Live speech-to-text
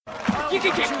You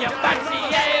can kick your fancy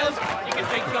ales, you can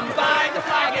drink them by the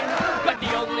flagon, but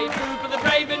the only food for the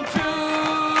brave and true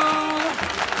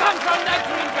comes from the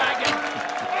Green Dragon.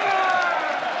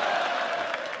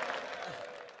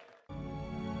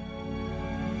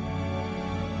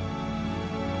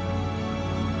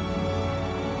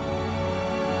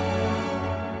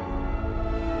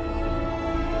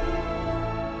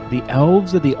 The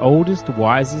elves are the oldest,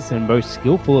 wisest, and most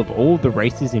skillful of all the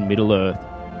races in Middle-earth.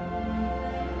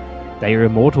 They are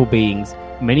immortal beings,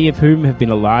 many of whom have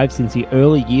been alive since the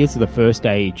early years of the First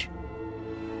Age.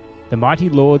 The mighty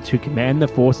lords who command the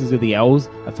forces of the elves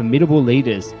are formidable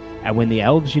leaders, and when the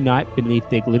elves unite beneath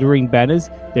their glittering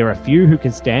banners, there are few who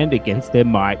can stand against their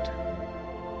might.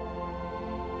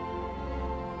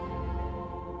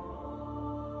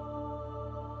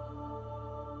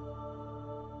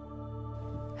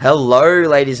 Hello,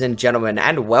 ladies and gentlemen,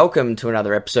 and welcome to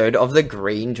another episode of the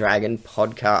Green Dragon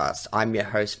Podcast. I'm your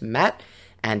host, Matt,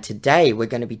 and today we're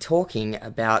going to be talking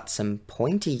about some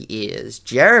pointy ears.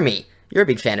 Jeremy, you're a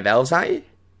big fan of elves, aren't you?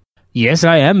 Yes,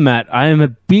 I am, Matt. I am a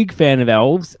big fan of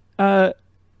elves. The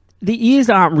ears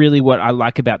aren't really what I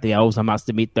like about the elves, I must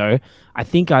admit, though. I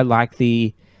think I like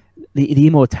the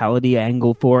immortality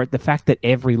angle for it. The fact that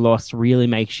every loss really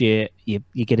makes you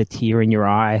get a tear in your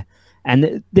eye.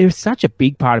 And there's such a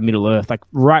big part of Middle-earth. Like,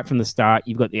 right from the start,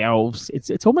 you've got the elves.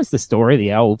 It's almost the story of the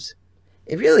elves.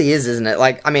 It really is, isn't it?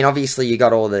 Like, I mean, obviously you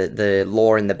got all the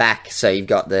lore in the back, so you've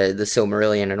got the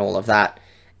Silmarillion and all of that.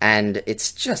 And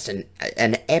it's just an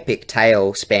epic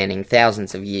tale spanning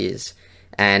thousands of years.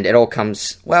 And it all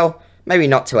comes, well, maybe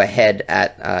not to a head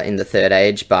in the Third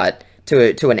Age, but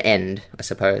to an end, I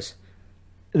suppose.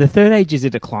 The Third Age is a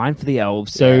decline for the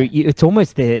elves, so it's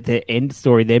almost their end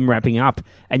story, them wrapping up,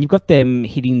 and you've got them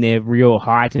hitting their real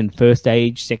height in First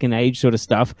Age, Second Age sort of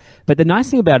stuff. But the nice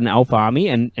thing about an elf army,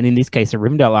 and in this case a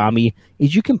Rivendell army,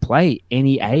 is you can play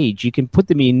any age. You can put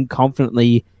them in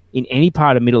confidently in any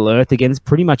part of Middle-earth against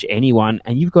pretty much anyone,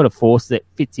 and you've got a force that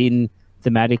fits in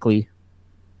thematically.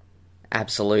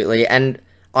 Absolutely, and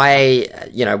we're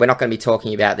not going to be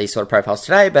talking about these sort of profiles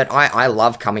today, but I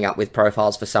love coming up with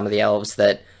profiles for some of the elves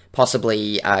that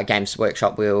possibly Games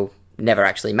Workshop will never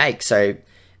actually make. So,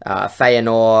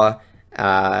 Feanor,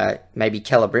 maybe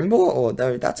Celebrimbor,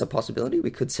 although that's a possibility.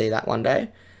 We could see that one day.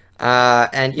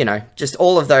 And, just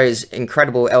all of those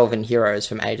incredible elven heroes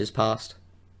from ages past.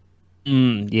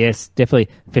 Yes,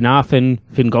 definitely. Finarfin,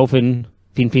 Fingolfin,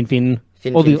 Fin.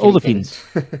 All the fins.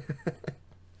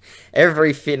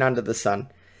 Every fin under the sun.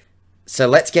 So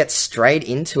let's get straight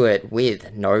into it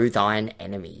with Know Thine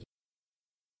Enemy.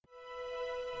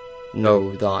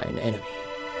 Know Thine Enemy.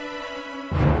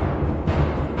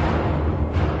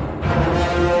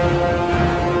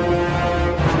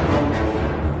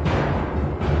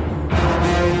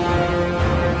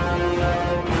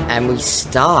 And we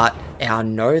start our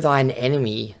Know Thine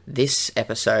Enemy this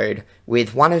episode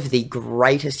with one of the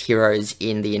greatest heroes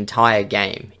in the entire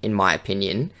game, in my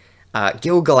opinion.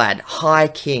 Gil-galad, High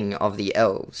King of the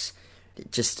Elves.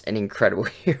 Just an incredible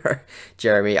hero,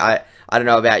 Jeremy. I don't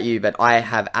know about you, but I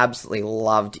have absolutely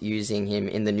loved using him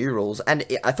in the new rules. And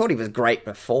I thought he was great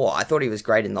before. I thought he was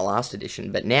great in the last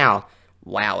edition, but now,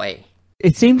 wowee.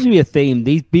 It seems to be a theme.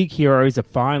 These big heroes are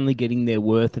finally getting their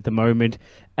worth at the moment.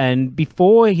 And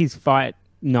before his fight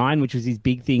 9, which was his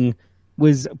big thing,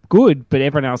 was good, but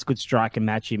everyone else could strike and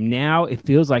match him. Now it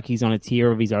feels like he's on a tier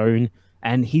of his own.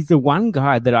 And he's the one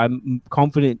guy that I'm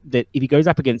confident that if he goes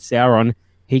up against Sauron,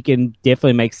 he can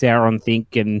definitely make Sauron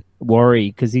think and worry,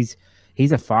 because he's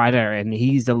a fighter and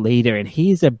he's a leader and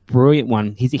he's a brilliant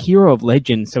one. He's a hero of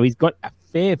legend, so he's got a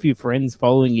fair few friends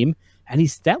following him, and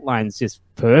his stat line's just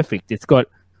perfect. It's got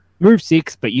move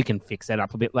 6, but you can fix that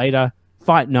up a bit later.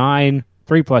 Fight 9,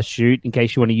 3+ shoot, in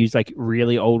case you want to use like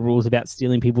really old rules about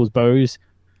stealing people's bows.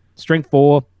 Strength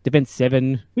 4, defense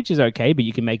 7, which is okay, but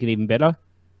you can make it even better.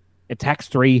 Attacks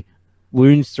 3,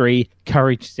 wounds 3,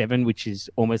 courage 7, which is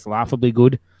almost laughably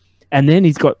good. And then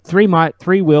he's got 3 might,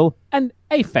 3 will, and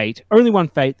a fate. Only 1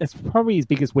 fate. That's probably his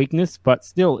biggest weakness, but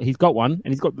still, he's got 1,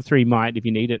 and he's got the 3 might if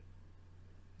you need it.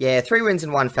 Yeah, 3 wins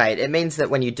and 1 fate. It means that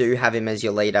when you do have him as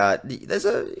your leader, there's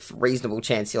a reasonable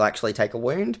chance he'll actually take a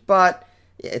wound, but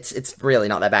it's really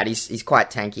not that bad. He's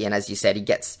quite tanky, and as you said, he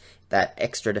gets that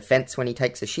extra defense when he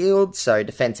takes a shield, so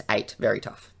defense 8, very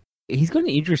tough. He's got an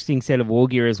interesting set of war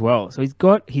gear as well. So he's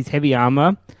got his heavy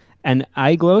armor and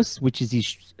Aeglos, which is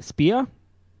his spear.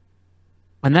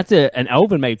 And that's an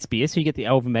Elven-made spear, so you get the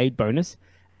Elven-made bonus.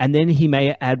 And then he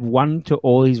may add 1 to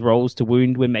all his rolls to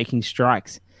wound when making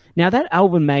strikes. Now, that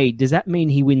Elven-made, does that mean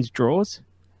he wins draws?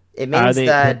 It means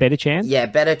that better chance. Yeah,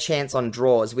 better chance on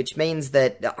draws, which means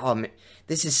that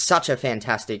this is such a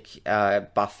fantastic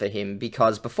buff for him,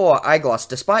 because before Aeglos,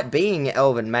 despite being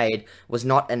Elven Made, was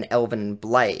not an Elven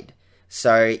Blade.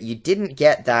 So you didn't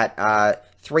get that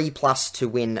 3+ to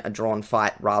win a drawn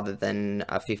fight rather than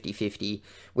a 50-50,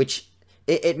 which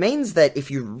it means that if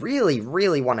you really,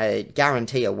 really want to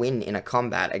guarantee a win in a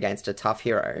combat against a tough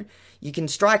hero, you can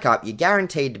strike up, you're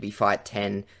guaranteed to be fight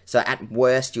 10, so at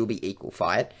worst you'll be equal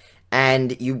fight,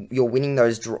 and you're winning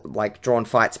those drawn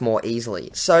fights more easily.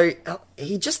 So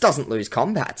he just doesn't lose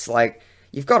combats. Like,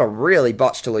 you've got to really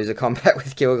botch to lose a combat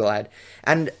with Gilgalad.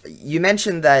 And you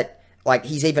mentioned that, like,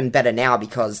 he's even better now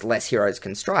because less heroes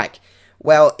can strike.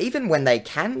 Well, even when they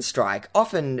can strike,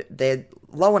 often they're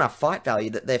low enough fight value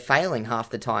that they're failing half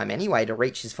the time anyway to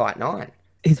reach his fight 9.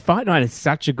 His fight 9 is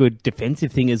such a good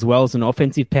defensive thing as well as an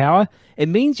offensive power. It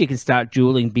means you can start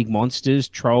dueling big monsters,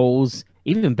 trolls,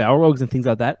 even Balrogs and things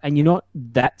like that, and you're not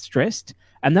that stressed.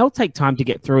 And they'll take time to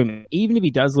get through him. Even if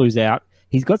he does lose out,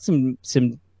 he's got some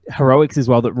heroics as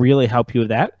well that really help you with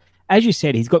that. As you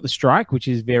said, he's got the strike, which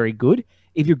is very good.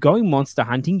 If you're going monster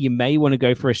hunting, you may want to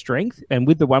go for a strength. And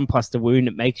with the 1+ to wound,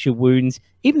 it makes your wounds,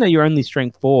 even though you're only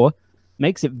strength 4,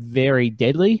 makes it very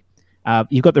deadly.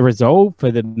 You've got the resolve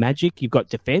for the magic. You've got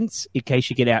defense. In case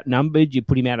you get outnumbered, you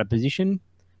put him out of position.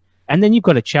 And then you've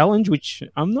got a challenge, which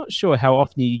I'm not sure how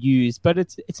often you use, but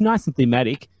it's nice and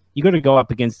thematic. You've got to go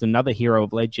up against another hero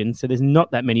of legend, so there's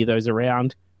not that many of those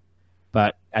around.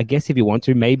 But I guess if you want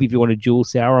to, maybe if you want to duel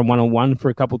Sauron one-on-one for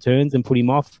a couple turns and put him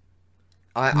off,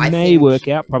 I may think work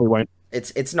out, probably won't.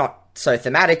 It's not so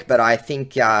thematic, but I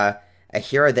think a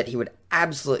hero that he would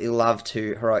absolutely love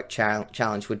to heroic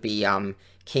challenge would be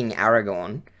King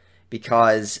Aragorn,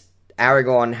 because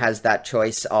Aragorn has that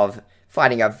choice of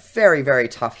fighting a very, very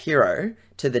tough hero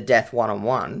to the death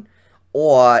one-on-one,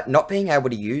 or not being able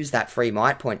to use that free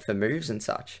might point for moves and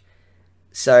such.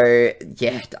 So,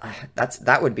 yeah,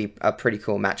 that would be a pretty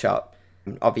cool matchup.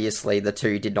 Obviously, the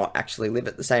two did not actually live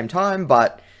at the same time,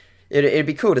 but it'd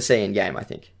be cool to see in-game, I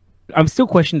think. I'm still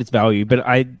questioning its value, but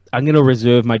I'm going to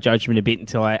reserve my judgment a bit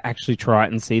until I actually try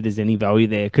it and see if there's any value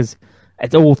there, because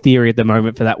it's all theory at the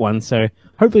moment for that one. So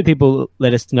hopefully people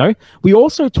let us know. We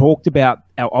also talked about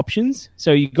our options.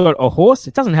 So you got a horse.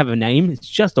 It doesn't have a name. It's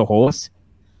just a horse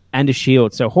and a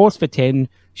shield. So horse for 10,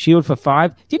 shield for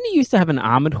 5. Didn't he used to have an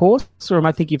armored horse, or am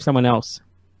I thinking of someone else?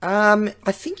 I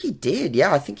think he did.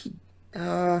 Yeah, I think he...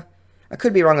 I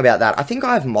could be wrong about that. I think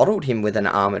I've modelled him with an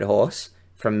armoured horse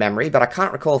from memory, but I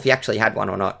can't recall if he actually had one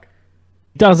or not.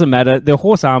 Doesn't matter. The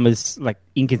horse armor's like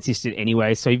inconsistent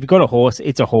anyway. So if you've got a horse,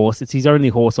 it's a horse. It's his only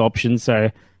horse option. So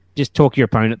just talk your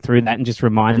opponent through that and just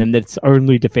remind them that it's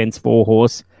only defense 4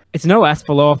 horse. It's no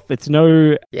Asphalov. It's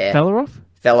no Felaroff.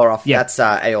 Felaroff. Yeah. That's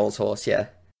Aeol's horse. Yeah.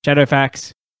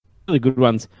 Shadowfax. Really good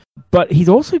ones. But he's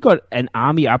also got an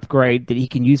army upgrade that he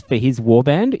can use for his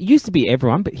warband. It used to be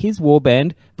everyone, but his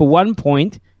warband, for 1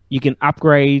 point, you can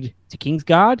upgrade to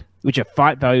Kingsguard, which are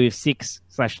fight value of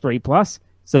 6/3+.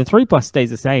 So the 3+ stays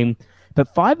the same.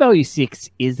 But fight value 6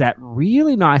 is that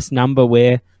really nice number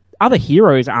where other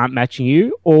heroes aren't matching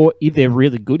you, or if they're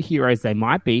really good heroes, they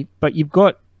might be. But you've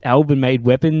got Elven-made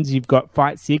weapons. You've got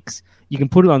fight 6. You can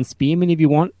put it on Spearmen if you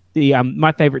want.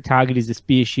 My favorite target is the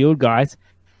Spear Shield guys.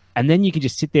 And then you can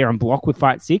just sit there and block with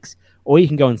fight 6, or you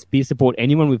can go and spear support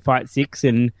anyone with fight 6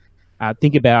 and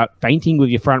think about feinting with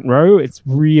your front row. It's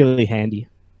really handy.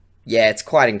 Yeah, it's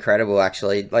quite incredible,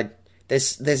 actually. Like,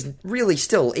 there's really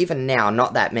still, even now,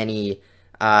 not that many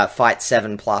fight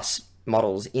 7+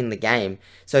 models in the game.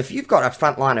 So if you've got a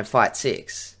front line of fight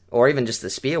 6, or even just the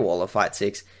spear wall of fight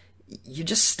 6, you're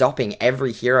just stopping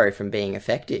every hero from being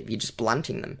effective. You're just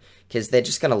blunting them, because they're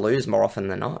just going to lose more often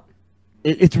than not.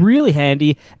 It's really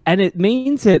handy, and it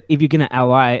means that if you're going to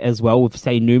ally as well with,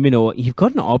 say, Numenor, you've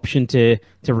got an option to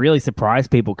really surprise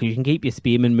people, because you can keep your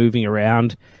spearmen moving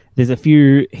around. There's a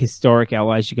few historic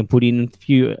allies you can put in, a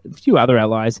few other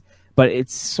allies, but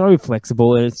it's so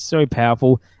flexible and it's so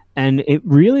powerful, and it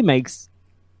really makes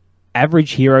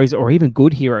average heroes or even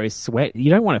good heroes sweat.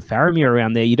 You don't want a Faramir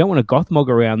around there. You don't want a Gothmog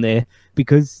around there,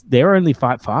 because they're only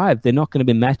fight 5. They're not going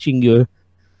to be matching your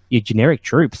generic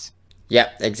troops. Yeah,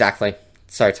 exactly.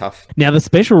 So tough. Now, the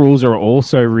special rules are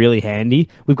also really handy.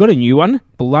 We've got a new one,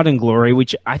 Blood and Glory,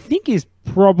 which I think is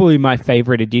probably my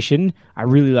favorite addition. I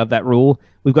really love that rule.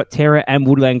 We've got Terror and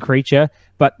Woodland Creature,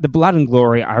 but the Blood and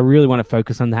Glory, I really want to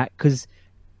focus on that, because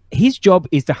his job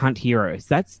is to hunt heroes.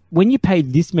 That's when you pay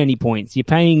this many points. You're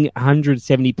paying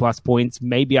 170 plus points,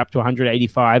 maybe up to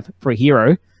 185 for a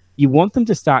hero. You want them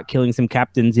to start killing some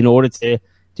captains in order to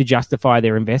justify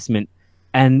their investment.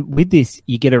 And with this,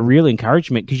 you get a real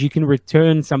encouragement because you can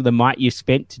return some of the might you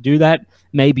spent to do that.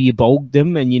 Maybe you bulged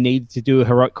them and you need to do a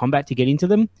heroic combat to get into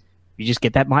them. You just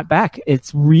get that might back.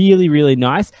 It's really, really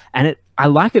nice. And I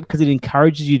like it because it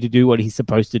encourages you to do what he's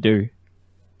supposed to do.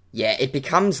 Yeah, it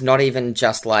becomes not even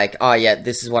just like, oh yeah,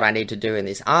 this is what I need to do in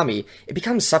this army. It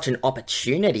becomes such an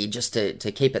opportunity just to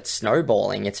keep it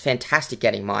snowballing. It's fantastic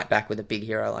getting might back with a big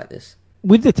hero like this.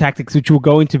 With the tactics, which we'll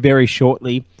go into very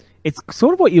shortly, it's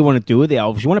sort of what you want to do with the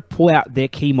elves. You want to pull out their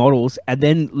key models and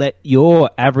then let your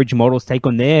average models take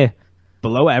on their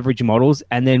below average models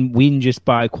and then win just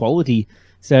by quality.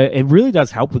 So it really does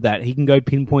help with that. He can go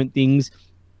pinpoint things.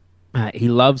 He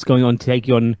loves going on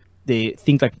taking on the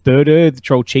things like Birder, the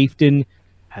Troll Chieftain,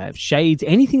 Shades,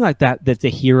 anything like that that's a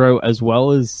hero as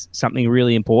well as something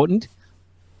really important.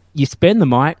 You spend the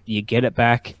might, you get it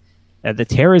back. The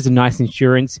Terror is a nice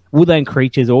insurance. Woodland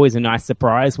Creature is always a nice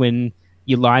surprise when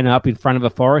you line up in front of a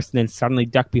forest and then suddenly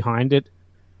duck behind it.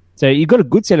 So you've got a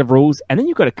good set of rules, and then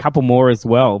you've got a couple more as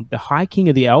well. The High King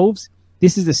of the Elves,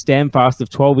 this is a stand fast of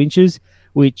 12 inches,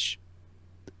 which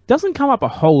doesn't come up a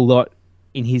whole lot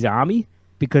in his army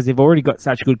because they've already got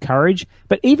such good courage.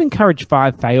 But even courage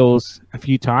 5 fails a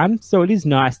few times, so it is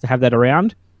nice to have that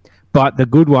around. But the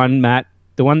good one, Matt,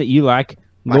 the one that you like,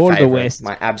 Lord of the West.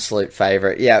 My absolute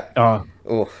favourite, yeah.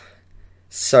 Oh,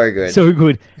 so good. So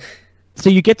good. So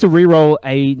you get to reroll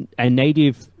a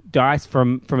native dice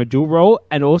from a dual roll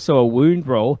and also a wound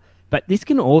roll, but this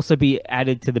can also be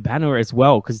added to the banner as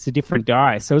well because it's a different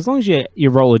die. So as long as you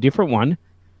roll a different one,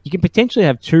 you can potentially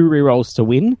have 2 rerolls to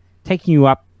win, taking you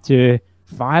up to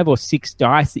 5 or 6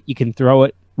 dice that you can throw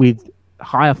it with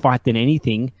higher fight than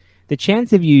anything. The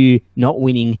chance of you not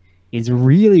winning is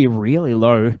really, really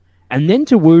low. And then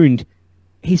to wound,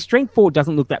 his strength 4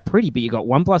 doesn't look that pretty, but you got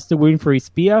 1+ to wound for his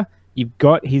spear. You've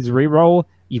got his reroll.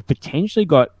 You've potentially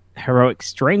got heroic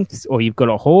strengths, or you've got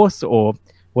a horse, or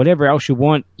whatever else you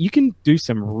want. You can do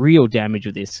some real damage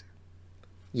with this.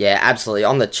 Yeah, absolutely.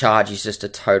 On the charge, he's just a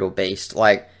total beast.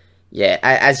 Like, yeah,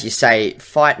 as you say,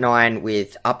 fight 9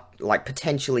 with up like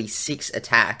potentially 6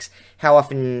 attacks. How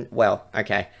often? Well,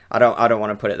 okay, I don't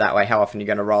want to put it that way. How often are you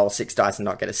going to roll 6 dice and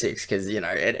not get a 6? Because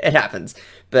it happens.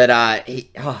 But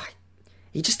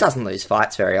he just doesn't lose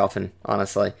fights very often.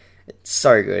 Honestly. It's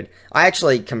so good. I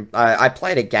actually I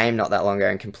played a game not that long ago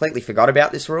and completely forgot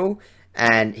about this rule,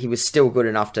 and he was still good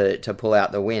enough to pull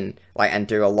out the win, and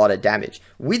do a lot of damage.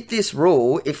 With this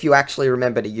rule, if you actually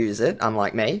remember to use it,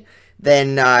 unlike me,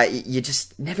 then you're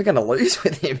just never going to lose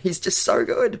with him. He's just so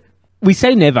good. We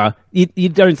say never. You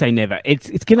don't say never. It's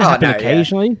going to happen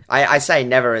occasionally. Yeah. I say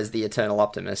never as the eternal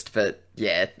optimist, but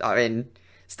yeah, I mean,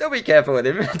 still be careful with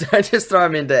him. Don't just throw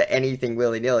him into anything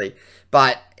willy-nilly.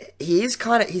 But he's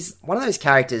one of those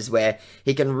characters where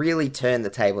he can really turn the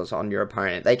tables on your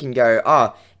opponent. They can go,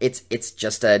 oh, it's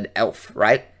just an elf,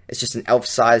 right? It's just an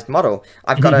elf-sized model.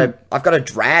 I've got a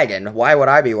dragon. Why would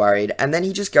I be worried? And then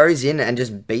he just goes in and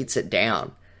just beats it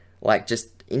down,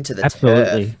 just into the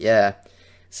turf. Yeah.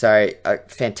 So a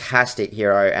fantastic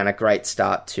hero and a great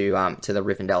start to the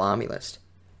Rivendell army list.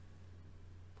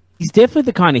 He's definitely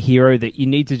the kind of hero that you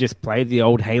need to just play the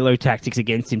old Halo tactics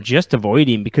against him. Just avoid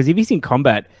him, because if he's in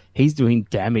combat, he's doing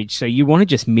damage. So you want to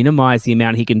just minimize the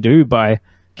amount he can do by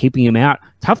keeping him out.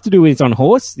 Tough to do when he's on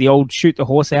horse. The old shoot the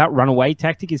horse out, run away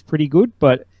tactic is pretty good.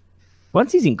 But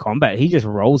once he's in combat, he just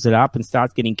rolls it up and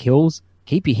starts getting kills.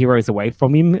 Keep your heroes away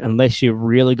from him unless you're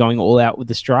really going all out with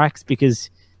the strikes, because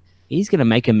he's going to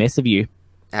make a mess of you.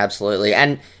 Absolutely.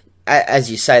 And as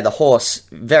you say, the horse,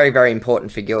 very, very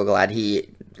important for Gil-galad. He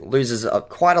loses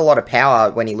quite a lot of power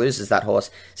when he loses that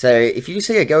horse. So if you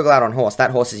see a Gil-galad on horse,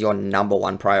 that horse is your number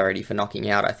one priority for knocking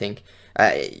out, I think,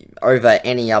 over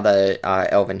any other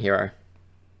elven hero.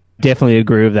 Definitely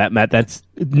agree with that, Matt. That's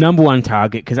number one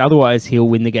target, because otherwise he'll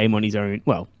win the game on his own.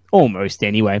 Well, almost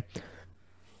anyway.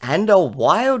 And a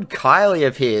wild Kylie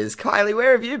appears. Kylie,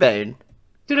 where have you been?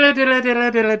 Hey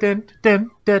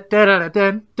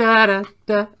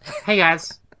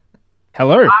guys.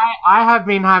 Hello. I have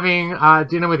been having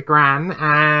dinner with Gran,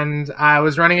 and I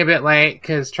was running a bit late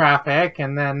because traffic,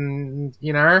 and then,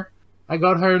 I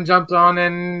got home, jumped on,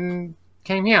 and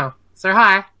came here. So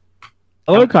hi.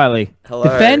 Hello, Kylie. Hello. The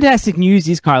fantastic news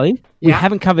is, Kylie, we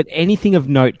haven't covered anything of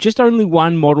note, just only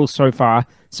one model so far,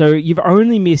 so you've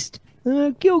only missed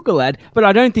Gil-galad, but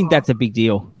I don't think that's a big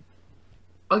deal.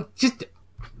 Just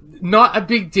not a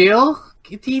big deal?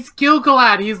 He's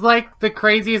Gil-galad. He's like the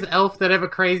craziest elf that ever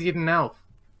crazied an elf.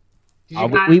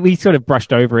 We sort of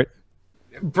brushed over it.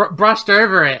 Brushed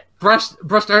over it.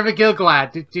 Brushed over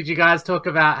Gil-galad. Did you guys talk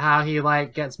about how he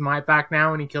gets might back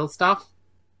now when he kills stuff?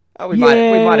 We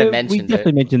might have mentioned we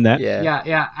definitely mentioned that.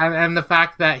 Yeah. And the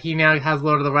fact that he now has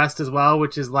Lord of the Rest as well,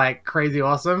 which is like crazy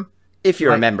awesome. If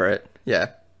you remember it, yeah.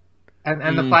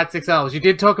 And the Fight Six Elves. You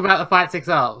did talk about the Fight Six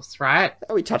Elves, right?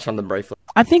 We touched on them briefly.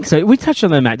 I think so. We touched on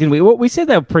them, Matt, didn't we? We said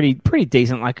they were pretty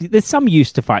decent. Like, there's some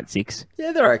use to Fight Six.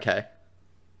 Yeah, they're okay.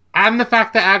 And the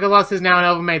fact that Agalos is now an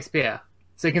Elven Made Spear.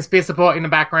 So he can spear support in the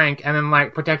back rank and then,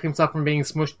 like, protect himself from being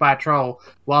smushed by a troll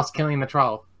whilst killing the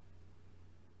troll.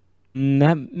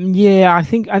 I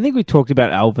think we talked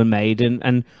about Elven Maid,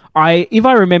 and if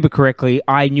I remember correctly,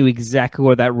 I knew exactly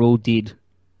what that rule did.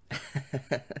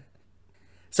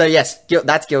 So yes,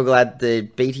 that's Gilgalad, the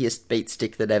beatiest beat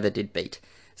stick that ever did beat.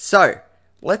 So,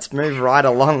 let's move right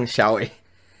along, shall we?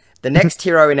 The next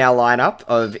hero in our lineup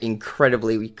of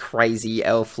incredibly crazy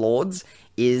elf lords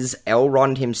is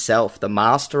Elrond himself, the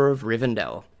Master of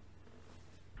Rivendell.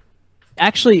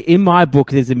 Actually, in my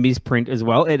book, there's a misprint as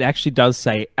well. It actually does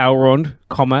say Elrond,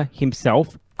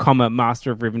 himself,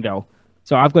 Master of Rivendell.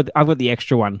 So I've got the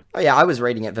extra one. Oh yeah, I was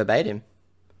reading it verbatim.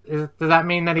 Does that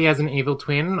mean that he has an evil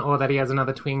twin, or that he has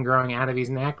another twin growing out of his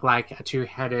neck, like a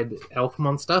two-headed elf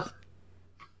monster?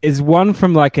 Is one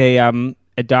from like a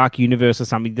dark universe or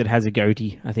something that has a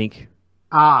goatee, I think.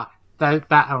 That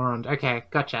Elrond. Okay,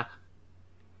 gotcha.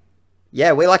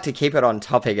 Yeah, we like to keep it on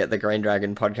topic at the Green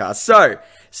Dragon podcast. So,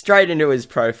 straight into his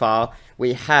profile,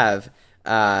 we have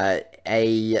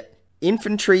a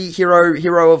infantry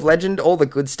hero of legend, all the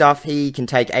good stuff. He can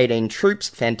take 18 troops,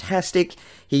 fantastic.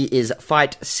 He is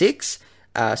fight 6,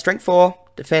 strength 4,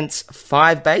 defense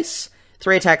 5 base,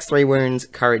 3 attacks, 3 wounds,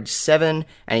 courage 7,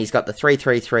 and he's got the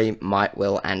 3/3/3 might,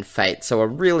 will, and fate. So a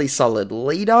really solid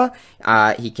leader.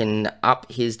 He can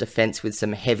up his defense with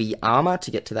some heavy armor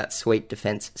to get to that sweet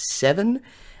defense 7.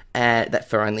 That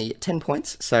for only 10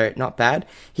 points, so not bad.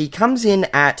 He comes in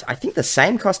at, I think, the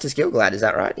same cost as Gilgalad, is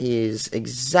that right? He is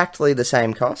exactly the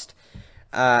same cost.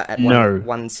 At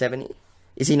 170.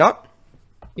 Is he not?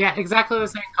 Yeah, exactly the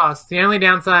same cost. The only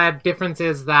downside difference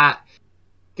is that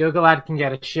Gilgalad can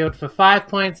get a shield for 5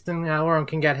 points, and Elrond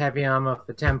can get heavy armor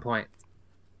for 10 points.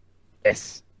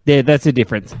 Yes. Yeah, that's a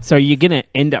difference. So you're going to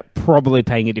end up probably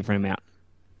paying a different amount.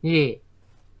 Yeah.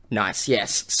 Nice,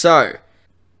 yes. So,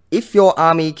 if your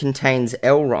army contains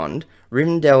Elrond,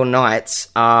 Rivendell Knights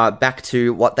are back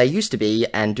to what they used to be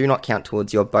and do not count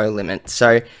towards your bow limit.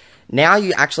 So, now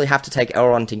you actually have to take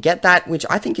Elrond to get that, which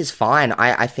I think is fine.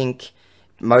 I think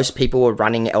most people were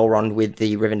running Elrond with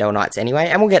the Rivendell Knights anyway,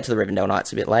 and we'll get to the Rivendell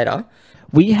Knights a bit later.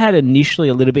 We had initially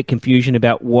a little bit confusion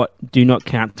about what do not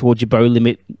count towards your bow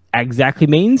limit exactly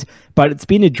means, but it's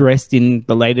been addressed in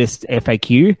the latest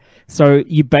FAQ. So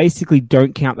you basically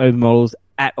don't count those models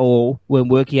at all when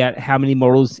working out how many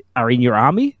models are in your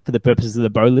army for the purposes of the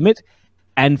bow limit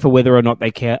and for whether or not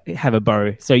they have a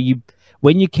bow. So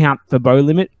when you count for bow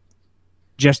limit,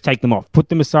 just take them off. Put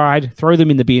them aside, throw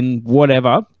them in the bin,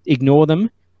 whatever. Ignore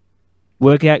them.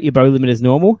 Work out your bow limit as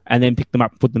normal, and then pick them up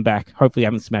and put them back. Hopefully you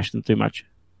haven't smashed them too much.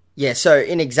 Yeah, so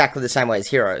in exactly the same way as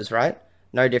heroes, right?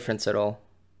 No difference at all.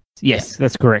 Yes,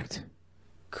 that's correct.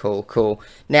 Cool.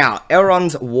 Now,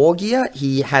 Elrond's war gear,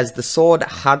 he has the sword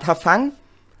Hadhafang.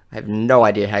 I have no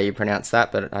idea how you pronounce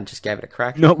that, but I just gave it a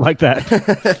crack. Not like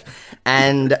that.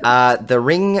 And the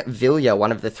ring Vilya,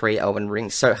 one of the 3 elven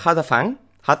rings. So Hadhafang.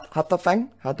 Hadhafang.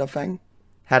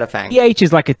 TH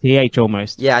is like a TH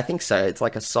almost. Yeah, I think so. It's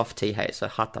like a soft TH, so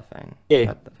Hadhafang.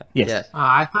 Yeah. Yes. Yeah.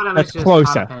 I thought it was That's just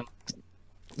closer. Hadhafang.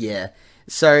 Yeah.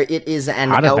 So it is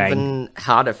an elven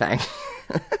Hadhafang.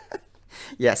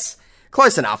 Yes.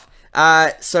 Close enough.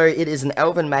 So it is an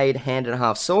elven-made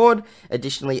hand-and-a-half sword.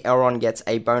 Additionally, Elrond gets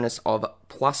a bonus of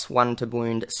 +1 to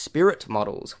wound spirit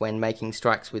models when making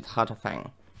strikes with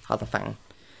Hadhafang.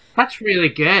 That's really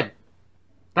good.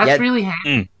 That's really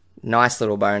handy. Nice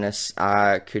little bonus.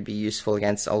 Could be useful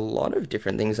against a lot of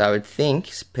different things, I would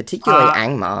think, particularly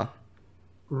Angmar.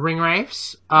 Ring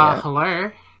Wraiths? Yeah.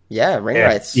 Hello? Yeah, ring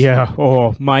wraiths. Yeah.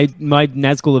 Oh, my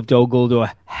Nazgul of Dol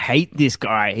Guldur hate this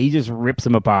guy. He just rips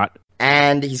them apart.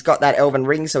 And he's got that elven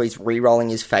ring, so he's re-rolling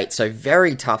his fate. So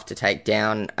very tough to take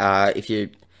down. If you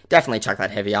definitely chuck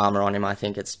that heavy armor on him, I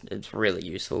think it's really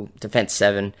useful. Defense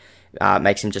 7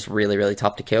 makes him just really, really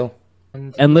tough to kill.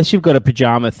 Unless you've got a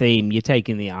pajama theme, you're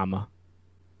taking the armor.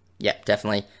 Yeah,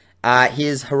 definitely.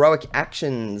 His heroic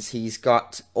actions, he's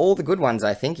got all the good ones,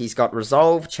 I think. He's got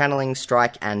Resolve, Channeling,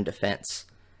 Strike, and Defense.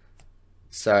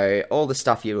 So, all the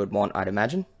stuff you would want, I'd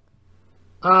imagine.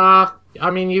 I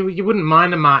mean, you wouldn't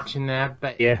mind a march in there,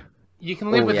 but Yeah. you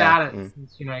can live without it.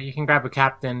 You know, you can grab a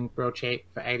captain real cheap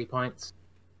for 80 points.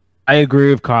 I agree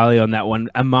with Kylie on that one.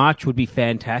 A march would be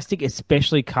fantastic,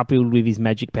 especially coupled with his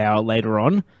magic power later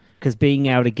on. because being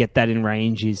able to get that in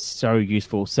range is so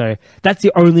useful. So that's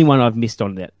the only one I've missed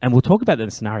on it. And we'll talk about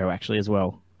the scenario actually as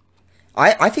well.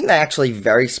 I think they actually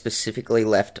very specifically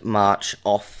left March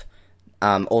off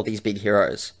all these big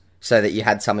heroes so that you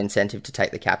had some incentive to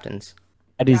take the captains.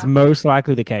 It is most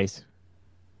likely the case.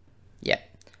 Yeah.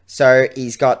 So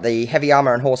he's got the heavy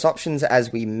armor and horse options,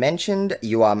 as we mentioned.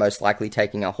 You are most likely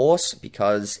taking a horse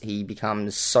because he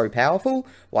becomes so powerful.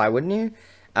 Why wouldn't you?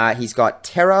 He's got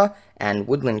terror and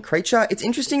woodland creature. It's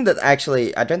interesting that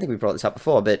actually, I don't think we brought this up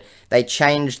before, but they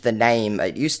changed the name.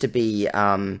 It used to be,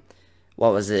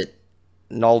 what was it?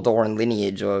 Noldoran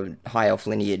lineage or High Elf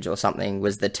lineage or something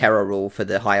was the terror rule for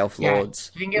the High Elf lords.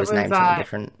 I think it was named something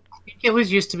different. I think it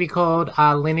was used to be called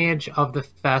Lineage of the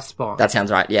Firstborn. That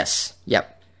sounds right, yes.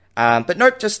 Yep. But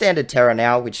nope, just standard terror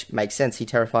now, which makes sense. He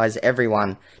terrifies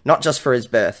everyone, not just for his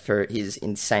birth, for his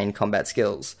insane combat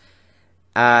skills.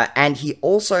 And he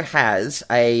also has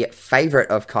a favourite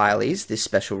of Kylie's, this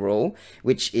special rule,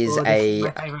 which is a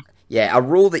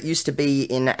rule that used to be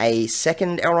in a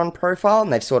second Elrond profile,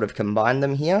 and they've sort of combined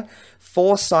them here.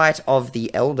 Foresight of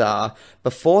the Eldar.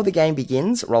 Before the game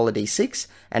begins, roll a d6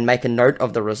 and make a note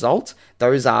of the result.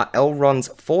 Those are Elrond's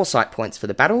foresight points for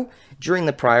the battle. During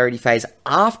the priority phase,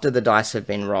 after the dice have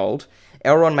been rolled,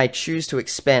 Elrond may choose to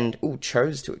expend...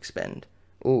 chose to expend.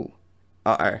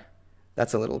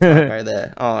 That's a little typo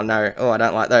there. Oh, no. Oh, I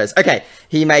don't like those. Okay.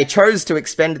 He may choose to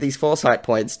expend these foresight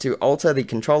points to alter the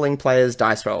controlling player's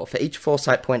dice roll. For each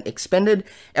foresight point expended,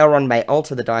 Elrond may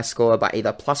alter the dice score by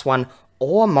either +1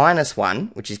 or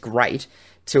 -1, which is great,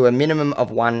 to a minimum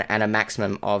of 1 and a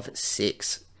maximum of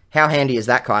 6. How handy is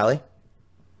that, Kylie?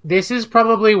 This is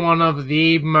probably one of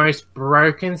the most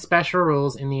broken special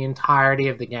rules in the entirety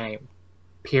of the game.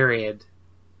 Period.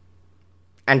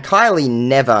 And Kylie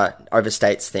never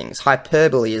overstates things.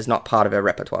 Hyperbole is not part of her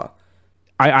repertoire.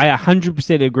 I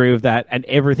 100% agree with that, and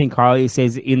everything Kylie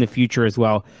says in the future as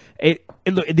well.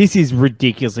 Look, this is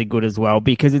ridiculously good as well,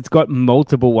 because it's got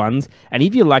multiple ones, and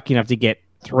if you're lucky enough to get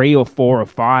 3 or 4 or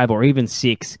 5 or even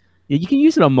 6, you can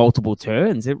use it on multiple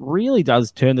turns. It really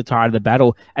does turn the tide of the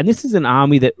battle, and this is an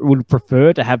army that would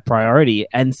prefer to have priority,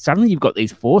 and suddenly you've got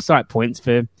these foresight points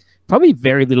for probably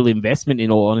very little investment,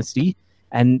 in all honesty.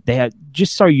 And they are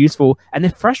just so useful. And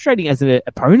they're frustrating as an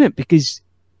opponent because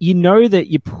you know that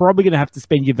you're probably going to have to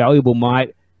spend your valuable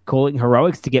might calling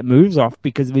heroics to get moves off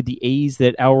because with the ease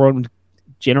that Elrond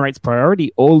generates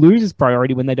priority or loses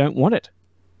priority when they don't want it.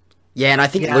 Yeah, and I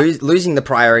think losing the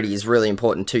priority is really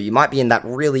important too. You might be in that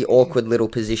really awkward little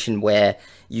position where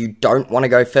you don't want to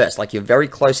go first. Like you're very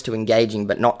close to engaging,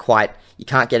 but not quite. You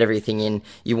can't get everything in.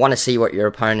 You want to see what your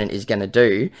opponent is going to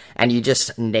do, and you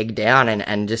just neg down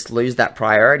and just lose that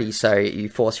priority, so you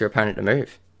force your opponent to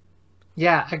move.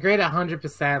 Yeah, agreed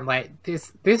 100%. Like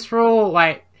this rule,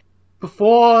 like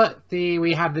before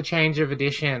we had the change of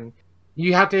edition,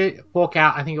 you had to fork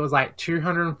out, I think it was like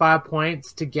 205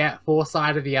 points to get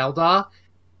Foresight of the Eldar.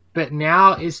 But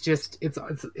now it's just, it's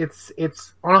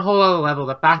on a whole other level.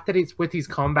 The fact that it's with his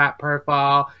combat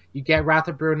profile, you get Wrath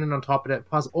of Brunnen on top of it,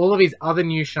 plus all of his other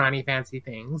new shiny fancy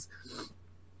things.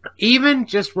 Even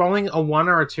just rolling a 1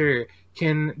 or a 2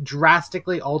 can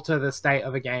drastically alter the state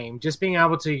of a game. Just being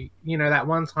able to, that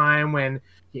one time when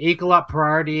you equal up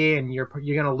priority and you're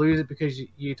going to lose it because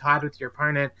you tied with your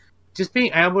opponent, just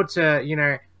being able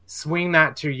to, swing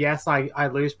that to, yes, I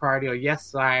lose priority, or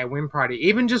yes, I win priority,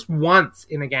 even just once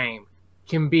in a game,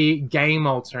 can be game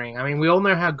altering. I mean, we all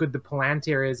know how good the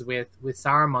Palantir is with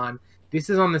Saruman. This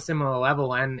is on the similar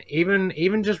level, and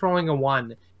even just rolling a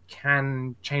 1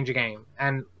 can change a game.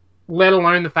 And let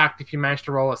alone the fact if you manage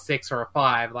to roll a 6 or a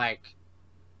 5,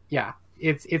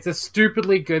 it's a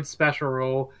stupidly good special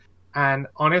rule. And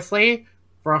honestly,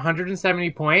 for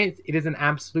 170 points, it is an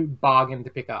absolute bargain to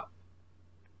pick up.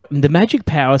 The magic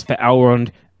powers for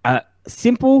Elrond are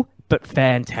simple but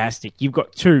fantastic. You've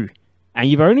got 2, and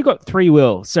you've only got 3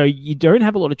 will, so you don't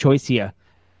have a lot of choice here,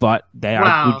 but they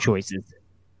are good choices.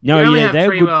 No, we only have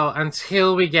 3 will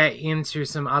until we get into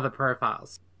some other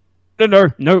profiles.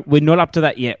 No, we're not up to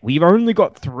that yet. We've only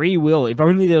got 3 will. If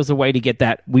only there was a way to get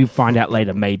that, we'll find out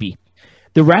later, maybe.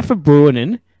 The Wrath of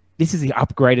Brunnen, this is the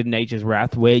upgraded Nature's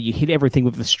Wrath, where you hit everything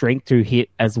with the strength to hit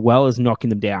as well as knocking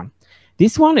them down.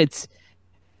 This one, it's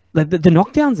the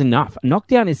knockdown's enough.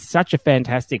 Knockdown is such a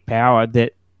fantastic power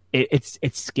that it's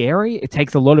scary. It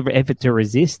takes a lot of effort to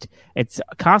resist. It's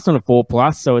cast on a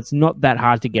 4+, so it's not that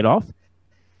hard to get off.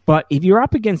 But if you're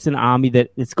up against an army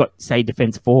that's got, say,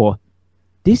 defense 4,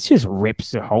 this just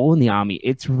rips a hole in the army.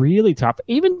 It's really tough.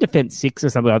 Even defense 6 or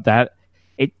something like that,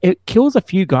 it kills a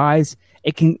few guys.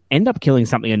 It can end up killing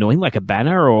something annoying like a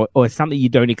banner or something you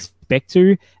don't expect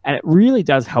to, and it really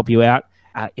does help you out.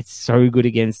 It's so good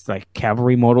against like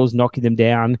cavalry models, knocking them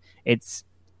down. It's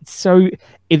so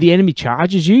if the enemy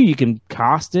charges you, you can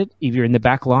cast it if you're in the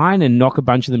back line and knock a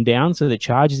bunch of them down. So the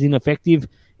charge is ineffective.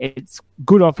 It's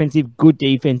good offensive, good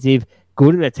defensive,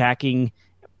 good at attacking.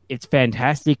 It's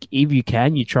fantastic. If you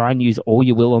can, you try and use all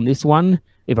your will on this one.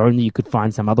 If only you could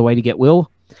find some other way to get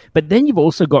will. But then you've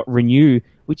also got Renew,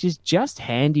 which is just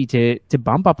handy to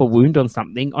bump up a wound on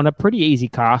something on a pretty easy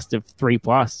cast of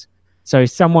 3+. So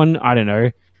someone, I don't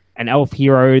know, an elf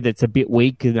hero that's a bit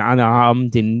weak and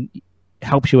unarmed and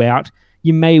helps you out,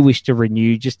 you may wish to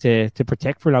Renew just to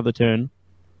protect for another turn.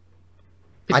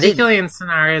 Particularly in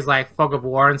scenarios like Fog of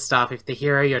War and stuff, if the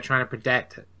hero you're trying to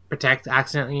protect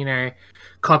accidentally,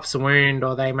 cops a wound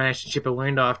or they manage to chip a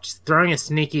wound off, just throwing a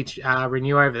sneaky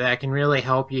Renew over there can really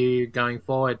help you going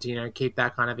forward to, keep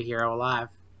that kind of a hero alive.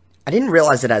 I didn't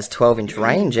realize it has 12-inch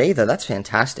range either. That's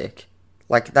fantastic.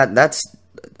 Like, that's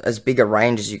as big a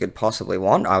range as you could possibly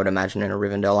want, I would imagine, in a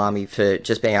Rivendell army for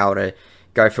just being able to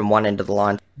go from one end of the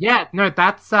line. Yeah, no,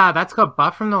 that's got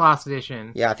buff from the last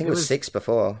edition. Yeah, I think it was 6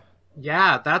 before.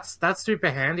 Yeah, that's super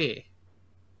handy.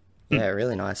 Yeah,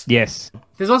 really nice. Yes.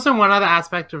 There's also one other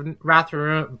aspect of Wrath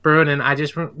of Bruinen I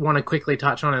just want to quickly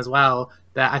touch on as well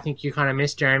that I think you kind of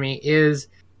missed, Jeremy, is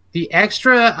the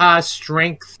extra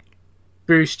strength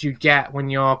boost you get when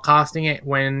you're casting it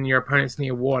when your opponent's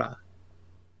near water.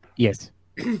 Yes.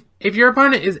 If your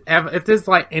opponent if there's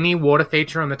like any water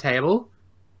feature on the table,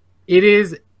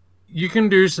 you can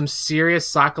do some serious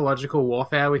psychological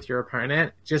warfare with your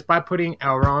opponent just by putting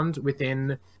Elrond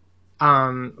within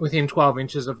 12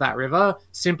 inches of that river,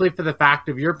 simply for the fact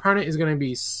of your opponent is going to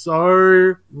be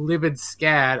so livid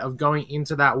scared of going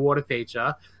into that water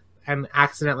feature and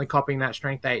accidentally copying that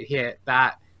strength 8 hit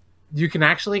that you can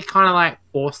actually kind of like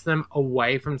force them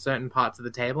away from certain parts of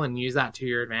the table and use that to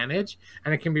your advantage.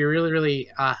 And it can be really, really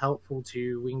helpful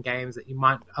to win games that you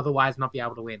might otherwise not be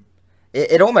able to win.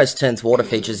 It almost turns water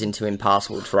features into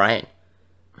impassable terrain.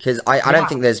 Because I don't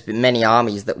think there's many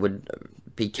armies that would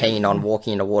be keen on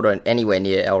walking into water anywhere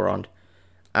near Elrond.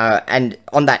 And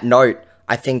on that note,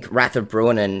 I think Wrath of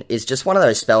Bruinen is just one of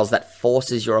those spells that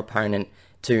forces your opponent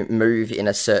to move in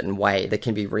a certain way that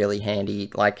can be really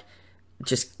handy, like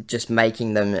just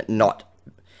making them not...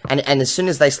 And as soon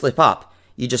as they slip up,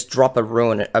 you just drop a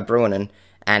Bruinen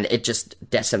and it just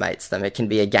decimates them. It can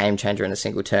be a game changer in a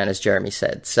single turn, as Jeremy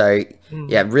said. So,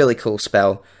 yeah, really cool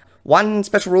spell. One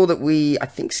special rule that I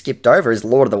think skipped over is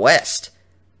Lord of the West.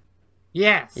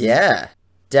 Yes. Yeah.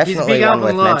 Definitely He's a big one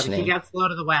worth Lord. mentioning. He gets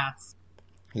Lord of the West.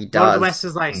 He does. Lord of the West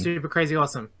is like super crazy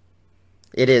awesome.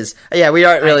 It is. Yeah, we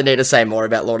don't really need to say more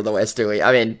about Lord of the West, do we?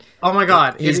 I mean... Oh my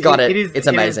god. He's got it. It's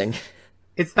amazing.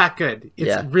 It's that good.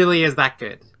 It really is that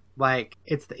good. Like,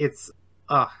 it's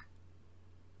to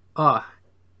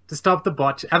stop the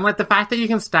botch. And like the fact that you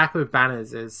can stack with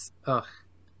banners is,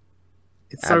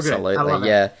 it's so absolutely, good. I love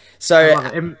yeah. it.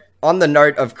 So, on the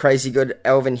note of crazy good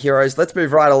elven heroes, let's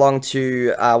move right along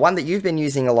to one that you've been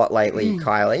using a lot lately,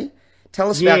 Kylie. Tell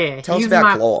us about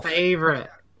Glorf. Favorite.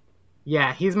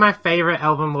 Yeah, he's my favorite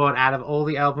elven lord out of all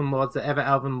the elven lords that ever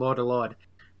elven lord a lord.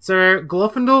 So,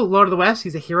 Glorfindel, Lord of the West,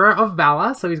 he's a hero of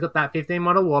valor, so he's got that 15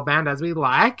 model warband as we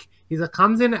like. He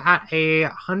comes in at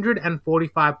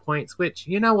 145 points, which,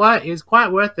 you know what, is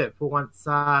quite worth it for once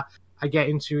I get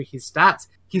into his stats.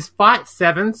 He's fight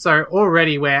 7, so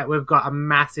already we've got a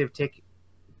massive tick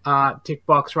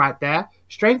box right there.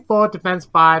 Strength 4, defense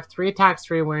 5, 3 attacks,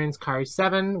 3 wounds, courage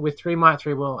 7, with 3 might,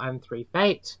 3 will, and 3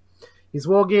 fate. His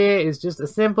war gear is just a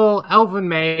simple elven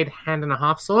made hand and a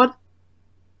half sword.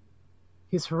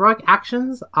 His heroic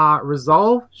actions are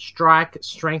Resolve, Strike,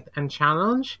 Strength, and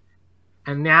Challenge.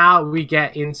 And now we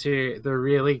get into the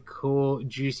really cool,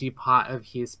 juicy part of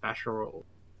his special rule.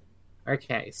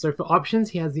 Okay, so for options,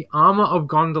 he has the Armor of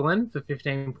Gondolin for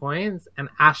 15 points and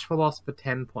Ashfalos for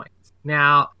 10 points.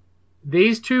 Now,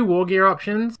 these two war gear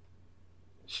options,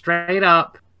 straight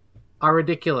up, are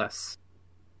ridiculous.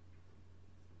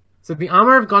 So the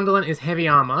Armor of Gondolin is heavy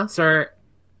armor, so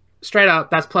straight up,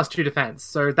 that's plus 2 defense.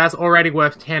 So that's already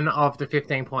worth 10 of the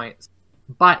 15 points.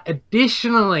 But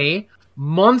additionally,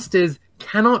 monsters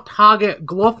cannot target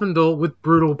Glorfindel with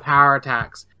brutal power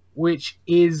attacks, which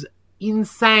is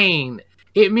insane.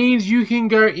 It means you can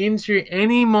go into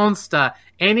any monster,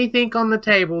 anything on the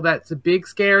table that's a big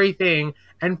scary thing,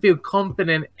 and feel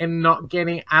confident in not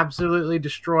getting absolutely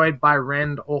destroyed by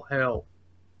Rend or Hurl.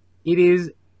 It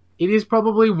is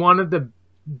probably one of the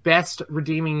best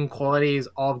redeeming qualities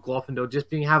of Glorfindel,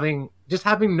 just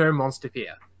having no monster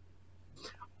fear.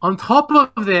 On top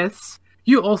of this,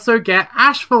 you also get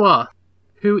Ashfalos,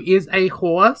 who is a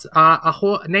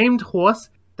named horse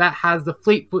that has the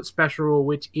Fleetfoot special rule,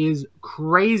 which is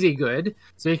crazy good.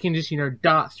 So you can just,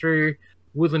 dart through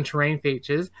woodland terrain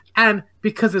features. And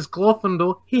because it's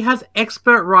Glorfindel, he has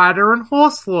Expert Rider and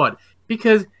Horse Lord.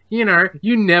 Because, you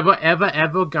never, ever,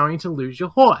 ever going to lose your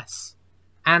horse.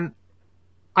 And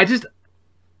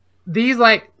these,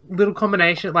 little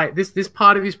combination, this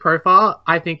part of his profile,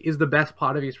 I think is the best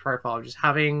part of his profile. Just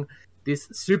having this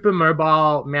super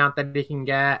mobile mount that he can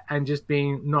get and just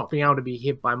not being able to be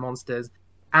hit by monsters.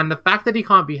 And the fact that he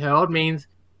can't be hurled means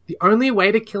the only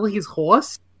way to kill his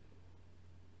horse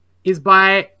is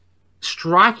by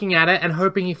striking at it and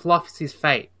hoping he fluffs his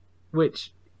fate,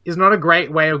 which is not a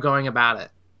great way of going about it.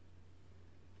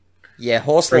 Yeah,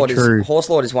 Horse Lord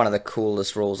is one of the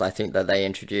coolest rules I think that they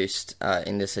introduced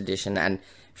in this edition, and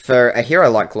for a hero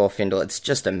like Glorfindel, it's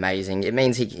just amazing. It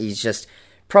means he's just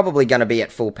probably going to be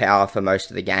at full power for most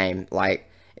of the game.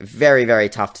 Very, very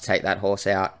tough to take that horse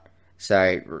out.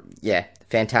 So, yeah,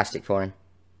 fantastic for him.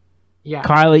 Yeah.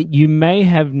 Kylie, you may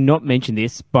have not mentioned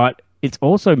this, but it's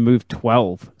also move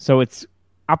 12. So it's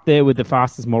up there with the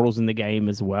fastest models in the game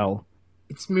as well.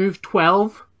 It's move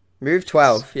 12? Move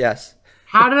 12, yes.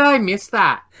 How did I miss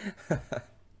that? I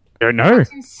don't know.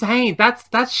 That's insane. That's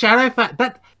Shadowfax.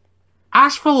 That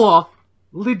Ashfaloth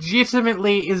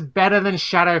legitimately is better than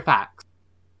Shadowfax.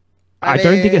 I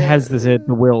don't think it has the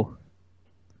will.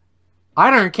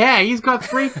 I don't care. He's got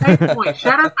 3 fate points.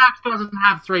 Shadowfax doesn't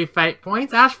have 3 fate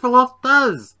points. Ashfaloth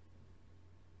does.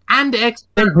 And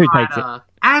Expert Rider.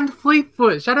 And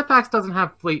Fleetfoot. Shadowfax doesn't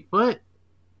have Fleetfoot.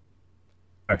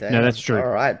 Damn. No, that's true. All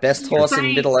right, best horse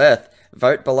in Middle Earth.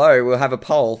 Vote below. We'll have a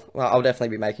poll. Well, I'll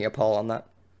definitely be making a poll on that.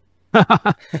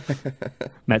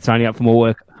 Matt signing up for more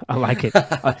work. I like it.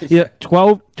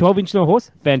 12-inch no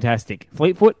horse, fantastic.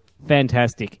 Fleetfoot,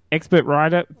 fantastic. Expert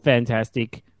Rider,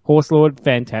 fantastic. Horse Lord,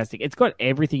 fantastic. It's got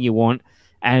everything you want,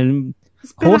 and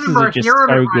horses are just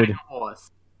so good.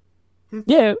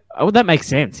 Yeah, well, that makes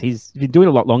sense. He's been doing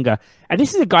it a lot longer, and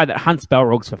this is a guy that hunts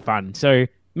Balrogs for fun, so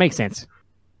makes sense.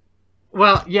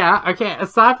 Well, yeah, okay.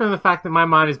 Aside from the fact that my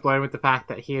mind is blown with the fact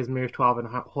that he has moved 12 in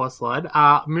Horse Lord,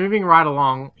 moving right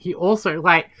along, he also,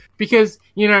 because,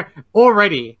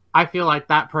 already I feel like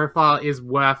that profile is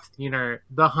worth, the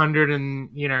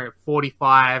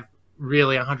 145,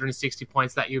 really 160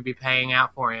 points that you'll be paying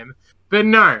out for him. But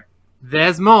no,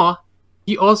 there's more.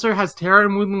 He also has Terror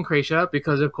and Woodland Creature,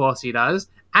 because of course he does,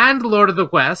 and Lord of the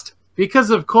West, because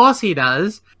of course he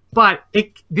does. But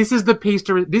this is the piece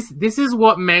to this is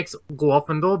what makes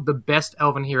Glorfindel the best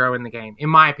elven hero in the game, in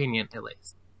my opinion, at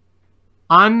least.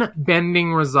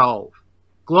 Unbending Resolve.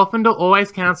 Glorfindel always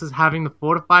counts as having the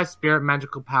fortified spirit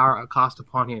magical power cast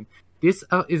upon him. This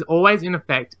is always in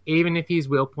effect, even if his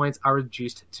will points are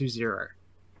reduced to 0.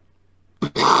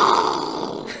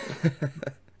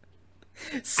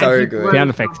 So good. Sound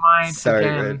effect. So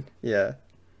good. Yeah.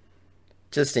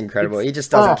 Just incredible. He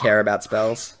just doesn't care about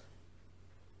spells.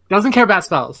 Doesn't care about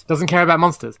spells. Doesn't care about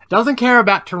monsters. Doesn't care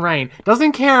about terrain.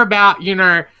 Doesn't care about,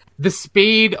 the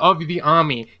speed of the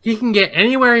army. He can get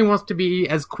anywhere he wants to be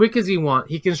as quick as he wants.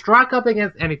 He can strike up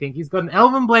against anything. He's got an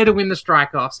Elven Blade to win the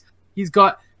strike-offs. He's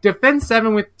got Defense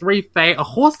 7 with 3 Fate, a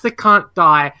horse that can't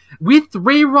die, with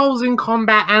 3 rolls in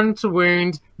combat and to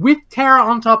wound, with Terror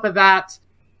on top of that.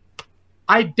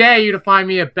 I dare you to find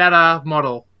me a better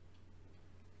model.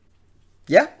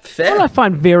 Yeah, fair. What I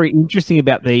find very interesting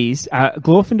about these,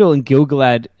 Glorfindel and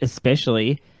Gil-galad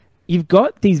especially, you've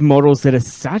got these models that are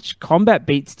such combat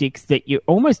beat sticks that you're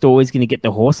almost always going to get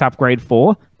the horse upgrade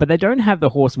for, but they don't have the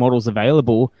horse models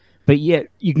available. But yet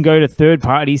you can go to third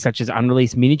parties such as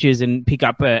Unreleased Miniatures and pick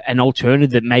up an alternative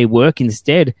that may work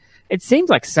instead. It seems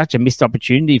like such a missed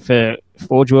opportunity for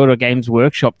Forge World or Games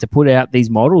Workshop to put out these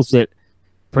models that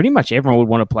pretty much everyone would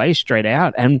want to play straight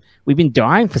out. And we've been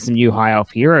dying for some new high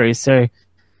elf heroes, so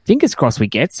fingers crossed we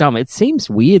get some. It seems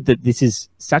weird that this is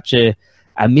such a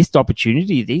missed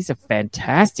opportunity. These are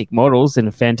fantastic models and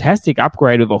a fantastic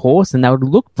upgrade of a horse, and they would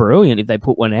look brilliant if they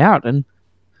put one out, and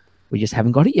we just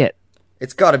haven't got it yet.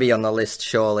 It's got to be on the list,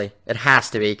 surely. It has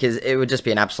to be, because it would just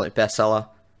be an absolute bestseller.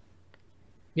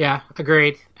 Yeah,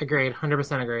 agreed.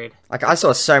 100% agreed. I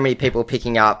saw so many people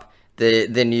picking up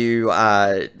the new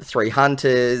 3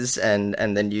 Hunters and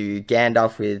the new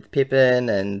Gandalf with Pippin,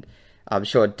 and I'm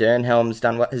sure Dernhelm's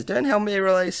done what. Has Dernhelm been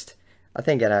released? I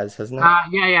think it has, hasn't it?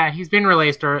 Yeah, he's been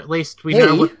released, or at least we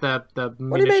know what the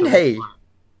What do you mean he?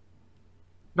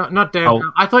 Not Dernhelm.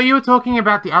 Oh. I thought you were talking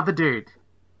about the other dude.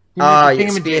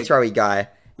 Spear throwy guy.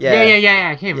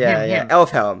 Yeah, him.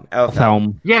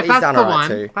 Elfhelm. Yeah, that's the one.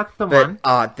 Too. That's the one.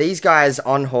 These guys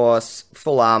on horse,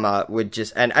 full armor, would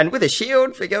just and with a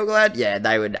shield for Gil-galad, yeah,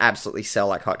 they would absolutely sell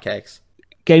like hotcakes.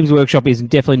 Games Workshop is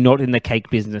definitely not in the cake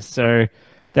business, so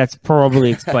That's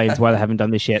probably explains why they haven't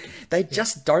done this yet. They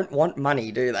just don't want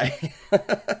money, do they?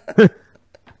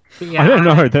 Yeah, I don't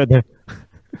know.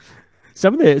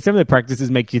 Some of the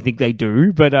practices make you think they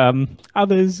do, but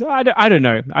others, I don't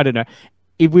know. I don't know.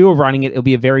 If we were running it, it'll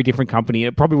be a very different company.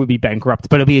 It probably would be bankrupt,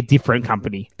 but it'll be a different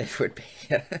company. It would be.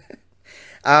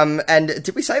 And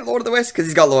did we say Lord of the West? Because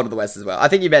he's got Lord of the West as well. I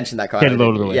think you mentioned that, Kylie. Yeah,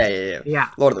 Lord of the West. Yeah.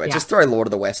 Lord of the West. Yeah. Just throw Lord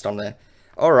of the West on there.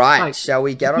 All right, Like, shall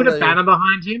we get on Put a banner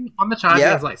behind him on the charge. He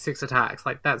Yeah. has like 6 attacks.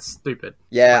 Like that's stupid.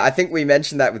 Yeah, I think we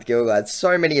mentioned that with Gilgalad.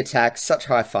 So many attacks, such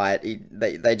high fight.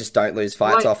 They just don't lose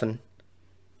fights often.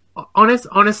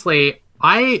 Honestly,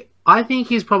 I think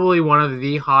he's probably one of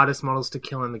the hardest models to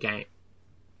kill in the game.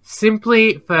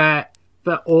 Simply for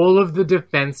all of the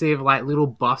defensive like little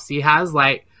buffs he has.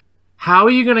 Like, how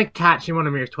are you going to catch him on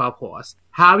a Mirror 12 horse?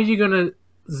 How are you going to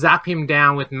zap him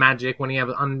down with magic when he has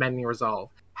unbending resolve?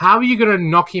 How are you going to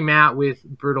knock him out with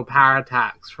brutal power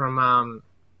attacks from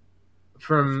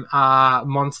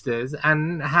monsters?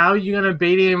 And how are you going to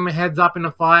beat him heads up in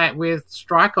a fight with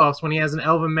strike offs when he has an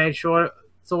Elven Mage sword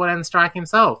and strike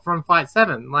himself from fight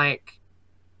 7? Like,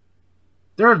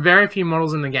 there are very few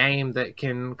models in the game that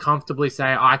can comfortably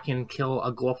say I can kill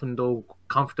a Glorfindel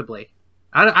comfortably.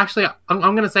 I'm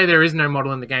going to say there is no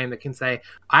model in the game that can say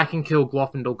I can kill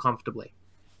Glorfindel comfortably.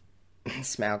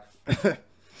 Smaug.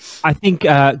 I think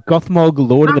Gothmog,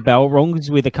 Lord of the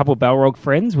Balrogs, with a couple of Balrog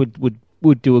friends,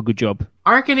 would do a good job.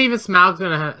 I reckon even Smaug's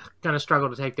gonna struggle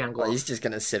to take down Glorf. Well, he's just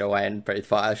going to sit away and breathe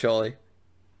fire, surely.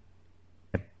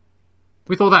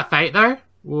 With all that fate, though?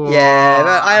 Whoa. Yeah,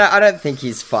 but I don't think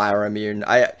he's fire immune.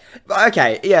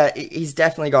 He's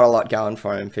definitely got a lot going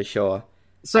for him, for sure.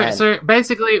 So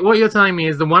basically, what you're telling me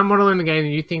is the one model in the game that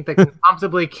you think that can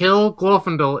comfortably kill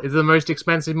Glorfindel is the most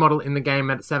expensive model in the game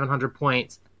at 700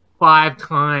 points. 5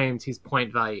 times his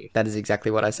point value. That is exactly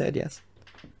what I said, yes.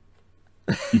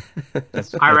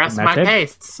 I rest my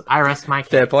case.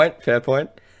 Fair point.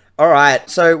 All right,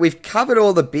 so we've covered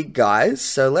all the big guys,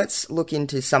 so let's look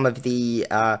into some of the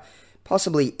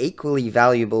possibly equally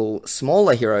valuable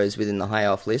smaller heroes within the High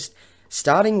Elf list,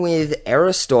 starting with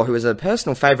Eristor, who is a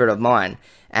personal favourite of mine,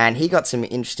 and he got some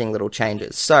interesting little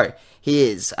changes. So, he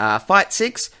is Fight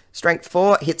 6, Strength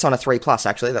 4, hits on a 3+,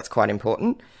 actually, that's quite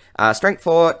important. Strength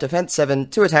 4, Defense 7,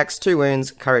 2 attacks, 2 wounds,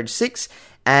 Courage 6,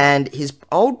 and his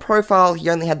old profile, he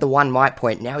only had the 1 might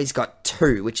point. Now he's got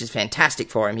 2, which is fantastic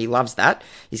for him. He loves that.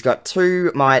 He's got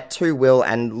 2 might, 2 will,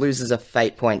 and loses a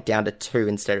fate point down to 2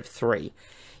 instead of 3.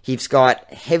 He's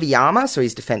got heavy armor, so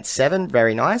he's defense 7,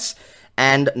 very nice,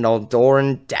 and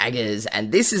Noldoran daggers.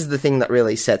 And this is the thing that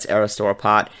really sets Eristor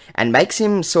apart and makes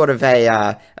him sort of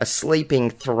a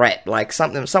sleeping threat, like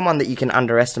someone that you can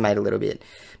underestimate a little bit.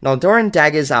 Noldoran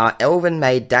daggers are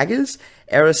elven-made daggers.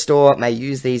 Eristor may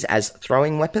use these as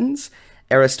throwing weapons.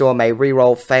 Eristor may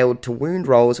reroll failed to wound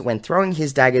rolls when throwing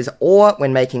his daggers or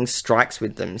when making strikes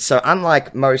with them. So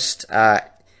unlike most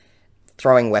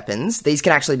throwing weapons, these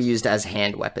can actually be used as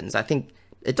hand weapons. I think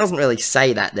it doesn't really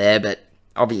say that there, but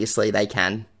obviously they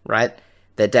can, right?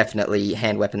 They're definitely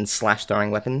hand weapons /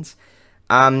 throwing weapons.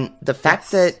 The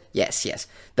fact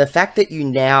that you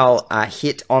now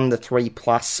hit on the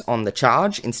 3+ on the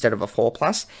charge instead of a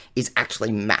 4+ is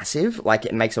actually massive. Like,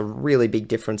 it makes a really big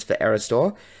difference for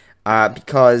Eristor.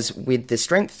 Because with the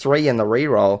strength 3 and the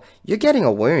reroll, you're getting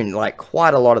a wound like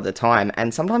quite a lot of the time,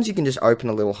 and sometimes you can just open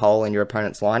a little hole in your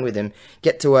opponent's line with him,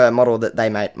 get to a model that they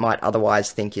might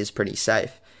otherwise think is pretty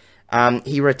safe.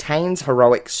 He retains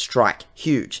heroic strike,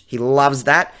 huge. He loves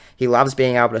that. He loves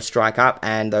being able to strike up,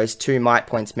 and those 2 might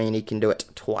points mean he can do it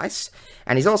twice.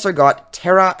 And he's also got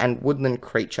Terror and Woodland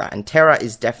Creature, and Terror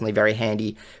is definitely very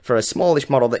handy for a smallish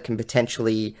model that can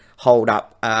potentially hold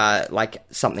up like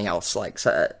something else, like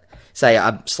say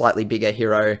a slightly bigger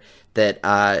hero that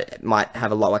might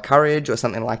have a lower courage or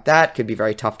something like that. Could be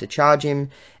very tough to charge him.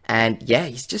 And yeah,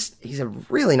 he's a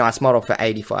really nice model for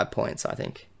 85 points, I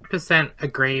think. %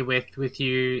 agree with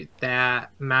you there,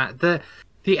 Matt.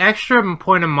 The extra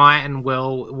point of might and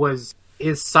will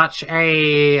is such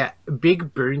a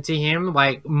big boon to him,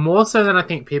 like more so than I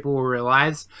think people will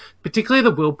realize, particularly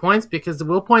the will points, because the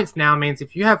will points now means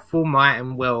if you have full might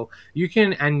and will, you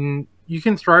can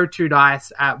throw 2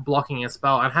 dice at blocking a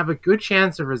spell and have a good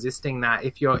chance of resisting that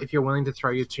if you're willing to throw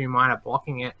your 2 might at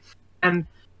blocking it. And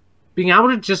being able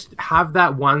to just have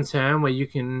that one turn where you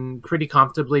can pretty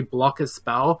comfortably block a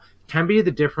spell can be the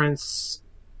difference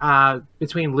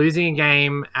between losing a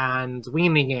game and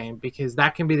winning a game, because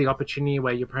that can be the opportunity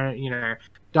where your opponent,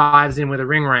 dives in with a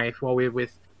ring wraith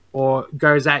or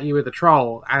goes at you with a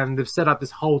troll, and they've set up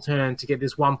this whole turn to get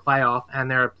this one play off,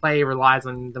 and their play relies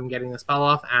on them getting the spell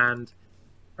off, and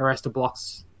Eristor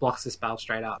blocks the spell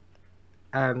straight up.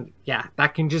 Yeah,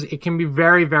 it can be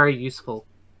very, very useful.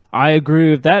 I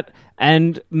agree with that.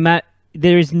 And Matt,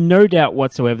 there is no doubt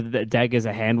whatsoever that daggers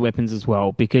are hand weapons as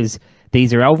well, because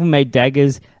these are elven-made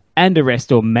daggers, and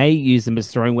Arrestor may use them as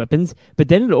throwing weapons. But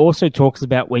then it also talks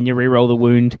about when you reroll the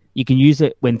wound, you can use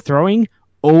it when throwing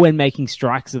or when making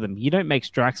strikes of them. You don't make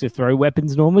strikes with throw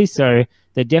weapons normally, so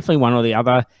they're definitely one or the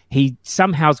other. He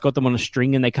somehow's got them on a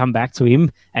string and they come back to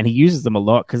him, and he uses them a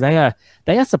lot because they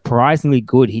are surprisingly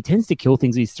good. He tends to kill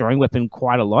things with his throwing weapon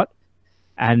quite a lot.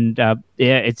 And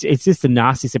it's just a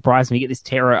nasty surprise when you get this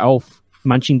terror elf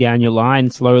munching down your line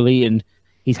slowly, and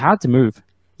he's hard to move.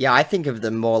 Yeah, I think of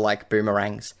them more like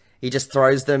boomerangs. He just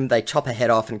throws them, they chop a head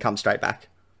off and come straight back.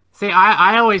 See,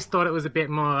 I always thought it was a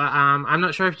bit more... I'm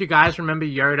not sure if you guys remember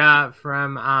Yoda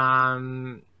from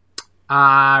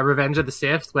Revenge of the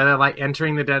Sith, where they're like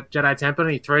entering the Jedi Temple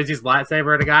and he throws his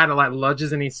lightsaber at a guy that like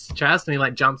lodges in his chest, and he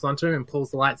like jumps onto him and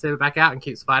pulls the lightsaber back out and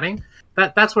keeps fighting.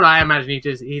 That's what I imagine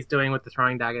he's doing with the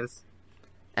throwing daggers.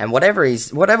 And whatever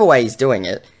way he's doing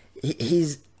it,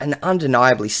 he's an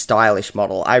undeniably stylish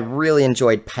model. I really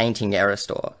enjoyed painting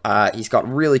Aristor. He's got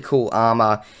really cool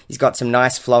armor. He's got some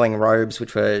nice flowing robes,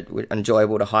 which were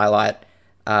enjoyable to highlight.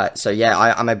 So yeah,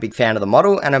 I'm a big fan of the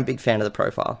model, and I'm a big fan of the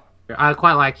profile. I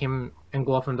quite like him and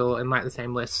Glorfindel in like the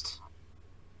same list.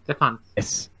 They're fun.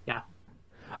 Yes. Yeah.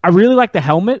 I really like the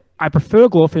helmet. I prefer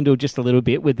Glorfindel just a little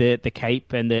bit with the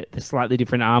cape and the slightly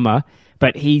different armor,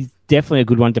 but he's definitely a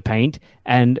good one to paint.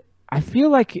 And I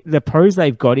feel like the pose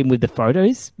they've got him with the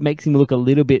photos makes him look a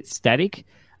little bit static.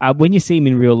 When you see him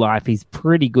in real life, he's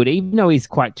pretty good. Even though he's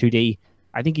quite 2D,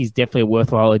 I think he's definitely a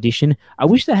worthwhile addition. I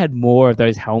wish they had more of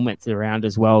those helmets around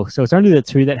as well. So it's only the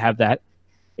two that have that.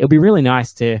 It'll be really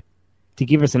nice to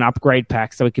give us an upgrade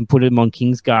pack so we can put him on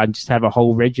Kingsguard and just have a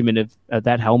whole regiment of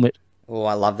that helmet. Oh,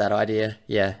 I love that idea.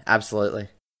 Yeah, absolutely.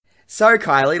 So,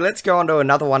 Kylie, let's go on to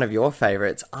another one of your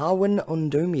favourites, Arwen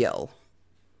Undumiel.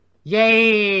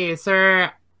 Yay! So,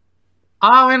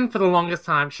 Arwen, for the longest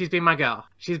time, she's been my girl.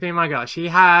 She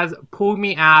has pulled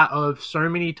me out of so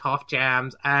many tough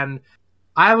jams, and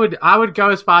I would go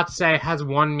as far to say has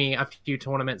won me a few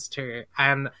tournaments too.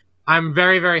 And I'm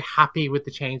very, very happy with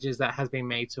the changes that has been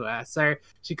made to her. So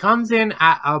she comes in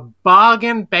at a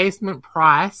bargain basement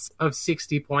price of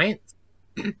 60 points.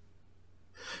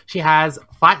 She has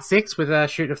Fight 6 with a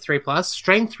shoot of 3+,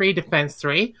 Strength 3, Defense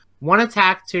 3, 1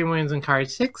 attack, 2 wounds, and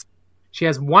Courage 6. She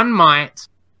has 1 might,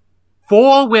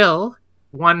 4 will,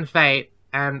 1 fate,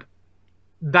 and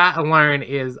that alone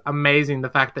is amazing, the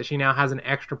fact that she now has an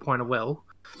extra point of will.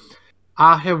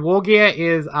 Her war gear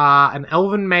is an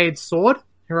elven-made sword.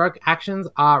 Heroic actions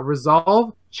are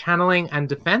Resolve, Channeling, and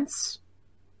Defense.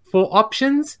 For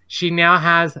options, she now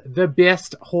has the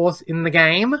best horse in the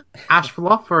game,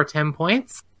 Ashfaloth, for 10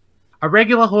 points. A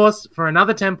regular horse for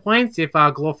another 10 points if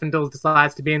Glorfindel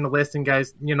decides to be in the list and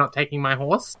goes, "You're not taking my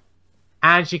horse."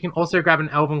 And she can also grab an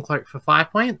Elven Cloak for 5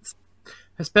 points.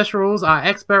 Her special rules are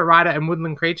Expert, Rider, and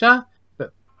Woodland Creature,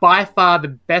 but by far the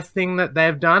best thing that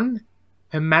they've done,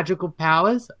 her magical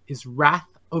powers, is Wrath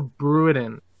of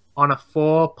Bruiden. On a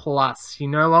 4+. She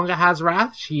no longer has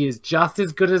Wrath. She is just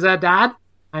as good as her dad,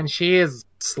 and she is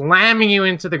slamming you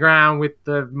into the ground with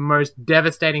the most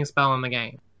devastating spell in the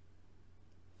game.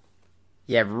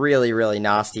 Yeah, really, really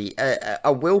nasty.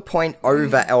 A will point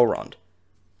over Elrond.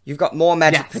 You've got more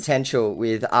magic potential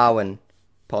with Arwen,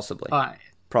 possibly.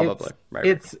 Probably.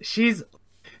 She's...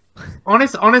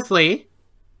 Honestly,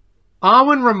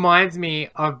 Arwen reminds me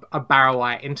of a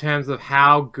Barrow-wight in terms of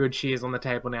how good she is on the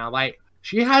table now. Like,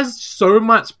 she has so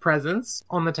much presence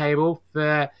on the table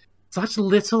for such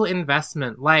little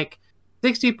investment. Like,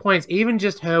 60 points, even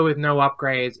just her with no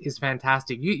upgrades, is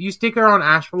fantastic. You stick her on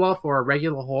Ashfaloth or a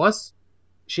regular horse,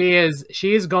 she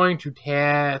is going to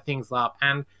tear things up.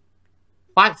 And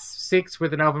Fight 6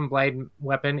 with an Elven Blade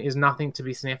weapon is nothing to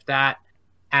be sniffed at.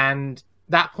 And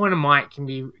that point of might can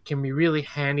be really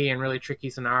handy in really tricky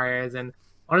scenarios. And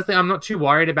honestly, I'm not too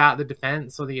worried about the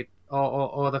defense or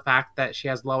the fact that she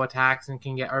has low attacks and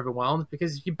can get overwhelmed,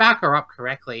 because if you back her up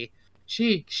correctly,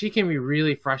 she can be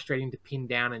really frustrating to pin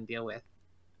down and deal with.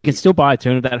 You can still buy a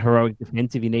turn of that heroic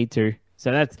defense if you need to.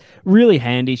 So that's really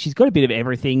handy. She's got a bit of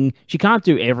everything. She can't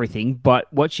do everything,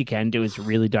 but what she can do is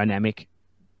really dynamic.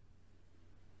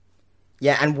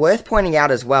 Yeah, and worth pointing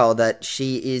out as well that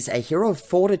she is a hero of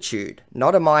fortitude,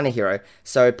 not a minor hero.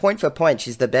 So point for point,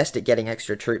 she's the best at getting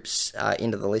extra troops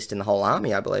into the list in the whole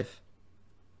army, I believe.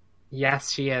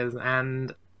 Yes, she is.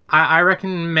 And I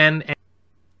recommend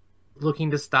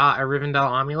looking to start a Rivendell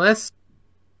army list.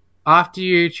 After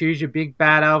you choose your big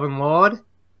bad elven lord,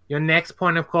 your next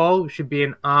point of call should be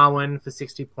an Arwen for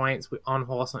 60 points on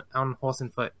horse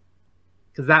and foot.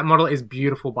 Because that model is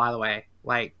beautiful, by the way.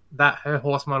 like that her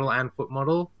horse model and foot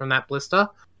model from that blister.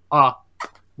 Oh,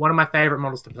 one of my favorite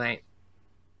models to paint.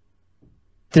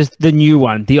 The new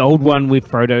one, the old one with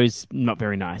Frodo's not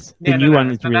very nice. The new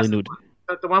one is really good.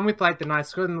 The one with like the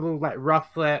nice good and little like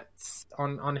rufflets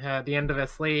on her, the end of her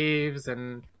sleeves,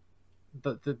 and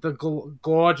the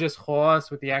gorgeous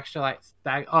horse with the extra like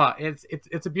stag. Oh,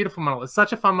 it's a beautiful model. It's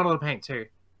such a fun model to paint too.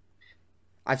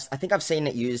 I think I've seen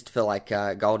it used for like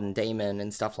Golden Demon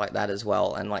and stuff like that as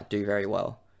well, and like do very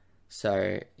well.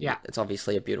 So yeah, it's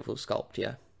obviously a beautiful sculpt.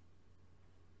 Yeah,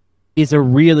 is a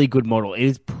really good model. It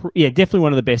is definitely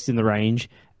one of the best in the range.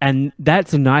 And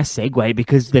that's a nice segue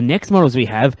because the next models we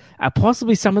have are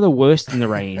possibly some of the worst in the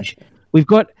range. We've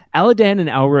got Aladan and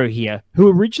Elro here, who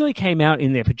originally came out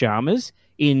in their pajamas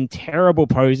in terrible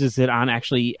poses that aren't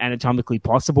actually anatomically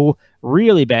possible,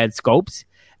 really bad sculpts.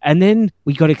 And then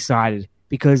we got excited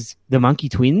because the Monkey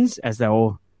Twins, as they're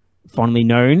all fondly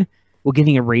known, were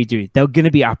getting a redo. They're going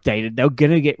to be updated. They're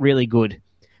going to get really good.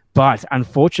 But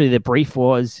unfortunately, the brief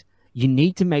was, you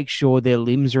need to make sure their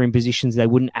limbs are in positions they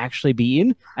wouldn't actually be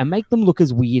in and make them look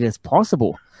as weird as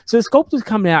possible. So the sculptor's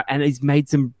come out and he's made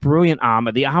some brilliant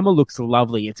armor. The armor looks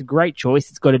lovely. It's a great choice.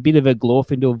 It's got a bit of a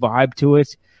Glorfindel vibe to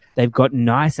it. They've got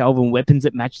nice elven weapons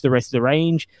that match the rest of the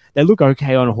range. They look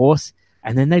okay on a horse.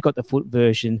 And then they've got the foot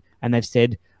version and they've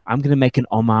said, I'm going to make an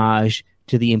homage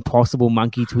to the impossible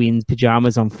Monkey Twins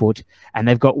pajamas on foot. And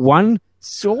they've got one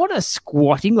sort of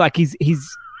squatting, like he's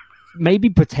maybe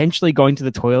potentially going to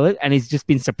the toilet and he's just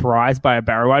been surprised by a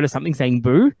Barrowite or something saying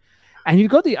boo. And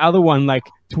you've got the other one like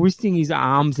twisting his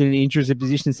arms in an interesting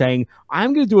position saying,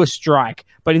 I'm going to do a strike,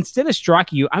 but instead of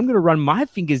striking you, I'm going to run my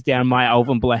fingers down my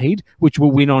elven blade, which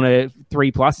will win on a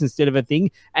 3+ instead of a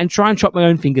thing, and try and chop my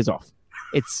own fingers off.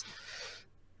 It's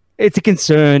a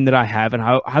concern that I have, and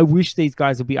I wish these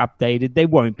guys would be updated. They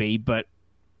won't be, but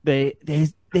they're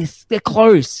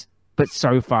close, but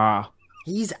so far.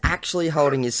 He's actually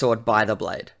holding his sword by the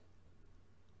blade.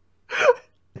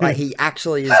 Like, he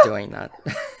actually is doing that.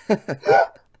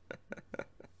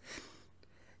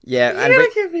 Yeah,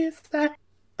 and give me a sec.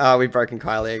 Oh, we've broken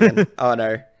Kylie again. Oh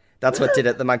no. That's what did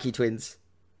it, the Monkey Twins.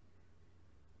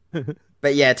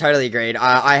 But yeah, totally agreed.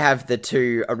 I have the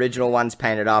two original ones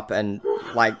painted up, and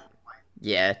like,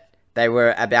 yeah, they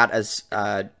were about as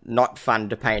not fun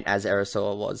to paint as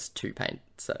Aerosaur was to paint.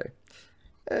 So,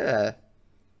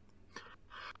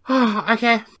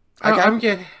 Okay. I'm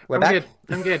good. We're back.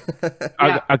 I'm good.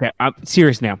 Yeah. Okay, I'm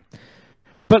serious now.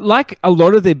 But like a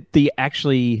lot of the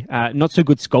actually not so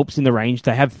good sculpts in the range,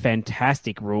 they have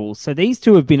fantastic rules. So these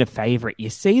two have been a favorite. You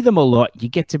see them a lot. You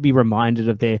get to be reminded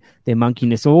of their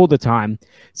monkeyness all the time.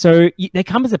 So they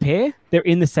come as a pair. They're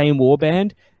in the same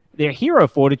warband. They're hero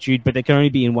fortitude, but they can only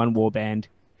be in one warband.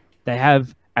 They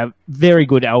have a very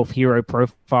good elf hero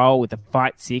profile with a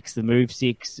fight 6, the move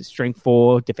 6, strength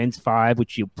 4, defense 5,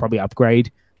 which you'll probably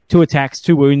upgrade. 2 attacks,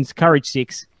 2 wounds, courage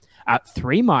 6,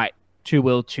 3 might, 2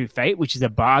 will, 2 fate, which is a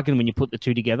bargain when you put the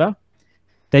two together.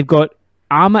 They've got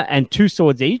armor and 2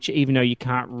 swords each, even though you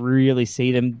can't really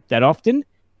see them that often.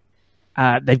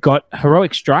 They've got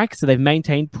heroic strike, so they've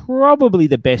maintained probably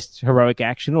the best heroic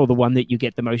action, or the one that you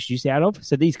get the most use out of.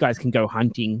 So these guys can go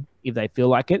hunting if they feel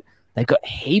like it. They've got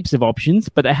heaps of options,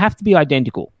 but they have to be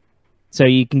identical. So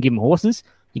you can give them horses,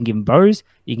 you can give them bows,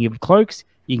 you can give them cloaks,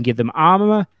 you can give them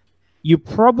armor. You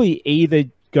probably either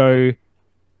go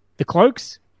the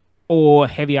cloaks or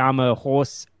heavy armor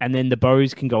horse, and then the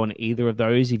bows can go on either of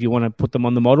those if you want to put them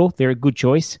on the model. They're a good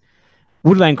choice.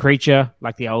 Woodland creature,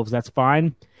 like the elves, that's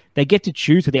fine. They get to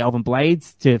choose with the elven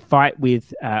blades to fight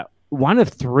with one of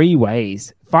 3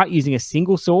 ways. Fight using a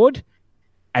single sword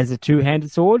as a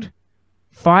 2-handed sword,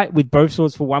 fight with both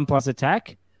swords for 1+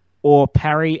 attack, or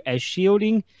parry as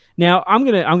shielding. Now, I'm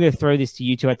gonna throw this to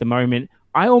you two at the moment.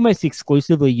 I almost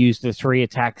exclusively use the 3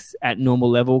 attacks at normal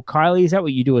level. Kylie, is that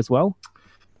what you do as well?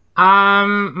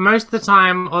 Most of the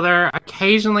time, although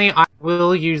occasionally I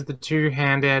will use the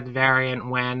 2-handed variant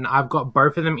when I've got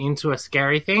both of them into a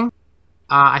scary thing.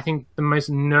 I think the most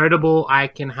notable I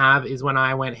can have is when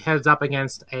I went heads up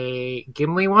against a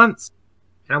Gimli once.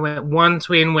 And I went 1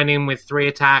 twin went in with 3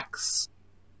 attacks,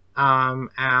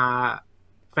 fainting,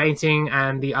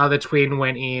 and the other twin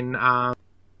went in a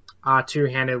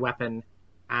 2-handed weapon.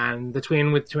 And the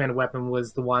twin with 2-handed weapon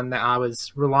was the one that I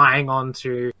was relying on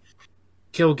to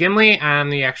kill Gimli,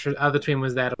 and the other twin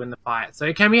was there to win the fight. So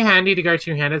it can be handy to go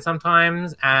 2-handed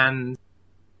sometimes, and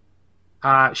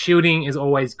shielding is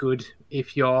always good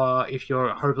if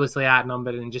you're hopelessly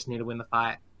outnumbered and just need to win the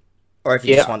fight. Or if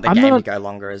you just want the game to go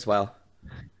longer as well.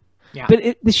 Yeah.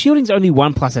 But the shielding's only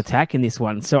 1+ attack in this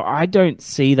one, so I don't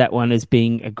see that one as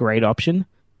being a great option.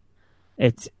 Yeah,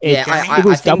 it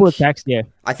was I double think- attacks. Yeah,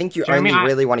 I think you Jeremy, only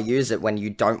really want to use it when you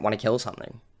don't want to kill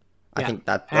something. I think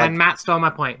that... And Matt stole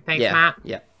my point. Thanks, yeah, Matt.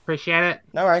 yeah. Appreciate it.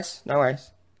 No worries, no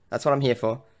worries. That's what I'm here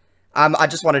for. I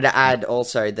just wanted to add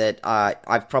also that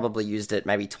I've probably used it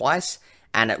maybe twice,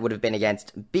 and it would have been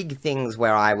against big things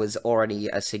where I was already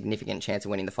a significant chance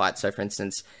of winning the fight. So, for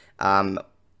instance,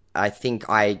 I think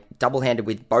I double-handed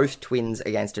with both twins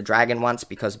against a dragon once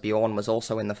because Bjorn was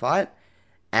also in the fight,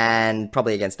 and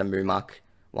probably against a Moomuck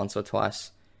once or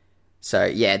twice. So,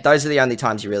 yeah, those are the only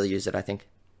times you really use it, I think.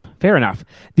 fair enough.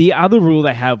 The other rule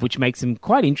they have, which makes them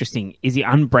quite interesting, is the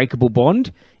unbreakable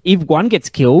bond. If one gets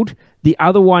killed, the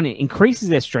other one increases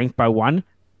their strength by 1,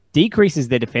 decreases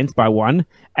their defense by 1,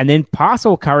 and then pass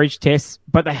all courage tests,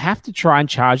 but they have to try and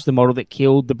charge the model that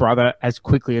killed the brother as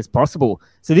quickly as possible.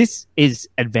 So this is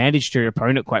advantage to your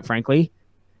opponent, quite frankly.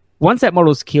 Once that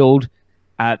model's killed,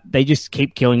 they just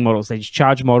keep killing models. They just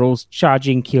charge models,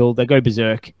 charging, kill, they go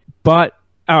berserk. But,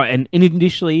 and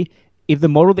additionally, if the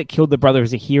model that killed the brother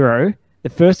is a hero, the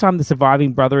first time the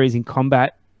surviving brother is in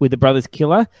combat with the brother's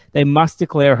killer, they must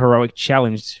declare a heroic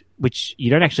challenge, which you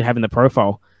don't actually have in the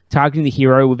profile, targeting the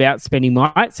hero without spending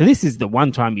might. So this is the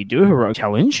one time you do a heroic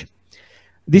challenge.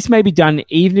 This may be done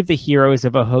even if the hero is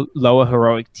of a lower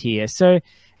heroic tier. So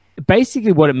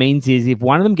basically what it means is if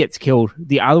one of them gets killed,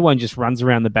 the other one just runs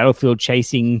around the battlefield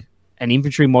chasing an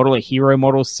infantry model, a hero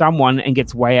model, someone, and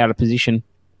gets way out of position.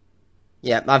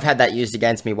 Yeah, I've had that used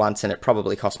against me once, and it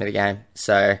probably cost me the game.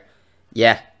 So,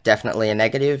 yeah, definitely a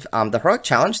negative. The heroic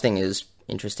challenge thing is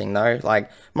interesting, though. Like,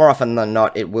 more often than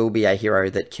not, it will be a hero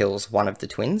that kills one of the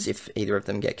twins if either of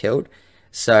them get killed.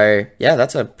 So, yeah,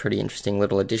 that's a pretty interesting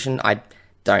little addition. I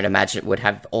don't imagine it would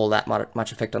have all that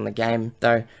much effect on the game,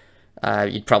 though.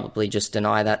 You'd probably just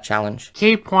deny that challenge.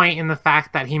 Key point in the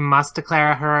fact that he must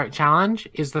declare a heroic challenge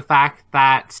is the fact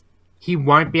that he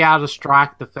won't be able to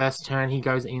strike the first turn he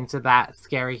goes into that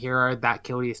scary hero that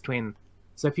killed his twin.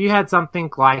 So if you had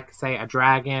something like, say, a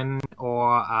dragon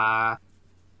or a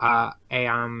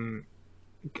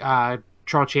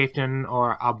troll chieftain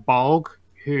or a bolg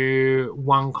who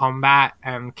won combat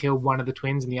and killed one of the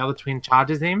twins and the other twin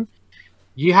charges him,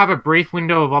 you have a brief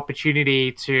window of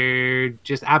opportunity to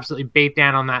just absolutely beat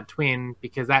down on that twin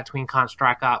because that twin can't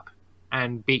strike up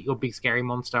and beat your big scary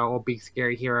monster or big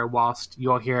scary hero, whilst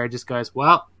your hero just goes,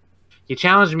 well, you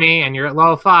challenged me and you're at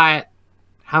lower fight,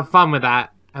 have fun with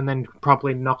that, and then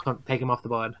properly take him off the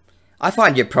board. I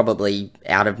find you're probably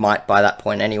out of might by that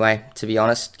point anyway, to be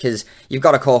honest, because you've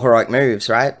got to call heroic moves,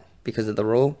 right? Because of the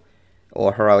rule.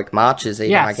 Or heroic marches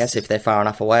even, yes. I guess, if they're far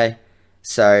enough away.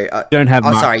 So, don't have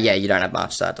march. Sorry, yeah, you don't have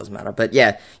march, so it doesn't matter. But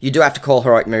yeah, you do have to call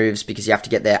heroic moves because you have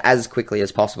to get there as quickly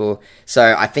as possible.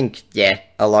 So I think, yeah,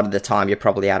 a lot of the time you're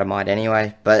probably out of might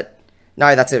anyway. But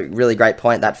no, that's a really great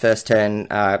point. That first turn,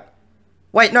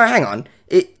 wait, no, hang on.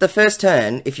 The first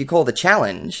turn, if you call the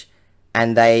challenge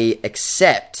and they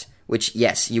accept, which,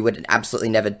 yes, you would absolutely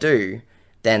never do,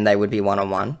 then they would be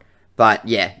one-on-one. But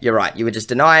yeah, you're right. You would just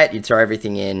deny it, you'd throw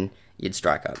everything in, you'd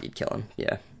strike up, you'd kill him,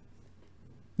 yeah.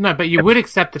 No, but you would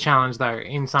accept the challenge though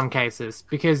in some cases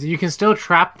because you can still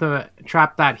trap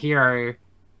that hero.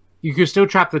 You could still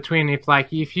trap the twin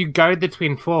if you goad the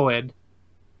twin forward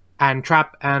and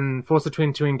trap and force the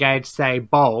twin to engage, say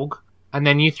bolg, and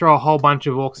then you throw a whole bunch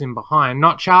of orcs in behind,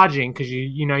 not charging because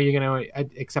you know you're going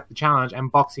to accept the challenge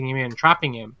and boxing him in and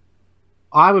trapping him.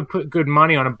 I would put good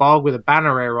money on a bolg with a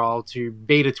banner reroll to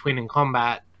beat a twin in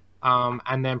combat,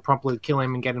 and then promptly kill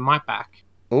him and get a might back.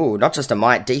 Ooh, not just a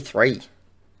might, D3.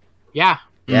 Yeah.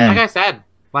 Like I said,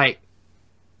 like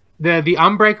the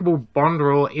unbreakable bond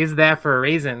rule is there for a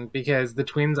reason because the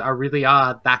twins really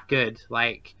are that good.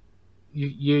 Like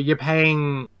you're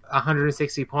paying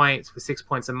 160 points for 6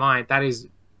 points of might. That is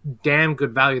damn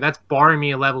good value. That's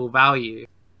Boromir level value,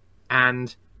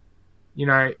 and you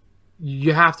know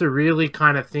you have to really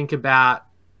kind of think about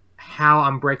how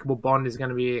unbreakable bond is going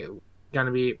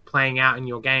to be playing out in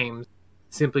your games.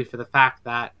 Simply for the fact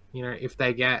that you know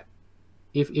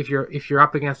if you're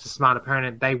up against a smart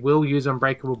opponent, they will use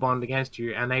Unbreakable Bond against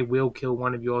you, and they will kill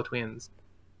one of your twins.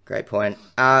 Great point.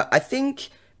 I think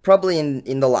probably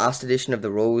in the last edition of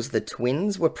the rules, the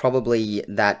twins were probably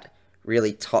that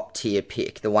really top tier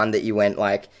pick, the one that you went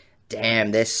like,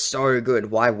 damn, they're so good.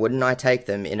 Why wouldn't I take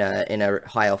them in a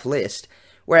high elf list?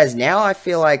 Whereas now I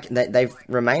feel like they've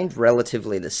remained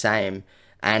relatively the same.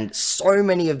 And so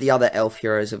many of the other elf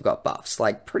heroes have got buffs.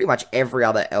 Like, pretty much every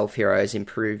other elf hero is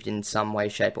improved in some way,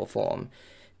 shape, or form.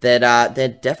 That they're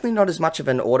definitely not as much of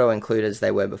an auto-include as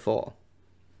they were before.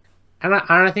 And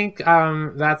I think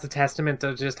that's a testament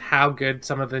to just how good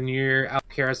some of the new elf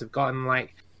heroes have gotten.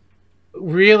 Like,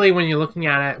 really, when you're looking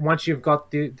at it, once you've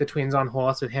got the twins on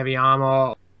horse with heavy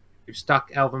armor, you've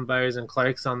stuck elven bows and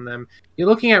cloaks on them, you're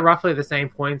looking at roughly the same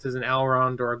points as an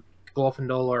Elrond or a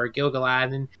Glorfindel or a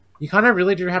Gilgalad, and you kind of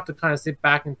really do have to kind of sit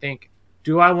back and think,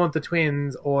 do I want the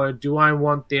twins, or do I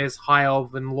want this high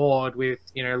elven lord with,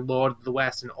 Lord of the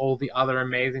West and all the other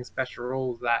amazing special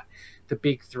rules that the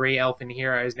big three elfin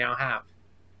heroes now have?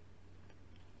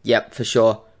 Yep, for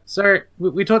sure. So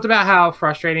we talked about how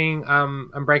frustrating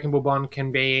Unbreakable Bond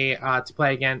can be to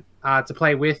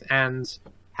play with, and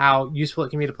how useful it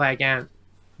can be to play against.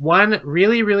 One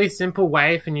really, really simple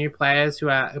way for new players who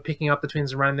are picking up the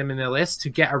twins and running them in their list to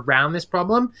get around this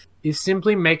problem is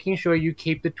simply making sure you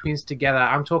keep the twins together.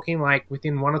 I'm talking like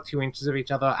within 1 or 2 inches of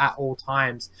each other at all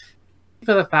times.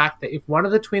 For the fact that if one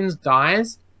of the twins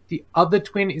dies, the other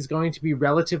twin is going to be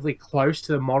relatively close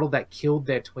to the model that killed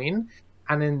their twin,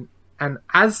 and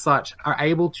as such are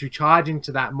able to charge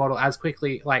into that model as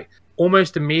quickly, like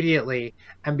almost immediately,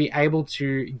 and be able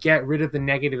to get rid of the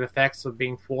negative effects of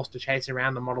being forced to chase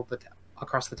around the model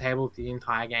across the table the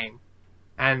entire game.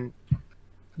 And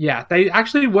yeah, they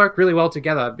actually work really well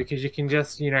together, because you can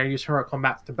just, use heroic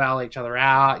combat to bail each other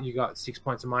out. You got 6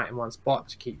 points of might in one spot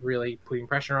to keep really putting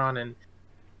pressure on. And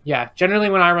yeah, generally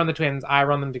when I run the twins, I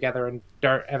run them together and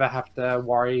don't ever have to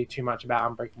worry too much about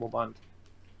Unbreakable Bond.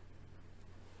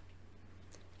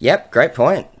 Yep, great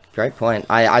point. Great point.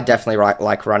 I definitely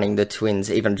like running the twins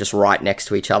even just right next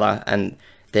to each other, and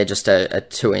they're just a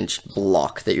 2-inch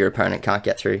block that your opponent can't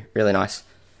get through. Really nice.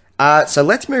 So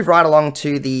let's move right along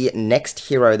to the next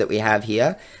hero that we have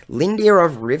here, Lindir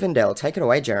of Rivendell. Take it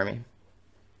away, Jeremy.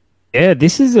 Yeah,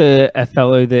 this is a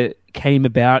fellow that came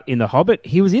about in The Hobbit.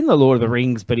 He was in The Lord of the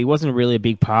Rings, but he wasn't really a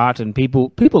big part, and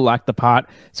people liked the part,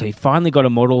 so he finally got a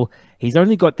model. He's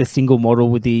only got the single model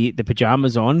with the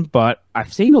pajamas on, but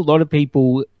I've seen a lot of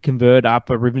people convert up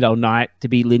a Rivendell Knight to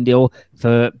be Lindir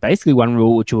for basically one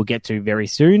rule, which we'll get to very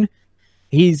soon.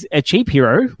 He's a cheap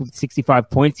hero with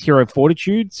 65 points, Hero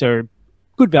Fortitude, so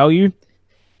good value.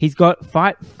 He's got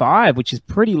Fight 5, which is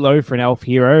pretty low for an elf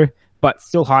hero, but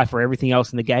still high for everything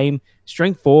else in the game.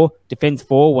 Strength 4, Defense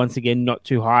 4, once again, not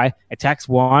too high. Attacks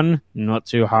 1, not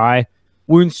too high.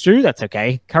 Wounds 2, that's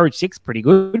okay. Courage 6, pretty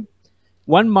good.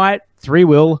 1 Might, 3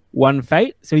 Will, 1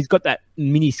 Fate. So he's got that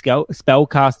mini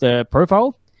spellcaster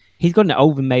profile. He's got an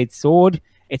Elven Made Sword.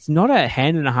 It's not a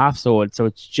hand and a half sword, so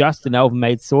it's just an Elven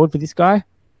Made Sword for this guy.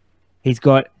 He's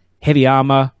got Heavy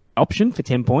Armor option for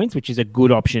 10 points, which is a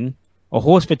good option. A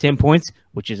Horse for 10 points,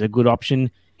 which is a good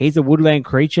option. He's a woodland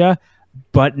creature,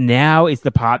 but now is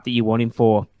the part that you want him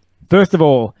for. First of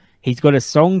all, he's got a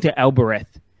Song to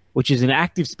Albereth, which is an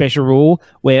active special rule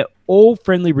where all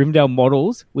friendly Rivendell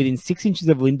models within 6 inches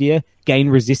of Lindir gain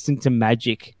resistance to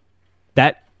magic.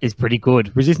 That is pretty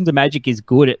good. Resistance to magic is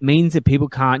good. It means that people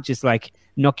can't just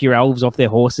knock your elves off their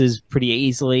horses pretty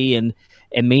easily, and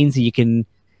it means that you can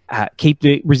keep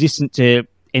the resistant to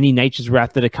any Nature's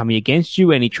Wrath that are coming against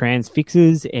you, any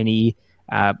transfixes, any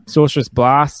Sorcerous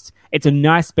Blast. It's a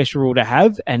nice special rule to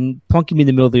have, and plonk him in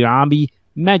the middle of the army.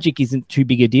 Magic isn't too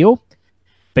big a deal.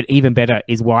 But even better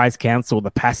is Wise Counsel,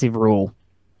 the passive rule.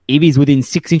 If he's within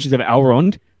 6 inches of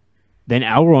Elrond, then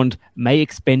Elrond may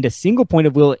expend a single point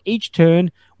of will each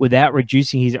turn without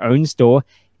reducing his own store,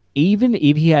 even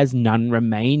if he has none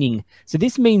remaining. So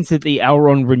this means that the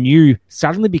Elrond Renew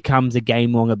suddenly becomes a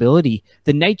game-long ability.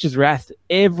 The Nature's Wrath,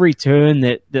 every turn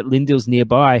that Lindir's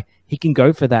nearby, he can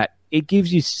go for that. It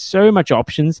gives you so much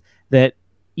options that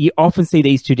you often see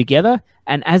these two together,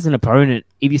 and as an opponent,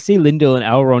 if you see Lindir and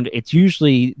Elrond, it's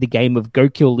usually the game of go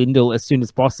kill Lindir as soon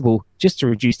as possible, just to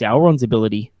reduce Elrond's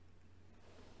ability.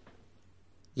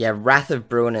 Yeah, Wrath of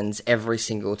Bruinans every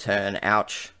single turn.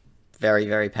 Ouch. Very,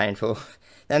 very painful.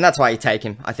 And that's why you take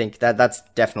him. I think that's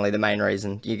definitely the main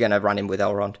reason. You're going to run him with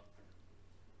Elrond.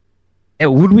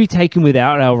 Would we take him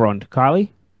without Elrond, Kylie?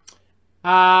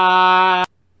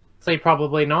 Say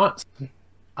probably not.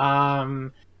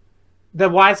 The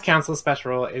Wise Counsel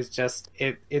special rule is just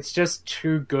it's just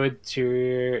too good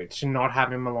to not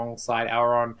have him alongside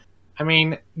Elrond. I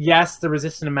mean, yes, the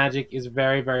resistance to magic is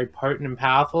very, very potent and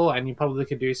powerful, and you probably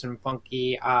could do some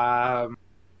funky,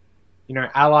 allying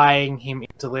him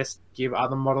into lists, give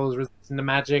other models resistance to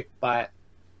magic. But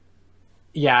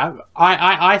yeah,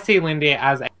 I see Lindir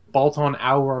as a bolt-on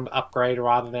Elrond upgrade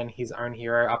rather than his own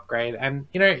hero upgrade, and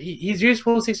he's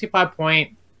useful. 65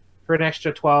 point. For an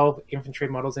extra 12 infantry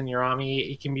models in your army,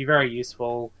 it can be very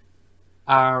useful.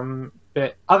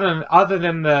 But other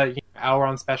than the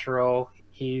Elrond special role,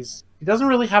 he doesn't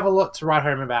really have a lot to write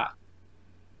home about.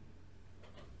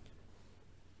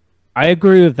 I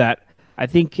agree with that. I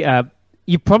think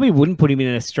You probably wouldn't put him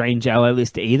in a strange ally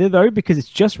list either, though, because it's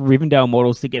just Rivendell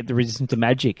models to get the resistance to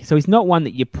magic. So he's not one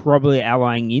that you're probably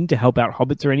allying in to help out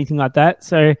hobbits or anything like that.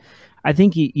 So I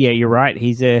think, you're right.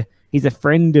 He's a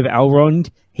friend of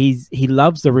Elrond. He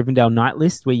loves the Rivendell Knight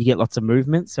list where you get lots of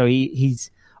movement. So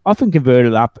he's often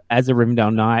converted up as a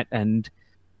Rivendell Knight, and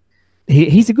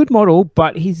he's a good model,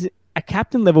 but he's a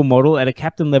captain level model at a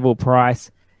captain level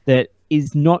price that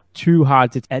is not too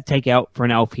hard to take out for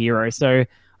an elf hero. So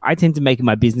I tend to make it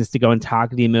my business to go and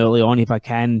target him early on if I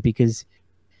can, because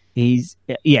if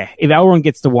Elrond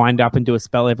gets to wind up and do a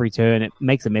spell every turn, it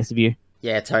makes a mess of you.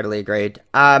 Yeah, totally agreed.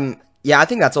 I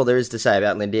think that's all there is to say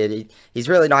about Lindir. He's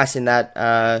really nice in that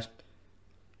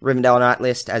Rivendell Knight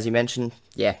list, as you mentioned.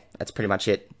 Yeah, that's pretty much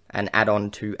it. An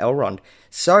add-on to Elrond.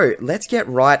 So, let's get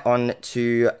right on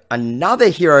to another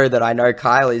hero that I know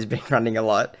Kylie's been running a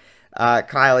lot.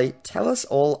 Kylie, tell us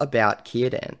all about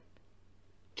Círdan.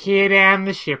 Círdan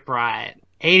the Shipwright.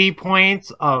 80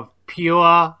 points of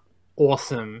pure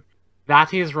awesome.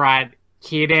 That is right.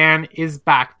 Círdan is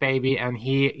back, baby, and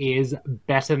he is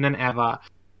better than ever.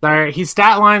 So his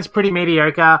stat line's pretty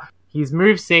mediocre. He's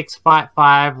move 6, fight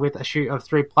 5 with a shoot of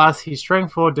 3+. He's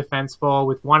strength 4, defense 4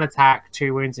 with 1 attack,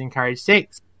 2 wounds, and courage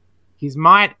 6. His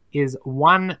might is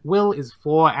 1, will is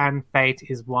 4, and fate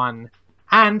is 1.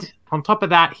 And on top of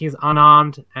that, he's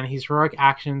unarmed, and his heroic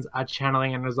actions are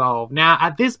channeling and resolve. Now,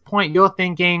 at this point, you're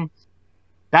thinking,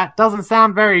 that doesn't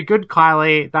sound very good,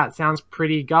 Kylie. That sounds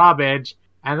pretty garbage.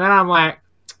 And then I'm like,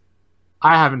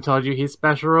 I haven't told you his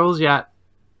special rules yet.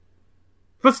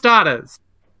 For starters,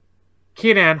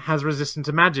 Círdan has resistance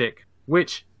to magic,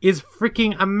 which is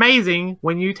freaking amazing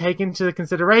when you take into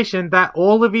consideration that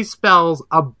all of his spells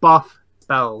are buff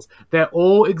spells. They're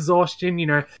all exhaustion,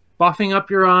 buffing up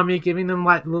your army, giving them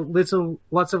like lots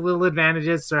of little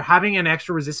advantages. So having an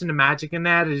extra resistance to magic in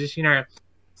there to just,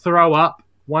 throw up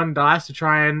 1 dice to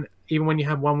try and, even when you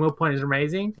have 1 will point,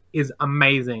 is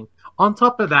amazing. On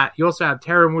top of that, you also have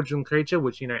Terror and Woodland Creature,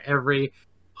 which, every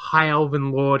High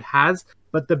Elven Lord has.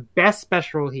 But the best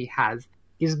special he has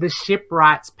is the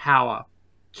Shipwright's power.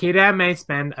 Círdan may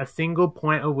spend a single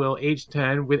point of will each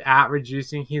turn without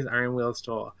reducing his own will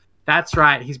store. That's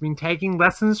right, he's been taking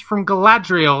lessons from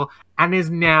Galadriel and is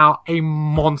now a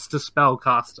monster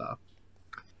spellcaster.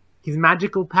 His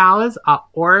magical powers are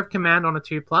Aura of Command on a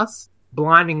 2+,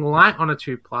 Blinding Light on a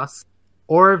 2+,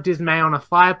 Aura of Dismay on a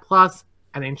 5+,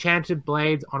 and Enchanted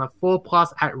Blades on a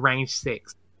 4+ at range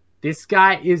 6. This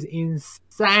guy is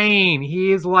insane.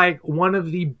 He is like one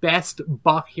of the best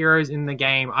buff heroes in the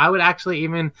game. I would actually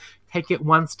even take it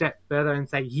one step further and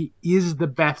say he is the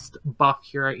best buff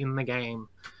hero in the game.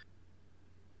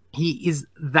 He is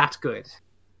that good.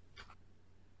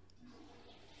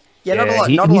 Yeah,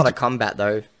 not a lot of combat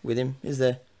though with him, is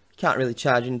there? Can't really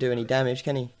charge and do any damage,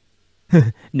 can he?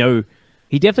 No,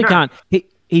 he definitely can't.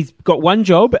 He's got one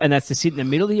job, and that's to sit in the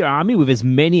middle of your army with as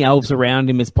many elves around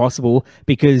him as possible,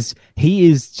 because he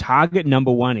is target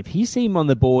number 1. If you see him on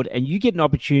the board and you get an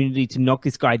opportunity to knock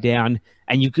this guy down,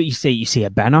 and you see a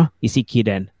banner, you see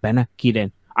Círdan, banner,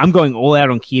 Círdan. I'm going all out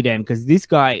on Círdan because this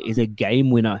guy is a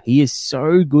game winner. He is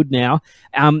so good now.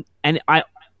 And I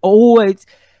always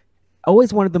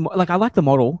wanted I like the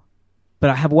model, but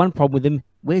I have one problem with him.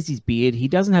 Where's his beard? He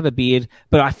doesn't have a beard,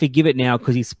 but I forgive it now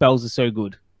because his spells are so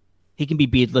good. He can be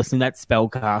beardless and that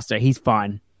spellcaster. He's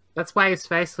fine. That's why his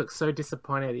face looks so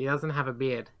disappointed. He doesn't have a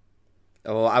beard.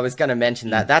 Oh, I was going to mention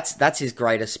that. That's his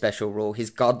greatest special rule, his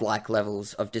godlike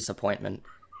levels of disappointment.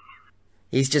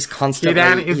 He's just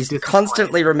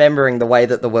constantly remembering the way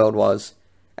that the world was,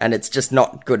 and it's just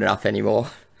not good enough anymore.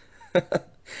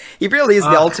 He really is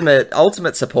the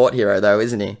ultimate support hero, though,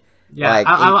 isn't he? Yeah,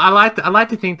 I like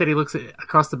to think that he looks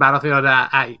across the battlefield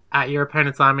at your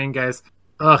opponent's army and goes,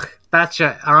 "Ugh, that's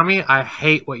your army. I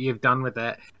hate what you've done with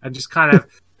it," and just kind of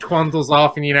twandles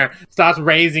off and starts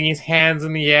raising his hands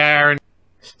in the air and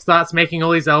starts making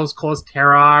all these elves cause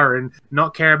terror and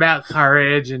not care about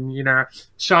courage and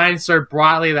shine so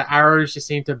brightly that arrows just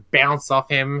seem to bounce off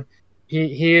him.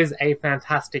 He is a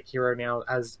fantastic hero now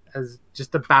as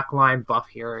just a backline buff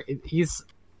hero.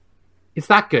 It's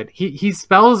that good. His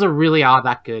spells really are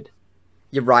that good.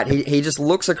 You're right. He just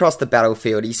looks across the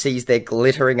battlefield. He sees their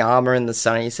glittering armor in the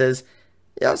sun. And he says,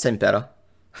 "Yeah, I've seen better."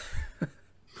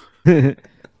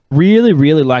 Really,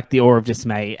 really like the Aura of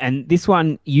Dismay. And this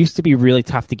one used to be really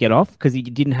tough to get off because you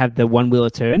didn't have the 1 will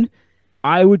a turn.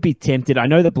 I would be tempted. I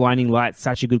know the Blinding Light's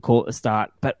such a good call at the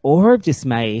start, but Aura of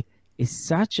Dismay is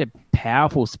such a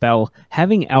powerful spell.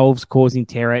 Having elves causing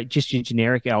terror, just your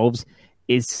generic elves,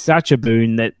 is such a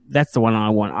boon that's the one I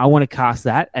want. I want to cast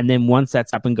that, and then once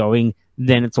that's up and going,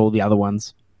 then it's all the other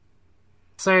ones.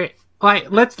 So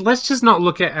like let's just not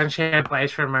look at Enchanted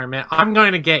Blaze for a moment. I'm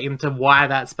going to get into why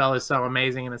that spell is so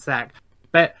amazing in a sec.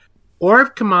 But Aura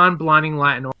of Command, Blinding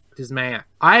Light, and Aura of Dismay.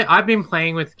 I've been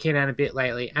playing with Kidan a bit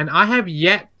lately, and I have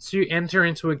yet to enter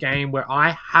into a game where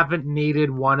I haven't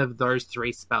needed one of those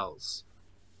 3 spells.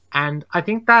 And I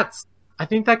think that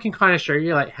can kind of show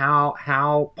you like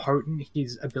how potent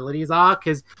his abilities are.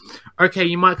 Because, okay,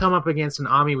 you might come up against an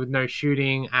army with no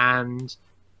shooting and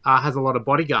has a lot of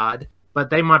bodyguard, but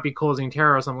they might be causing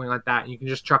terror or something like that, and you can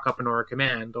just chuck up an Aura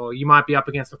Command. Or you might be up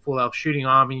against a full elf shooting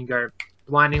army and you go,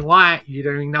 Blinding Light,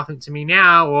 you're doing nothing to me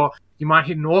now. Or you might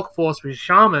hit an Orc Force with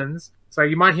Shamans, so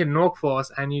you might hit an Orc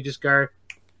Force and you just go,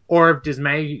 Aura of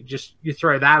Dismay, you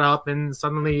throw that up and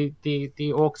suddenly the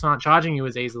Orcs aren't charging you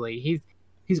as easily.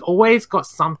 He's always got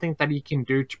something that he can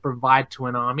do to provide to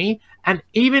an army, and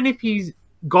even if he's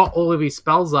got all of his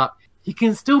spells up, he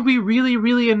can still be really,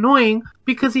 really annoying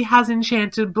because he has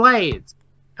Enchanted Blades.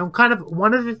 And kind of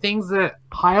one of the things that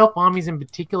High Elf armies in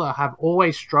particular have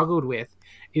always struggled with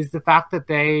is the fact that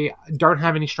they don't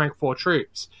have any Strength 4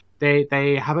 troops.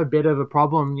 They have a bit of a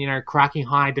problem, cracking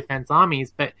high defense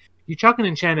armies, but you chuck an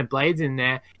Enchanted Blades in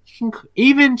there, you can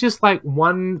even just like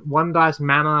one dice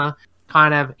mana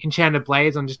kind of Enchanted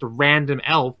Blades on just a random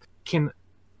elf can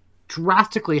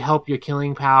drastically help your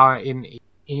killing power in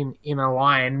a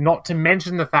line, not to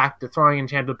mention the fact that throwing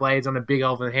Enchanted Blades on a big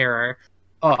elven hero,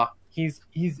 he's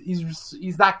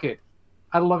that good.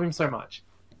 I love him so much.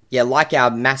 Yeah, like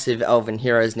our massive elven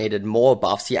heroes needed more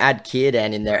buffs, you add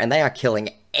Círdan in there and they are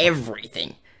killing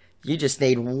everything. You just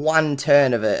need one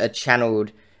turn of a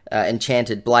channeled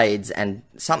Enchanted Blades and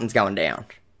something's going down.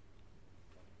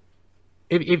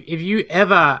 If you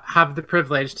ever have the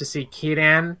privilege to see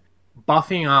Círdan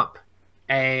buffing up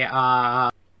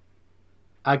a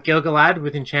Gilgalad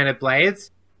with Enchanted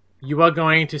Blades, you are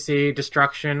going to see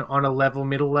destruction on a level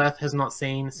Middle-earth has not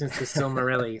seen since the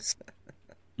Silmarils.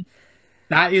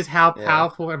 That is how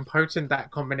powerful and potent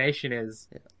that combination is.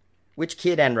 Yeah. Which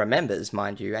Círdan remembers,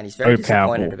 mind you, and he's very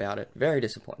disappointed about it. Very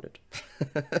disappointed.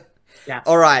 Yeah.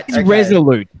 All right. He's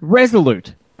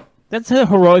resolute. That's a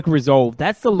heroic resolve.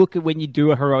 That's the look at when you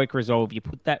do a heroic resolve. You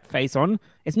put that face on.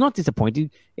 It's not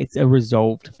disappointed. It's a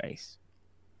resolved face.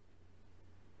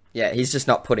 Yeah, he's just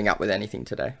not putting up with anything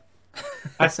today.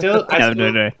 I still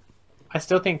No. I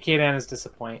still think Círdan is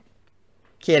disappointed.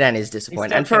 Círdan is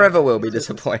disappointed, and forever will be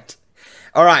disappointed.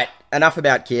 All right, enough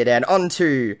about Círdan. On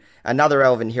to another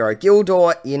elven hero,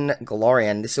 Gildor in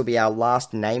Glorian. This will be our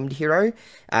last named hero.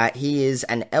 He is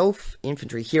an elf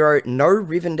infantry hero, no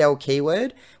Rivendell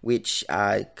keyword, which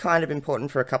kind of important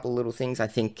for a couple of little things. I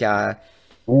think the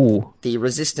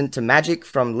resistant to magic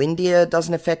from Lindia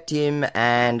doesn't affect him,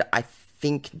 and I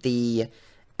think the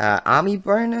army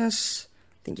bonus,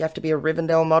 I think you have to be a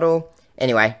Rivendell model.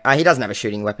 Anyway, he doesn't have a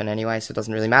shooting weapon anyway, so it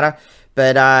doesn't really matter.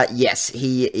 But yes,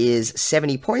 he is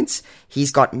 70 points.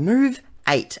 He's got move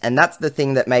 8, and that's the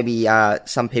thing that maybe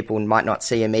some people might not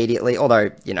see immediately,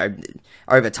 although,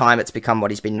 over time it's become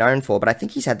what he's been known for. But I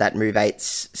think he's had that move 8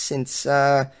 since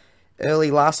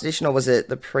early last edition, or was it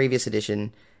the previous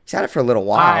edition? He's had it for a little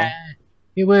while.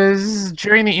 It was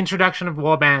during the introduction of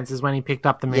Warbands is when he picked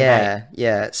up the move 8.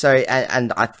 Yeah. So,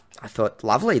 and I thought,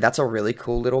 lovely, that's a really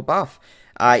cool little buff.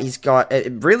 He's got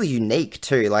really unique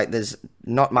too. Like there's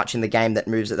not much in the game that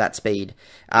moves at that speed.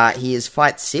 He is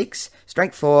fight 6,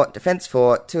 strength 4, defense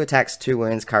 4, 2 attacks, 2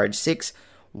 wounds, courage 6,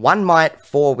 1 might,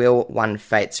 4 will, 1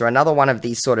 fate. So another one of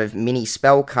these sort of mini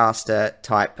spellcaster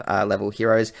type level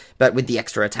heroes, but with the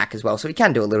extra attack as well. So he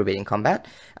can do a little bit in combat.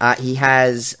 He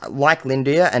has, like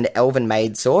Lindia, an elven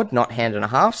maid sword, not hand and a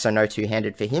half, so no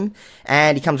two-handed for him.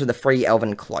 And he comes with a free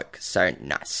elven cloak, so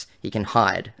nice. He can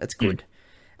hide. That's good.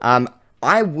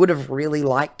 I would have really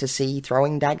liked to see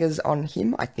throwing daggers on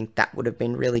him. I think that would have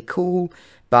been really cool.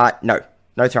 But no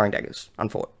throwing daggers,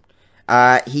 unfortunately.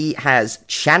 He has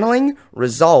Channeling,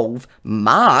 Resolve,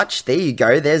 March. There you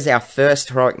go. There's our first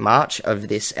Heroic March of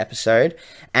this episode.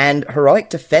 And Heroic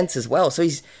Defense as well. So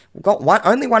he's got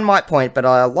only 1 might point, but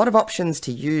a lot of options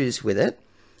to use with it.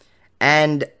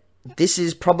 And this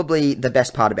is probably the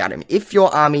best part about him. If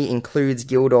your army includes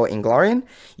Gildor in Glorian,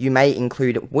 you may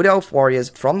include Wood Elf warriors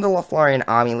from the Lothlorien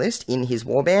army list in his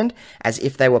warband, as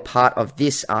if they were part of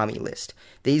this army list.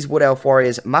 These Wood Elf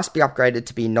warriors must be upgraded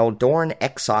to be Noldoran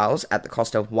exiles at the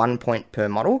cost of 1 point per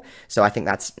model. So I think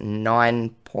that's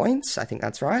 9 points. I think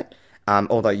that's right.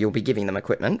 Although you'll be giving them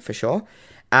equipment for sure.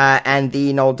 And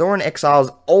the Noldoran exiles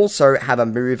also have a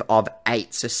move of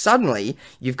 8. So suddenly,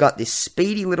 you've got this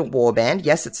speedy little warband.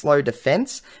 Yes, it's low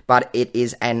defense, but it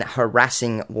is an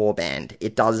harassing warband.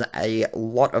 It does a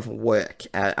lot of work,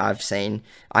 I've seen.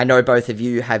 I know both of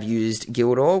you have used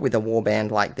Gildor with a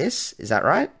warband like this. Is that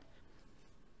right?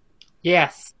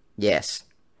 Yes. Yes.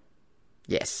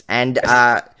 Yes. And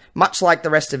much like the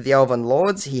rest of the Elven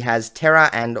Lords, he has Terra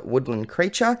and Woodland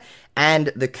Creature, and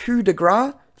the coup de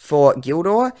grace for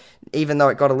Gildor, even though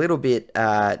it got a little bit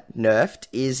nerfed,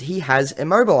 is he has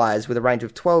Immobilize with a range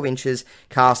of 12 inches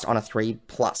cast on a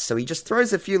 3+. So he just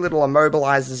throws a few little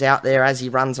Immobilizers out there as he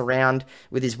runs around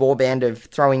with his warband of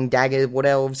throwing dagger wood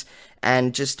elves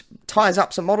and just ties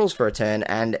up some models for a turn.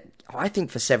 And I think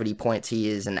for 70 points, he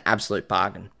is an absolute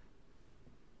bargain.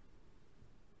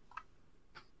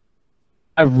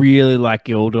 I really like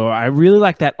Gildor. I really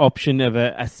like that option of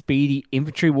a speedy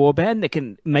infantry warband that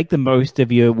can make the most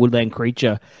of your woodland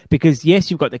creature. Because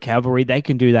yes, you've got the cavalry, they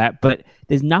can do that, but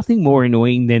there's nothing more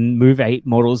annoying than move 8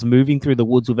 models moving through the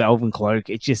woods with Elven Cloak.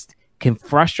 It just can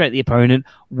frustrate the opponent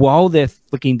while they're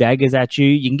flicking daggers at you.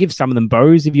 You can give some of them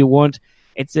bows if you want.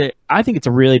 I think it's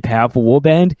a really powerful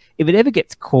warband. If it ever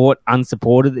gets caught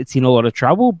unsupported, it's in a lot of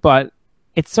trouble, but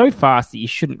it's so fast that you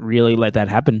shouldn't really let that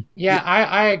happen. Yeah,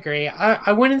 I agree.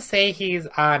 I wouldn't say he's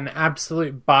an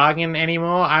absolute bargain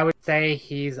anymore. I would say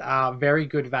he's very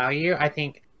good value. I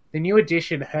think the new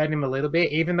edition hurt him a little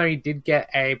bit, even though he did get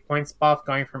a points buff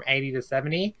going from 80 to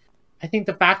 70. I think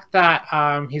the fact that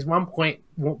his 1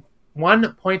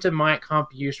 pointer might can't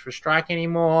be used for strike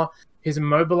anymore, his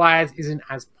Immobilize isn't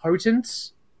as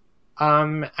potent.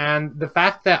 And the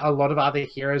fact that a lot of other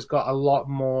heroes got a lot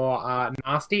more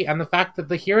nasty, and the fact that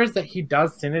the heroes that he used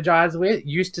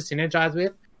to synergize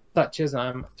with, such as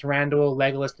Thranduil,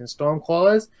 Legolas, and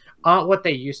Stormcrawlers, aren't what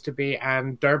they used to be,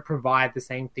 and don't provide the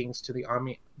same things to the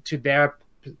army, to their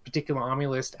particular army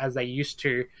list as they used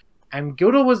to. And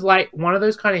Gildor was like one of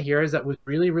those kind of heroes that was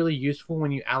really, really useful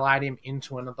when you allied him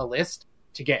into another list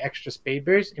to get extra speed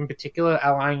boost. In particular,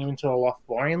 allying him into a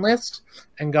Lothlorien list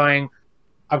and going,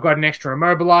 I've got an extra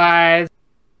Immobilize,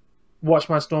 watch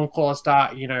my Stormcaller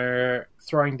start,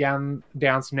 throwing down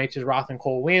some Nature's Wrath and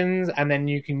Call Winds, and then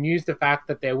you can use the fact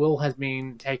that their will has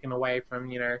been taken away from,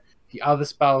 the other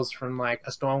spells from like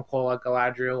a Stormcaller,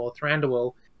 Galadriel, or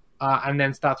Thranduil, and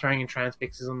then start throwing in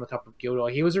Transfixes on the top of Gildor.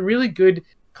 He was a really good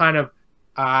kind of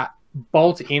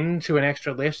bolt into an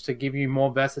extra list to give you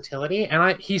more versatility,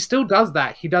 and he still does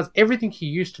that. He does everything he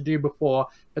used to do before,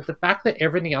 but the fact that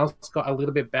everything else got a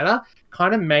little bit better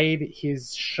kind of made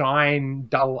his shine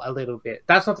dull a little bit.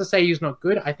 That's not to say he's not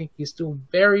good. I think he's still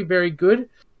very, very good,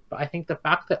 but I think the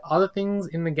fact that other things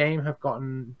in the game have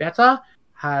gotten better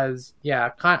has,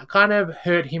 kind of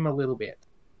hurt him a little bit.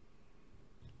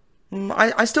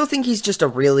 I still think he's just a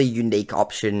really unique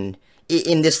option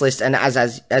in this list, and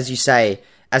as you say,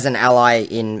 as an ally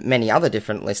in many other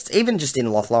different lists, even just in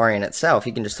Lothlorien itself,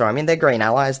 you can just throw them in. They're green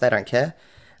allies, they don't care.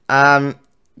 I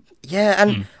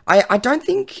don't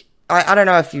think, I don't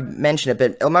know if you mentioned it,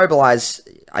 but Immobilize,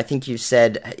 I think you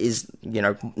said, is,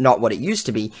 not what it used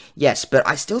to be. Yes, but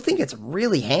I still think it's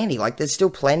really handy. Like, there's still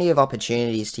plenty of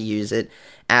opportunities to use it,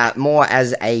 more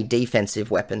as a defensive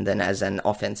weapon than as an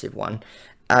offensive one.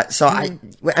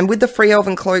 And with the free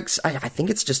Elven Cloaks, I think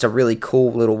it's just a really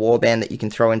cool little warband that you can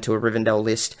throw into a Rivendell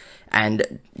list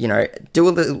and, do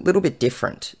a little bit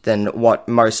different than what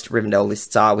most Rivendell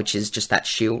lists are, which is just that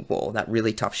shield wall, that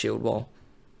really tough shield wall.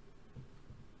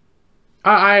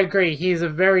 I agree. He's a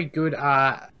very good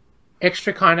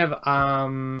extra kind of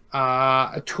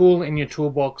a tool in your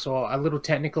toolbox, or a little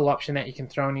technical option that you can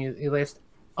throw in your list.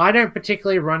 I don't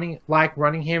particularly like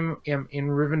running him in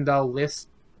Rivendell lists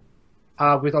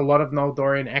with a lot of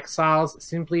Noldorian exiles,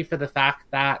 simply for the fact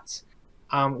that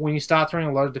when you start throwing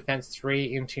a lot of defense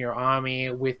 3 into your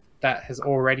army with that has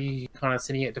already kind of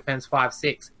sitting at defense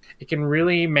 5-6, it can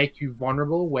really make you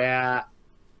vulnerable, where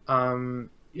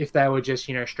if they were just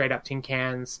straight up tin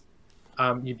cans,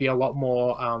 you'd be a lot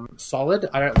more solid.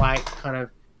 I don't like kind of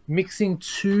mixing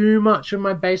too much of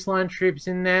my baseline troops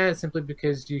in there, simply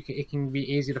because it can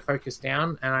be easy to focus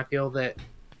down, and I feel that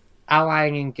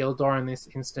allying in Gildor in this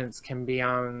instance can be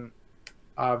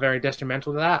very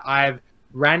detrimental to that. I've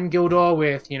ran Gildor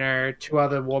with 2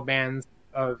 other warbands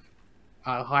of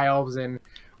High Elves, and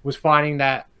was finding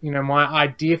that my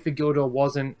idea for Gildor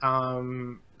wasn't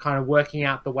kind of working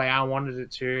out the way I wanted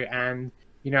it to, and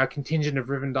a contingent of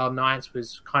Rivendell Knights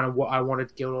was kind of what I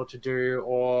wanted Gildor to do,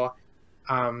 or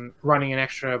running an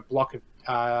extra block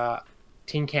of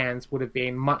tin cans would have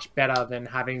been much better than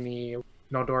having the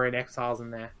Noldorian exiles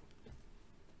in there.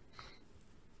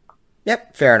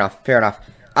 Yep, fair enough.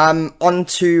 On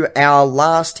to our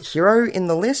last hero in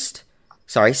the list.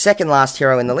 Sorry, second last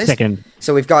hero in the list. Second.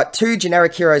 So we've got 2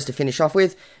 generic heroes to finish off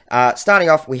with. Starting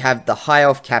off, we have the High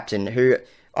Elf Captain, who,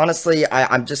 honestly,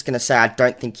 I'm just going to say I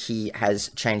don't think he has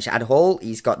changed at all.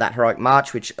 He's got that heroic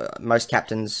march, which most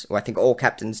captains, or I think all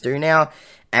captains do now,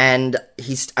 and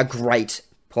he's a great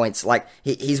points. Like,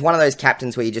 he's one of those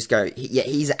captains where you just go,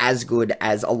 he's as good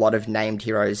as a lot of named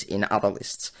heroes in other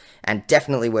lists, and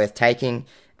definitely worth taking.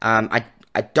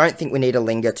 I don't think we need to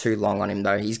linger too long on him,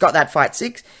 though. He's got that fight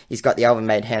 6. He's got the Elven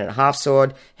Made Hand and a Half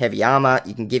Sword, heavy armor.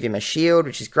 You can give him a shield,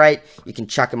 which is great. You can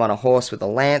chuck him on a horse with a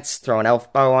lance, throw an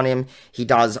elf bow on him. He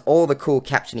does all the cool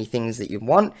captain-y things that you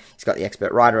want. He's got the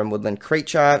Expert Rider and Woodland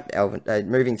Creature,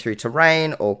 moving through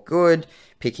terrain, all good.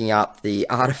 Picking up the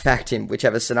artifact in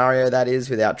whichever scenario that is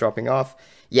without dropping off.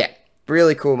 Yeah,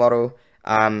 really cool model.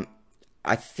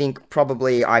 I think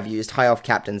probably I've used High Elf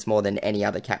captains more than any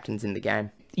other captains in the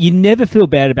game. You never feel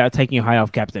bad about taking a high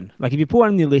elf captain. Like, if you put one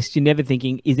on your list, you're never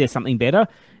thinking, is there something better?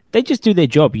 They just do their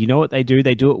job. You know what they do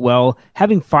it well.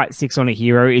 Having fight 6 on a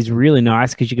hero is really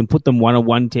nice because you can put them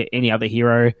 1-on-1 to any other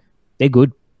hero. They're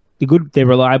good. They're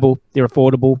reliable. They're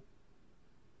affordable.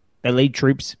 They lead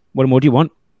troops. What more do you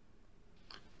want?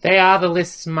 They are the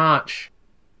list's march,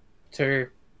 too.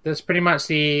 That's pretty much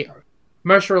the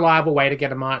most reliable way to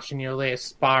get a march in your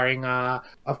list, barring,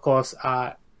 of course,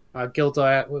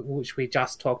 Gilder, which we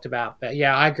just talked about. But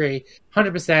yeah, I agree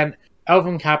 100%.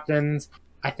 Elven captains,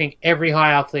 I think every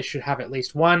high elf list should have at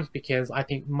least one, because I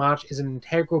think March is an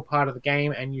integral part of the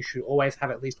game, and you should always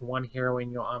have at least one hero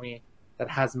in your army that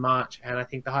has March, and I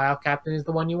think the high elf captain is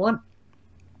the one you want.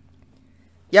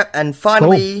 Yep, and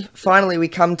finally we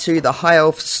come to the High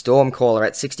Elf Stormcaller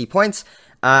at 60 points.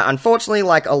 Unfortunately,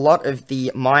 like a lot of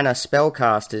the minor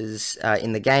spellcasters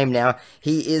in the game now,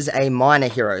 he is a minor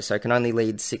hero, so can only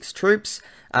lead 6 troops.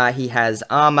 He has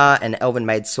armor, an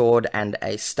elven-made sword, and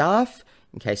a staff,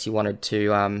 in case you wanted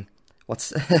to... what's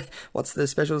the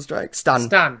special strike?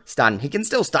 Stun. He can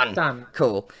still stun.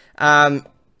 Cool.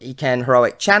 He can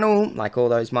heroic channel, like all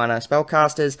those minor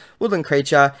spellcasters, woodland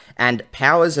creature, and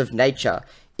powers of nature.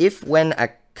 If when a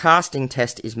casting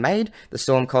test is made, the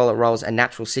Stormcaller rolls a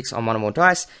natural 6 on one or more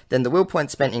dice, then the will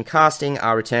points spent in casting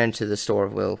are returned to the store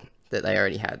of will that they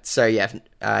already had. So yeah,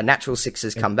 natural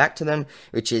 6s come back to them,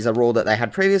 which is a rule that they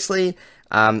had previously.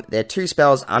 Their 2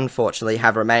 spells, unfortunately,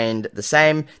 have remained the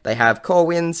same. They have Core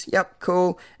Winds, yep,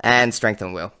 cool, and Strength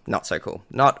and Will, not so cool.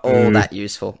 Not all that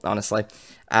useful, honestly.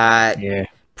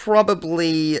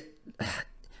 Probably...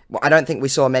 Well, I don't think we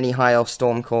saw many High Elf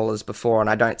Stormcallers before, and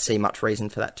I don't see much reason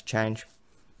for that to change.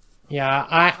 Yeah,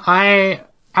 I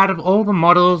out of all the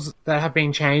models that have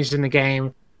been changed in the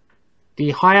game,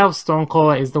 the High Elf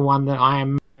Stormcaller is the one that I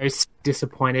am most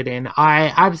disappointed in.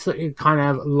 I absolutely kind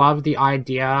of love the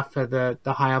idea for the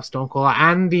High Elf Stormcaller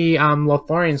and the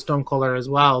Lothorian Stormcaller as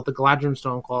well, the Galadrim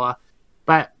Stormcaller.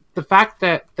 But the fact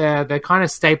that the kind of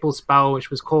staple spell, which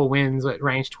was Core Winds at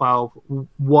range 12,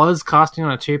 was casting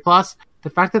on a 2+, the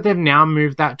fact that they've now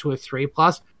moved that to a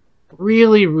 3+,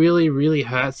 really, really, really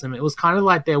hurts them. It was kind of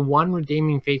like their one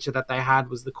redeeming feature that they had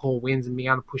was the Core Winds and being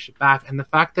able to push it back. And the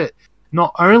fact that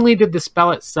not only did the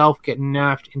spell itself get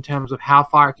nerfed in terms of how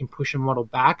far it can push a model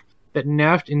back, but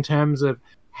nerfed in terms of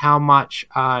how much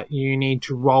you need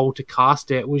to roll to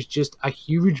cast it, was just a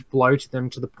huge blow to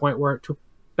them, to the point where it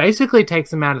basically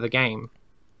takes them out of the game.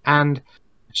 And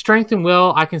Strength and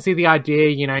Will, I can see the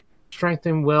idea, Strength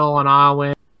and Will on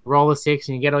Arwen, roll a 6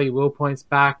 and you get all your will points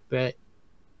back, but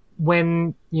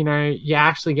when you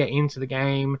actually get into the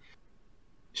game,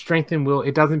 Strength and Will,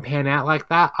 it doesn't pan out like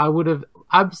that. I would have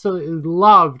absolutely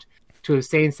loved to have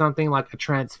seen something like a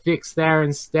Transfix there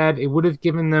instead. It would have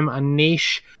given them a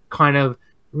niche kind of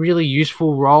really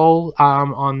useful role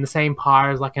on the same par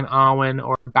as like an Arwen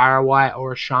or a Barrow-wight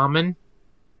or a Shaman.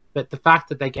 But the fact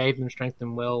that they gave them Strength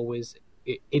and Will was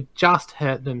it just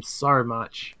hurt them so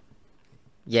much.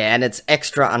 Yeah, and it's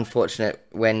extra unfortunate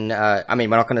when, we're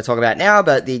not going to talk about it now,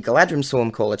 but the Galadrim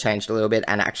Stormcaller changed a little bit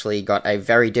and actually got a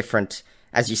very different,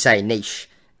 as you say, niche.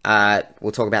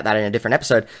 We'll talk about that in a different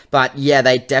episode. But yeah,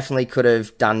 they definitely could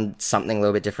have done something a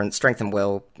little bit different. Strength and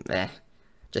Will,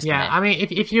 just yeah, I mean,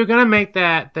 if you're going to make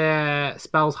their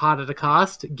spells harder to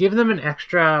cast, give them an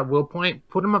extra will point,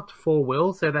 put them up to 4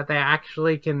 will so that they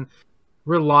actually can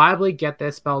reliably get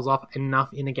their spells off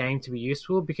enough in a game to be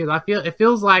useful, because it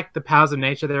feels like the powers of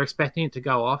nature, they're expecting it to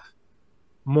go off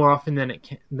more often than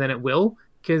it will,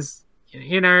 because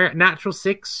natural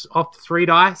 6 off 3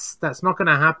 dice, that's not going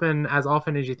to happen as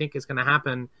often as you think it's going to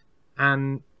happen,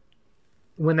 and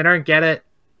when they don't get it,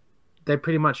 they're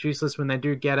pretty much useless. When they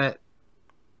do get it,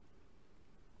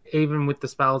 even with the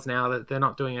spells now, that they're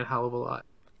not doing a hell of a lot.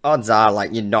 Odds are,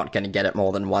 you're not going to get it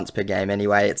more than once per game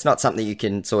anyway. It's not something you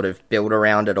can sort of build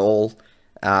around at all.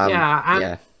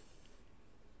 I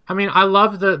mean, I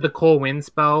love the Core Wind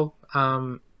spell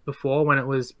before, when it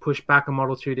was push back a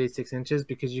model 2d6 inches,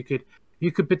 because you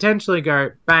could potentially go,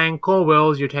 bang, Core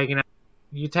Wills, you're taken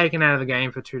out of the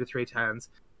game for 2 to 3 turns.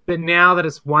 But now that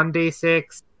it's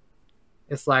 1d6,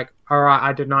 it's like, all right,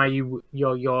 I deny you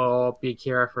your big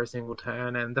hero for a single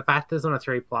turn, and the fact that it's on a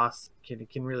 3+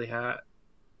 can really hurt.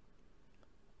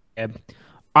 Yeah.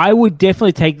 I would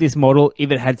definitely take this model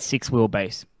if it had 6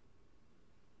 wheelbase.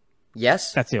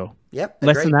 Yes. That's all. Yep.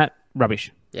 Less agree. than that,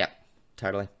 rubbish. Yep.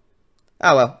 Totally.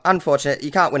 Oh well, unfortunate.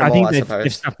 You can't win them all, I suppose.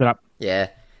 They've stuffed it up. Yeah.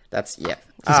 That's It's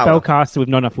a spellcaster with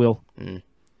not enough will.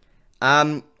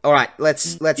 All right,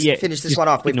 let's finish this one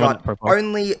off. We've got profile.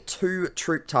 only 2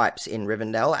 troop types in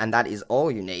Rivendell, and that is all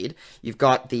you need. You've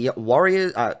got the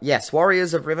Warriors of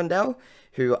Rivendell,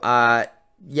 who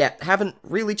haven't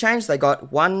really changed. They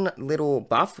got one little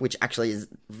buff, which actually is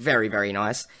very, very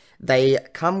nice. They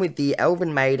come with the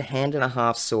Elven Made hand and a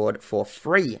half sword for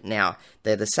free now.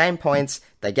 They're the same points.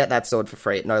 They get that sword for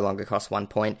free. It no longer costs 1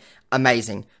 point.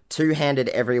 Amazing. 2-handed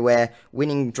everywhere.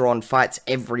 Winning drawn fights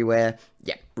everywhere.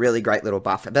 Yeah, really great little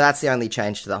buff. But that's the only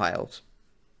change to the High Elves.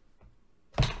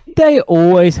 They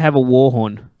always have a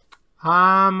Warhorn.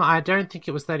 I don't think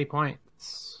it was 30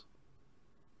 points.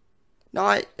 No,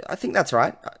 I think that's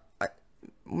right.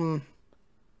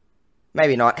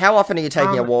 Maybe not. How often are you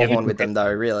taking a Warhorn with them,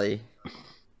 though, really?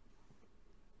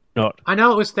 Not. I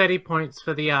know it was 30 points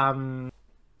for the,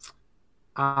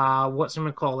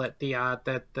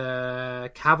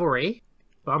 the cavalry,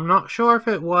 but I'm not sure if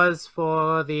it was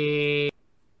for the,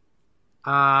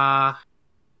 High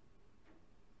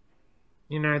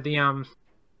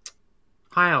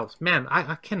Elves. Man,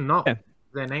 I cannot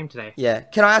their name today. Yeah.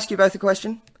 Can I ask you both a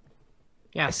question?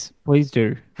 Yes. Please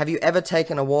do. Have you ever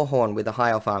taken a Warhorn with a High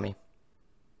Elf army?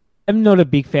 I'm not a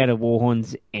big fan of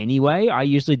Warhorns anyway. I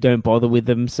usually don't bother with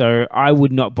them, so I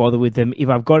would not bother with them. If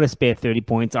I've got a spare 30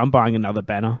 points, I'm buying another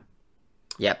banner.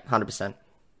 Yep, 100%.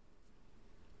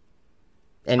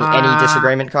 Any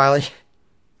disagreement, Kylie?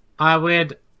 I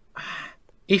would,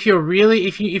 if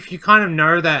you kind of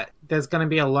know that there's going to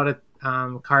be a lot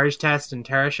of courage tests and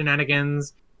terror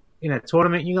shenanigans in a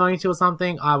tournament you're going to or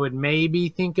something, I would maybe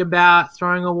think about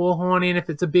throwing a Warhorn in if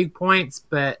it's a big points,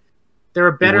 but there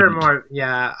are better and more.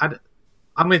 Yeah,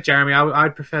 I'm with Jeremy.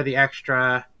 I'd prefer the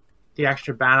extra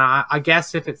banner. I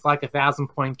guess if it's like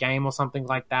 1,000-point game or something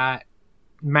like that,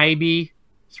 maybe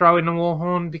throw in a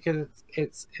Warhorn because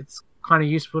it's kind of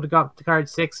useful to go up to courage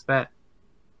 6, but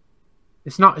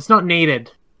it's not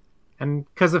needed. And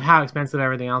because of how expensive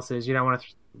everything else is, you don't want to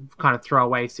kind of throw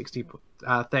away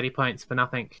 30 points for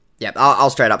nothing. Yep, I'll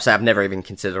straight up say I've never even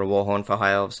considered a Warhorn for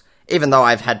High Elves, even though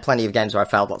I've had plenty of games where I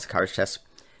failed lots of courage tests.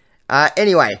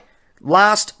 Anyway,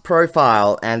 last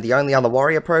profile, and the only other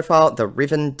warrior profile, the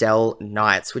Rivendell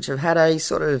Knights, which have had a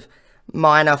sort of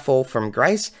minor fall from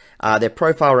grace. Their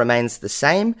profile remains the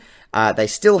same. They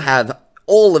still have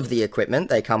all of the equipment.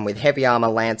 They come with heavy armor,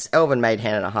 lance, elven made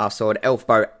hand and a half sword, elf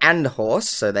bow, and horse.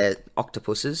 So they're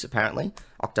octopuses, apparently.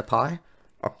 Octopi?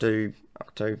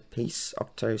 Octopiece?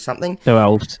 Octo something? So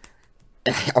elves.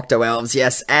 Octo elves,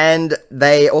 yes. And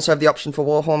they also have the option for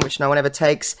Warhorn, which no one ever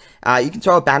takes. You can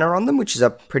throw a banner on them, which is a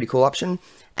pretty cool option.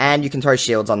 And you can throw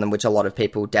shields on them, which a lot of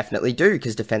people definitely do,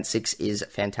 because Defense 6 is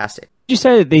fantastic. Did you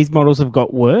say that these models have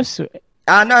got worse?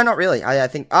 No, not really. I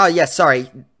think... Oh, yes, sorry.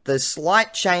 The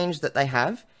slight change that they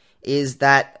have is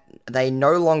that they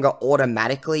no longer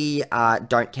automatically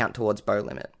don't count towards bow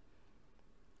limit.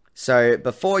 So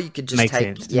before you could just Makes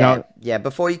take... sense.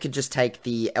 Before you could just take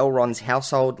the Elrond's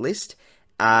household list,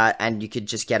 and you could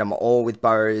just get them all with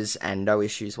bows and no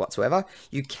issues whatsoever.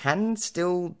 You can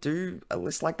still do a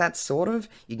list like that, sort of.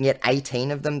 You can get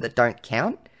 18 of them that don't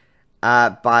count.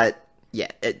 But,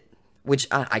 yeah, which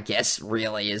I guess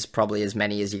really is probably as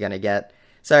many as you're going to get.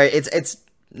 So it's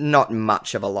not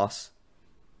much of a loss.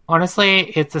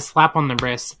 Honestly, it's a slap on the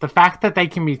wrist. The fact that they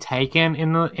can be taken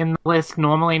in the list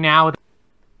normally now with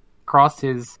cross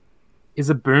is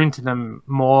a boon to them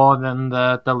more than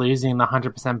the losing the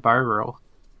 100% bow rule.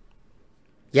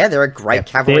 Yeah, they're a great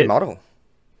cavalry model.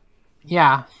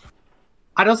 Yeah.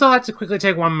 I'd also like to quickly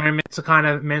take one moment to kind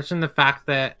of mention the fact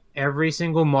that every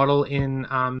single model in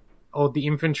or the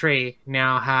infantry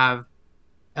now have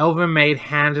elven made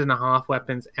hand and a half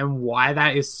weapons, and why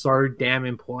that is so damn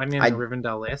important in the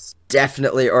Rivendell list.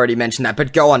 Definitely already mentioned that,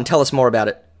 but go on, tell us more about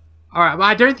it. Alright, well,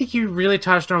 I don't think you really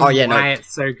touched on why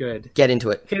it's so good. Get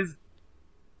into it. Because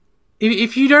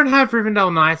if you don't have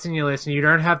Rivendell Knights in your list, and you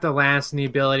don't have the lance and the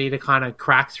ability to kind of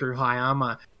crack through high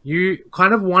armor, you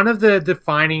kind of one of the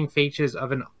defining features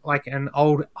of an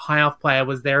old high elf player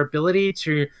was their ability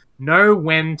to know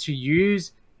when to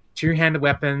use two-handed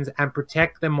weapons and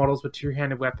protect their models with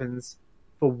two-handed weapons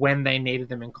for when they needed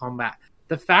them in combat.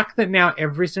 The fact that now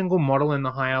every single model in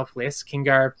the high elf list can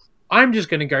go, I'm just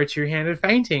going to go two-handed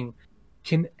feinting,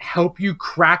 can help you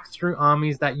crack through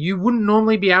armies that you wouldn't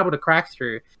normally be able to crack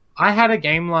through. I had a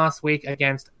game last week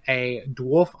against a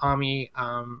dwarf army,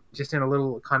 just in a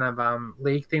little kind of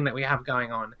league thing that we have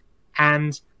going on.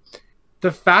 And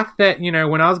the fact that,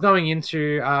 when I was going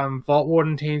into Vault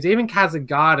Warden teams, even Khazad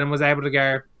Guard, and was able to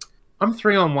go, I'm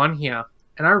 3-on-1 here,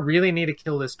 and I really need to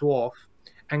kill this dwarf,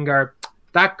 and go,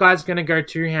 that guy's going to go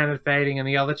two-handed fading, and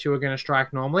the other two are going to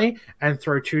strike normally, and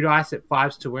throw 2 dice at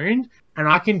 5s to wound, and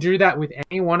I can do that with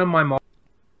any one of my models,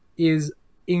 is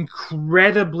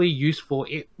incredibly useful.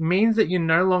 It means that you're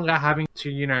no longer having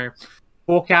to,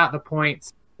 fork out the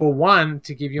points for one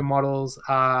to give your models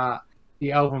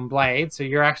the Elven Blade, so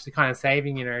you're actually kind of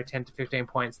saving, 10 to 15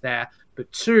 points there.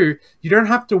 But 2, you don't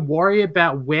have to worry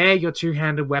about where your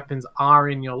two-handed weapons are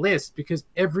in your list, because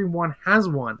everyone has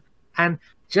one. And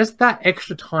just that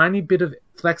extra tiny bit of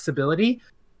flexibility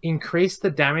increased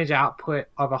the damage output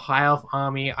of a high elf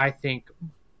army, I think,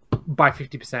 by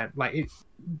 50%.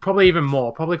 Probably even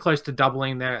more, probably close to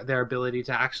doubling their ability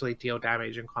to actually deal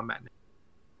damage in combat.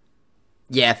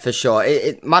 Yeah, for sure.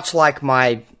 It much like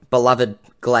my beloved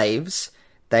glaives,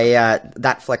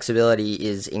 that flexibility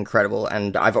is incredible,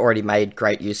 and I've already made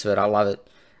great use of it. I love it.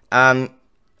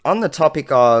 On the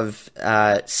topic of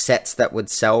sets that would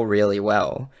sell really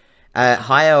well,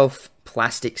 High Elf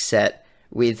plastic set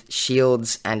with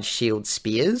shields and shield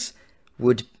spears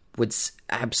would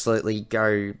absolutely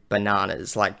go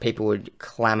bananas. People would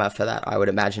clamor for that, I would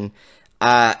imagine.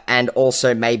 And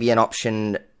also maybe an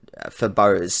option for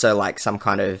bows, so some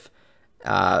kind of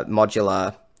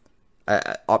modular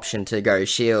option to go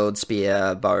shield,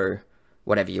 spear, bow,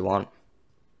 whatever you want.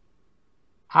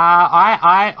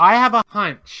 I have a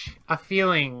hunch, a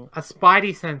feeling, a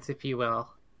spidey sense, if you will,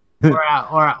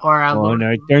 Oh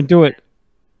no! Don't do it.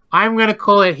 I'm going to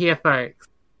call it here, folks.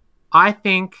 I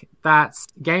think that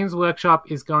Games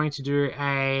Workshop is going to do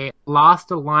a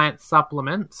Last Alliance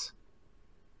supplement,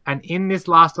 and in this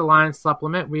Last Alliance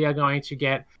supplement, we are going to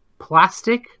get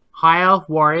plastic High Elf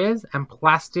Warriors and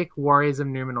plastic Warriors of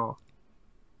Numenor.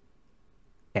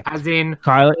 Yeah. As in,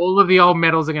 Kylie, all of the old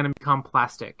medals are going to become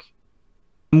plastic.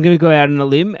 I'm going to go out on a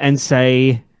limb and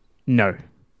say no.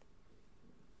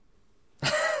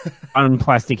 One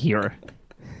plastic hero.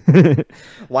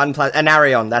 An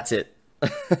Arion, that's it.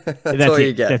 that's all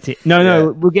you get. That's it.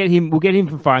 No, we'll get him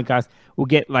from Finecast. We'll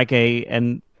get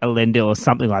a Elendil or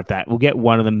something like that. We'll get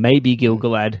one of them, maybe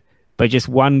Gil-galad, but just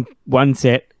one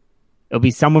set. It'll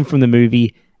be someone from the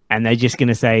movie, and they're just going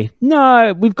to say,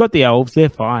 no, we've got the elves, they're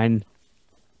fine.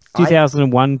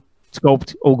 2001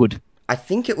 sculpt, all good. I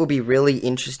think it will be really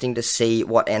interesting to see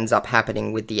what ends up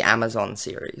happening with the Amazon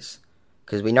series,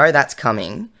 because we know that's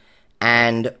coming,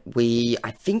 and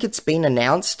I think it's been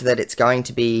announced that it's going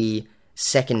to be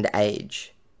Second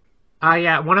Age.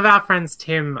 Yeah, one of our friends,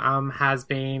 Tim, has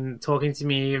been talking to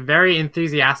me very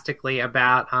enthusiastically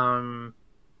about the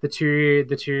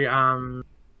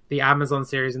Amazon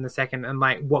series in the second,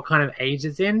 and what kind of age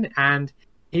it's in, and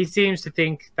he seems to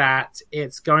think that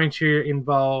it's going to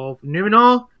involve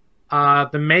Numenor,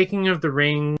 the making of the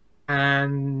ring,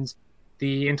 and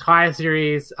the entire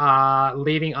series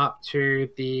leading up to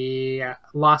the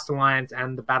Last Alliance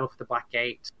and the Battle for the Black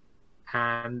Gate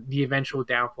and the eventual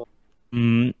downfall.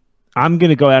 I'm going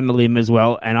to go out on a limb as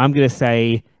well, and I'm going to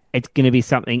say it's going to be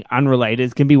something unrelated.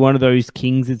 It's going to be one of those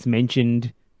kings that's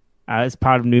mentioned as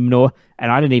part of Numenor,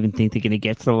 and I don't even think they're going to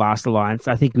get to the Last Alliance.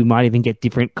 I think we might even get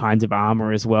different kinds of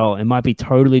armor as well. It might be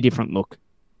totally different look.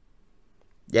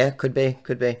 Yeah, could be.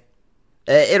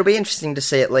 It'll be interesting to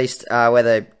see at least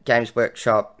whether Games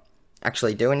Workshop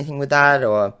actually do anything with that,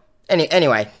 or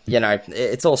anyway,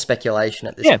 it's all speculation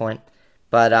at this point.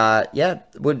 But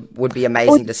would be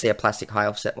amazing to see a plastic high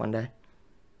elf set one day.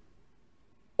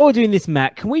 While we're doing this,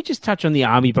 Matt, can we just touch on the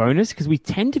army bonus? Because we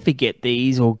tend to forget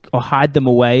these or hide them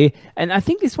away. And I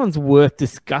think this one's worth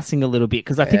discussing a little bit,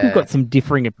 because I think we've got some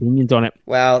differing opinions on it.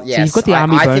 Well, yes, so you've got the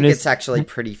army bonus. I think it's actually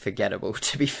pretty forgettable,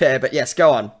 to be fair. But yes,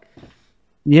 go on.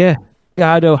 Yeah.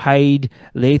 Gardo Haid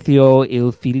Lethio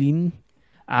Ilfilin.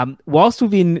 Whilst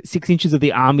within 6 inches of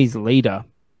the army's leader,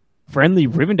 friendly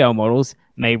Rivendell models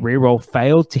may reroll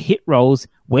failed to hit rolls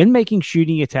when making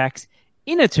shooting attacks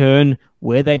in a turn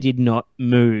where they did not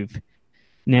move.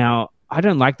 Now, I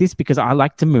don't like this because I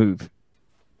like to move.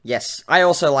 Yes, I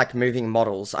also like moving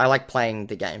models. I like playing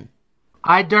the game.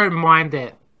 I don't mind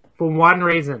it for one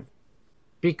reason.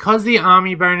 Because the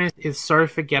army bonus is so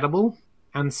forgettable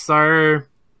and so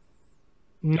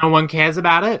no one cares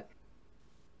about it,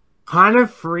 kind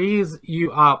of frees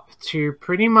you up to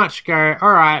pretty much go,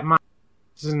 all right, my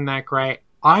isn't that great.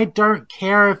 I don't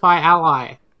care if I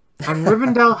ally. And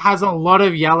Rivendell has a lot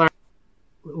of yellow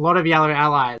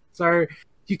allies. So,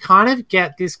 you kind of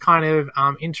get this kind of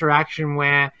interaction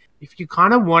where if you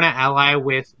kind of want to ally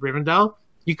with Rivendell,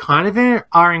 you kind of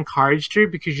are encouraged to,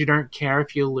 because you don't care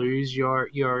if you lose your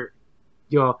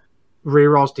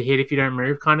rerolls to hit if you don't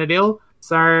move kind of deal.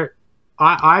 So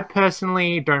I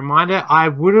personally don't mind it. I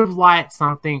would have liked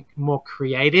something more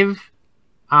creative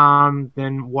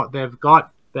than what they've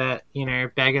got, but,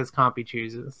 beggars can't be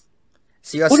choosers.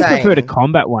 So you're Would have saying... preferred a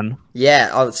combat one.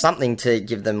 Yeah, something to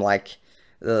give them, like,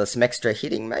 some extra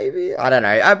hitting, maybe? I don't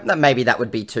know. Maybe that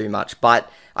would be too much,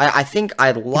 but I think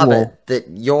I love it that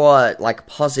your, like,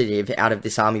 positive out of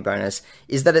this army bonus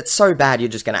is that it's so bad you're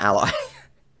just going to ally.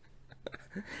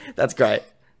 That's great.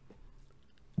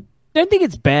 I don't think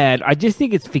it's bad. I just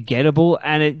think it's forgettable,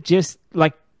 and it just,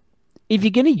 like, if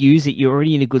you're going to use it, you're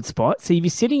already in a good spot. So if you're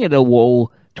sitting at a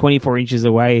wall 24 inches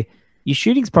away, your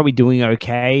shooting's probably doing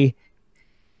okay.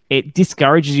 It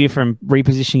discourages you from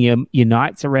repositioning your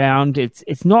knights around.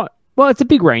 It's not... Well, it's a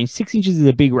big range. 6 inches is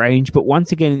a big range, but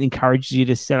once again, it encourages you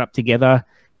to set up together.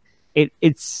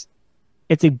 It's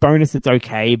a bonus that's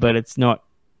okay, but it's not...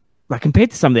 Like,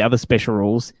 compared to some of the other special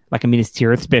rules, like a Minas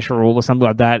Tirith special rule or something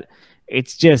like that,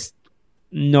 it's just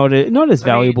not as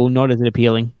valuable, not as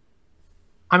appealing.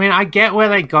 I mean, I get where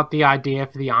they got the idea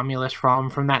for the Armulus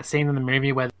from that scene in the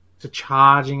movie where they're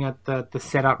charging at the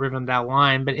setup Rivendell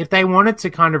line. But if they wanted to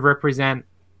kind of represent,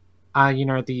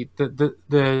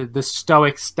 the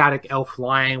stoic, static elf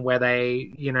line where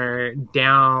they,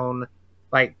 down,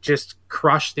 like, just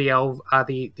crush the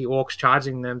orcs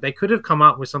charging them, they could have come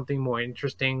up with something more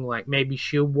interesting, like maybe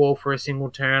shield wall for a single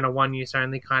turn, a one use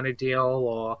only kind of deal,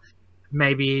 or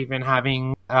maybe even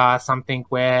having something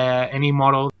where any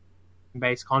model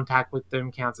base contact with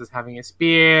them counts as having a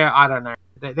spear. I don't know.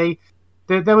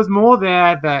 There was more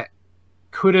there that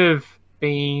could have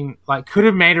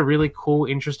made a really cool,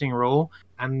 interesting rule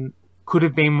and could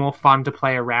have been more fun to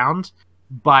play around,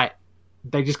 but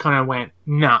they just kind of went,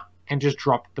 nah, and just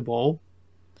dropped the ball.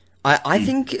 I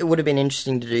think it would have been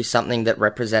interesting to do something that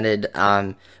represented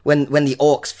when the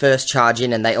orcs first charge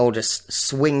in and they all just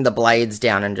swing the blades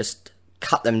down and just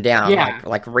cut them down,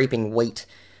 like reaping wheat.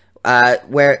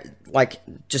 Where, like,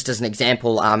 just as an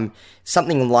example,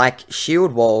 something like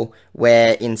Shield Wall,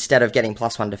 where instead of getting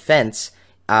 +1 defense,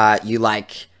 you,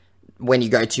 like, when you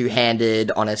go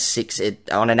two-handed on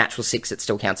on a natural 6, it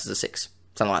still counts as a 6.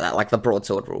 Something like that, like the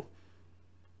broadsword rule.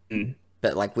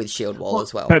 But, like, with Shield Wall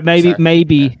as well. But maybe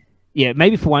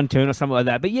for one turn or something like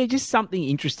that. But yeah, just something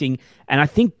interesting. And I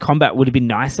think combat would have been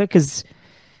nicer, because,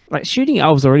 like, shooting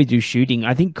elves already do shooting.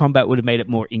 I think combat would have made it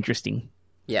more interesting.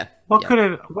 Yeah. What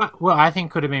I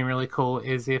think could have been really cool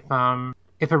is if a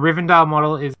Rivendell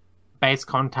model is base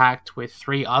contact with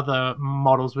 3 other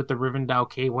models with the Rivendell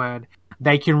keyword,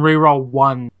 they can reroll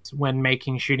ones when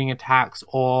making shooting attacks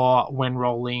or when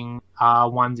rolling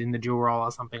ones in the dual roll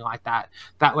or something like that.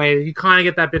 That way you kind of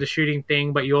get that bit of shooting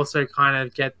thing, but you also kind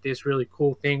of get this really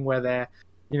cool thing where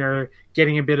they're,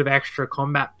 getting a bit of extra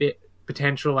combat bit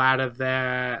potential out of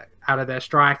their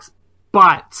strikes,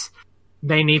 but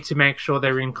they need to make sure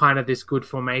they're in kind of this good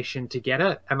formation to get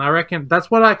it. And I reckon that's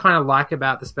what I kind of like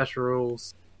about the special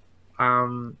rules.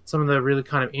 Some of the really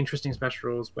kind of interesting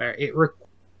special rules where it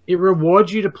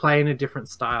rewards you to play in a different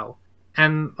style.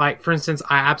 And, like, for instance,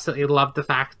 I absolutely love the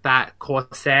fact that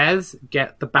Corsairs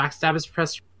get the Backstabbers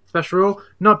special rule,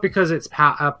 not because it's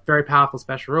a very powerful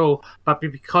special rule, but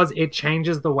because it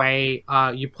changes the way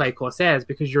you play Corsairs,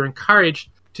 because you're encouraged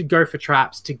to go for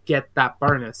traps to get that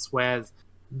bonus, whereas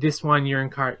this one you're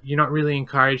not really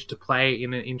encouraged to play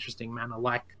in an interesting manner,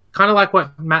 kind of like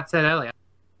what Matt said earlier.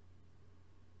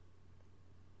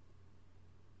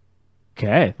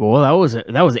 Okay, well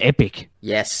that was epic.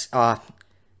 Yes.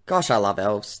 Gosh, I love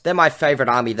elves. They're my favorite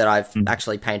army that I've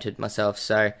actually painted myself.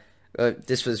 So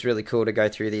this was really cool to go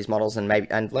through these models and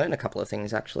learn a couple of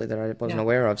things actually that I wasn't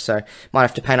aware of. So might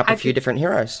have to paint up a few different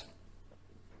heroes.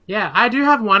 Yeah, I do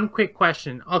have one quick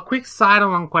question. A quick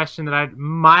side-along question that I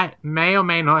may or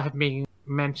may not have been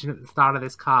mentioned at the start of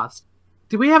this cast.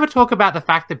 Did we ever talk about the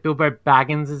fact that Bilbo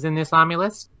Baggins is in this army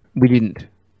list? We didn't.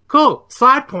 Cool.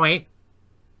 Side point.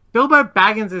 Bilbo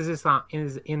Baggins is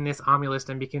in this army list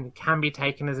and can be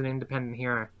taken as an independent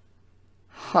hero.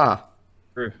 Huh.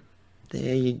 True.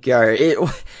 There you go.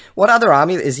 What other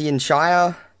army? Is he in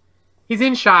Shire? He's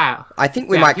in Shire. I think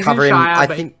we might cover him. I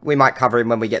think we might cover him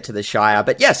when we get to the Shire.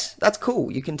 But yes, that's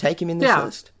cool. You can take him in this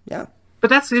list. Yeah. But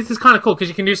this is kind of cool because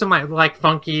you can do some like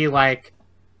funky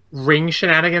ring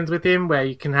shenanigans with him, where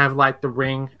you can have the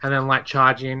ring and then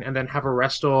charge in and then have a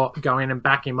Restore go in and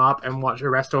back him up and watch a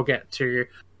Restore get to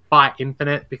fight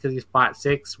infinite because he's fight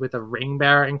 6 with a ring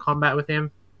bearer in combat with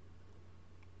him.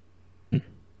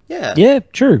 Yeah. Yeah.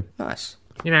 True. Nice.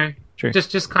 True.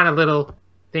 Just kind of little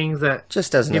things that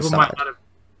Just as an people aside. might not have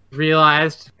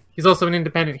realized. He's also an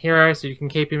independent hero, so you can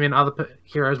keep him in other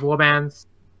heroes' warbands.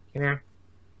 You know.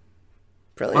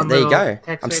 Brilliant. One There you little go.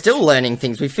 text I'm switch. still learning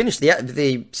things. We finished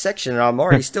the section, and I'm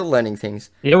already still learning things.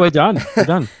 Yeah, we're done. We're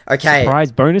done. Okay,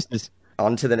 Surprise bonuses.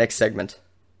 on to the next segment.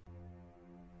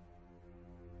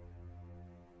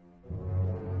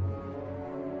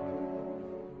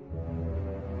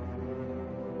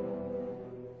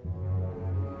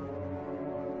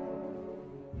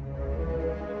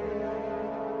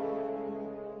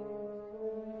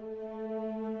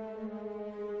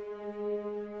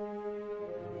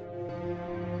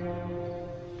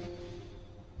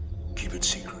 Keep it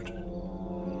secret.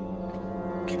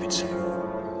 Keep it secret.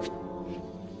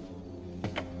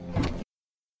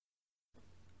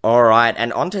 All right,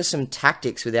 and on to some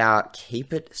tactics with our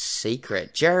keep it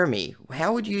secret. Jeremy,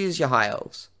 how would you use your high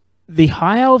elves? The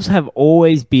High Elves have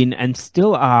always been and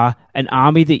still are an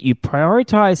army that you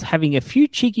prioritize having a few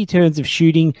cheeky turns of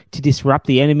shooting to disrupt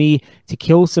the enemy, to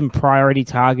kill some priority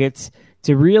targets,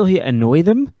 to really annoy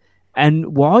them.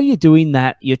 And while you're doing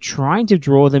that, you're trying to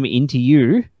draw them into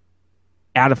you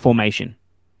out of formation.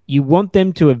 You want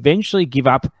them to eventually give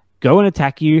up, go and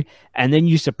attack you, and then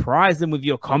you surprise them with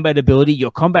your combat ability,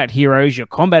 your combat heroes, your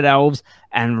combat elves,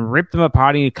 and rip them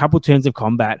apart in a couple turns of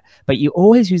combat. But you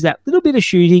always use that little bit of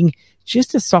shooting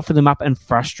just to soften them up and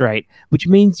frustrate, which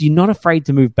means you're not afraid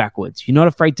to move backwards. You're not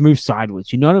afraid to move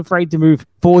sideways. You're not afraid to move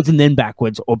forwards and then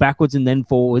backwards, or backwards and then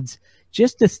forwards,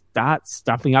 just to start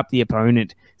stuffing up the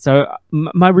opponent. So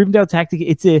my Rivendell tactic,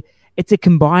 it's a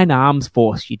combined arms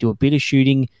force. You do a bit of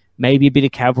shooting, maybe a bit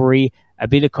of cavalry, a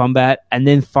bit of combat, and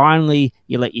then finally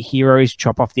you let your heroes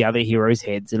chop off the other heroes'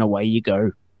 heads, and away you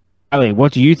go. Ali,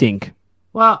 what do you think?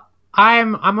 Well,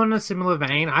 I'm on a similar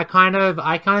vein. I kind of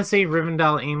see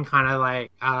Rivendell in kind of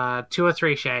like 2 or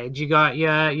 3 shades. You got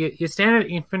your standard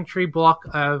infantry block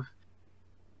of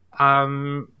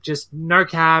just no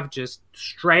cav, just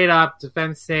straight up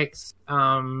defense 6,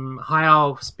 high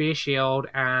elf spear shield,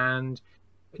 and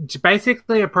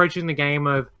basically approaching the game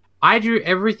of I do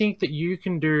everything that you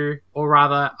can do, or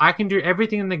rather, I can do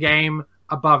everything in the game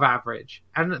above average.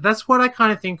 And that's what I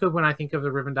kind of think of when I think of the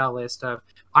Rivendell list of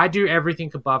I do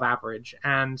everything above average.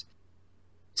 And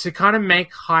to kind of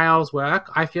make high elves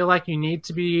work, I feel like you need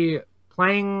to be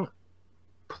playing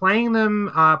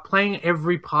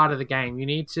every part of the game. You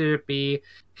need to be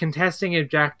contesting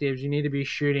objectives. You need to be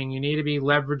shooting. You need to be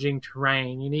leveraging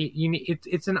terrain.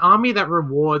 It's an army that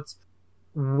rewards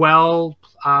well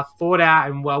thought out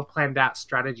and well planned out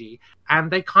strategy,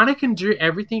 and they kind of can do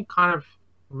everything kind of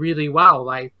really well.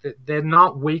 Like they're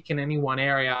not weak in any one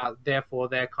area, therefore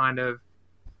they're kind of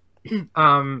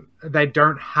they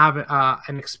don't have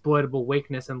an exploitable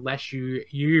weakness unless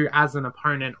you as an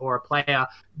opponent or a player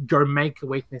go make a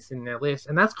weakness in their list.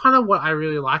 And that's kind of what I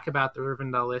really like about the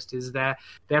Rivendell list is their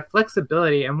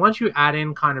flexibility. And once you add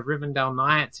in kind of Rivendell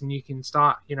Knights and you can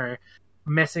start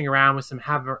messing around with some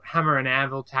hammer and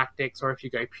anvil tactics, or if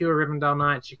you go pure Rivendell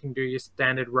Knights, you can do your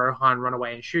standard Rohan run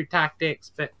away and shoot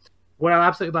tactics. But what I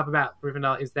absolutely love about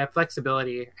Rivendell is their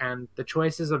flexibility, and the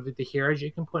choices of the heroes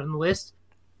you can put in the list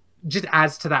just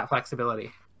adds to that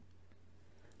flexibility.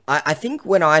 I think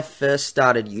when I first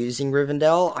started using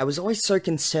Rivendell, I was always so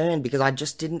concerned because I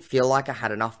just didn't feel like I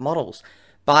had enough models.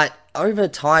 But over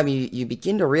time, you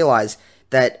begin to realize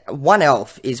that one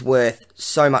elf is worth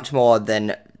so much more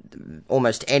than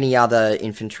almost any other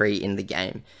infantry in the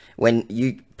game. When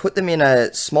you put them in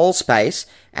a small space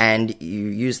and you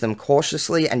use them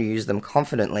cautiously and you use them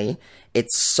confidently,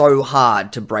 it's so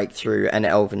hard to break through an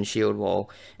elven shield wall.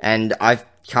 And I've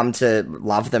come to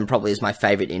love them probably as my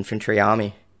favorite infantry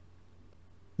army.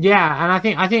 Yeah, and I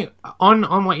think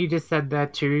on what you just said there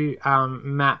too,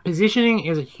 Matt, positioning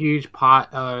is a huge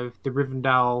part of the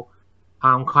Rivendell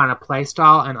kind of play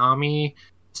style and army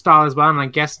style as well, and I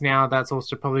guess now that's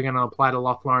also probably going to apply to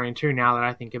Lothlorien too, now that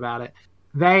I think about it.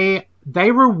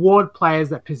 They reward players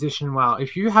that position well.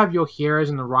 If you have your heroes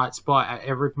in the right spot at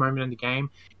every moment in the game,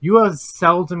 you are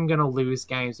seldom going to lose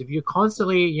games. If you're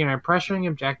constantly, pressuring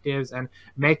objectives and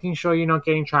making sure you're not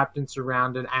getting trapped and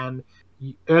surrounded and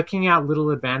irking out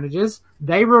little advantages,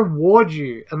 they reward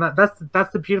you. And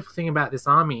that's the beautiful thing about this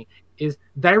army, is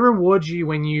they reward you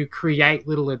when you create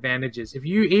little advantages. If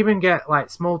you even get like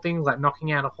small things like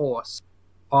knocking out a horse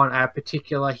on a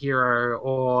particular hero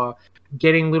or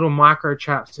getting little micro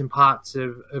traps in parts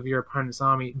of your opponent's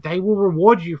army, they will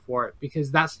reward you for it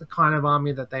because that's the kind of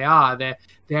army that they are.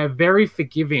 They're very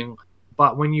forgiving,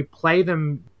 but when you play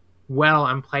them well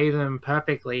and play them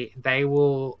perfectly, they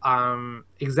will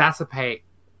exacerbate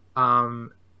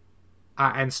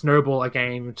and snowball a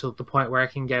game to the point where it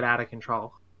can get out of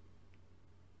control.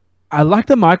 I like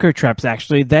the micro traps,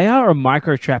 actually. They are a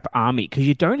micro trap army because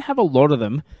you don't have a lot of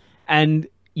them. And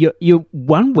your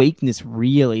one weakness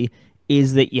really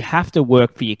is that you have to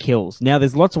work for your kills. Now,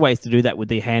 there's lots of ways to do that with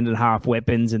the hand and half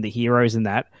weapons and the heroes and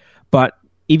that. But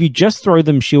if you just throw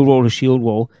them shield wall to shield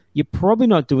wall, you're probably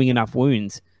not doing enough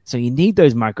wounds. So you need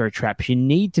those micro traps. You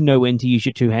need to know when to use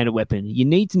your two-handed weapon. You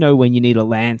need to know when you need a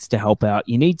lance to help out.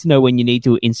 You need to know when you need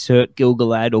to insert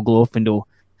Gilgalad or Glorfindel.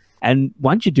 And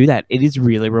once you do that, it is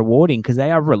really rewarding because they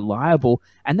are reliable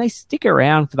and they stick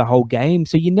around for the whole game.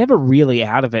 So you're never really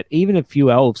out of it. Even a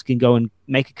few elves can go and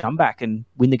make a comeback and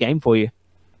win the game for you.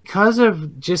 Because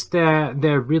of just their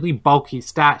really bulky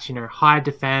stats, high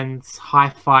defense,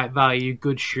 high fight value,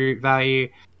 good shoot value,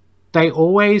 they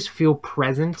always feel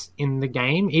present in the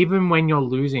game, even when you're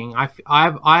losing.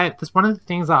 That's one of the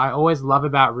things that I always love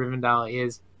about Rivendell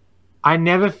is I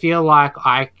never feel like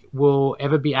I will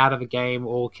ever be out of a game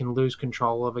or can lose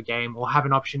control of a game or have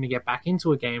an option to get back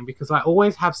into a game because I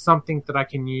always have something that I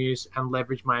can use and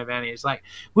leverage my advantage. Like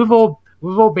we've all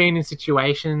been in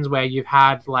situations where you've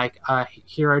had like a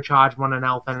hero charge on an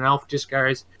elf and an elf just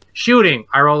goes shielding,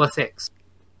 I roll a 6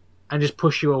 and just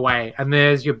push you away. And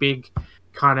there's your big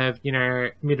kind of,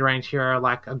 mid-range hero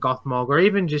like a Gothmog or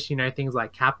even just, things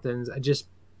like captains are just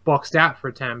boxed out for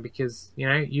a turn because,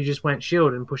 you just went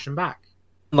shield and push them back.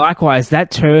 Likewise,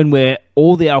 that turn where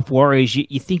all the elf warriors,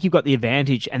 you think you've got the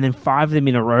advantage and then 5 of them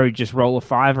in a row just roll a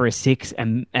 5 or a 6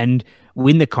 and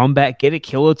win the combat, get a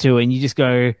kill or two, and you just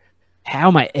go, how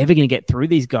am I ever going to get through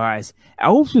these guys?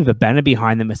 Elves with a banner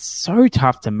behind them are so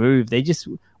tough to move. They're just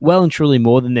well and truly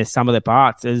more than their sum of their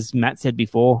parts, as Matt said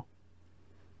before.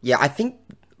 Yeah, I think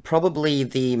probably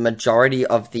the majority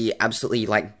of the absolutely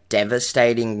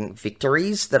devastating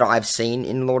victories that I've seen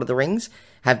in Lord of the Rings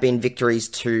have been victories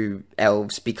to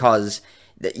elves because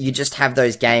you just have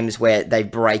those games where they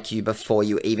break you before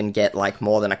you even get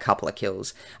more than a couple of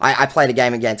kills. I played a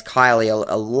game against Kylie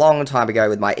a long time ago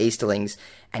with my Easterlings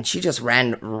and she just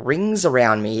ran rings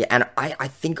around me and I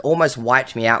think almost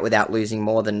wiped me out without losing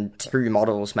more than 2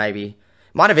 models maybe.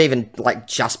 Might have even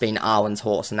just been Arwen's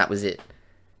horse and that was it.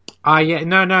 Yeah,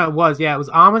 no, it was. Yeah, it was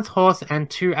Armin's horse and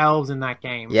 2 elves in that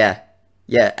game. Yeah.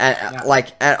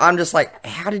 And I'm just like,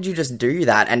 how did you just do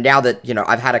that? And now that,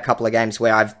 I've had a couple of games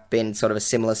where I've been sort of a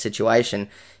similar situation,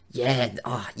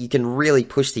 you can really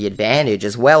push the advantage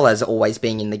as well as always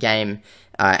being in the game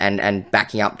and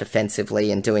backing up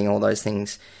defensively and doing all those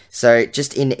things. So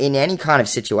just in any kind of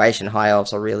situation, high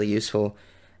elves are really useful.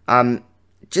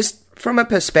 Just from a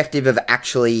perspective of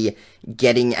actually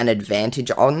getting an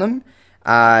advantage on them,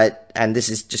 and this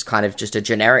is just kind of just a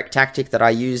generic tactic that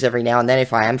I use every now and then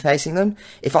if I am facing them.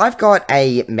 If I've got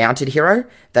a mounted hero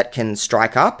that can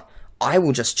strike up, I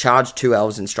will just charge 2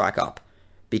 elves and strike up.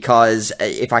 Because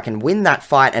if I can win that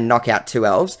fight and knock out 2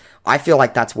 elves, I feel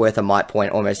like that's worth a might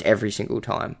point almost every single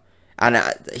time. And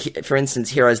for instance,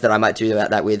 heroes that I might do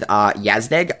that with are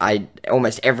Yazneg.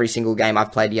 Almost every single game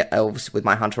I've played elves with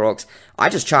my Hunter Orcs, I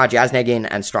just charge Yazneg in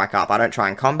and strike up. I don't try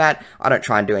and combat. I don't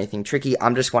try and do anything tricky.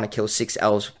 I just want to kill 6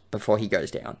 elves before he goes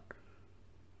down.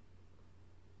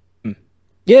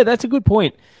 Yeah, that's a good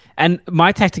point. And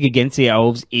my tactic against the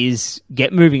elves is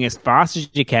get moving as fast as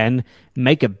you can,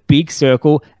 make a big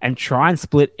circle, and try and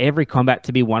split every combat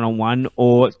to be 1-on-1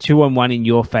 or 2-on-1 in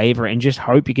your favor, and just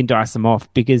hope you can dice them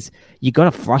off because you got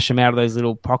to flush them out of those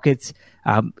little pockets.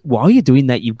 While you're doing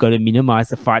that, you've got to minimize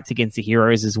the fights against the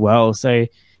heroes as well. So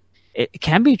it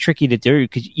can be tricky to do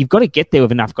because you've got to get there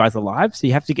with enough guys alive. So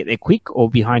you have to get there quick or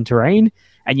behind terrain,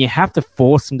 and you have to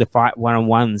force them to fight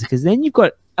 1-on-1s because then you've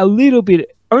got only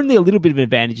a little bit of an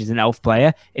advantage as an elf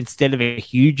player instead of a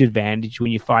huge advantage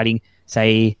when you're fighting,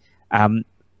 say,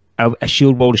 a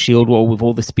shield wall to shield wall with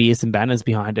all the spears and banners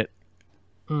behind it.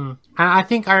 And I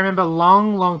think I remember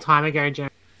long time ago,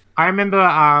 Jeremy. I remember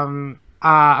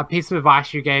a piece of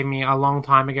advice you gave me a long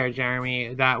time ago,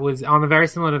 Jeremy, that was on a very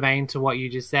similar vein to what you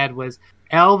just said, was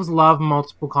elves love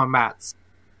multiple combats.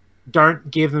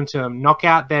 Don't give them to them. Knock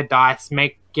out their dice,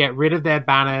 get rid of their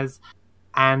banners,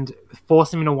 and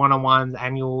force them into 1-on-1s,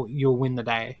 and you'll win the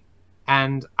day.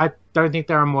 And I don't think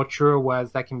there are more truer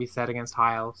words that can be said against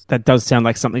high elves. That does sound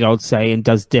like something I would say, and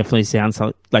does definitely sound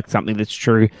like something that's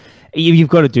true. You've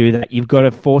got to do that. You've got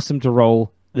to force them to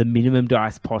roll the minimum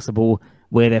dice possible,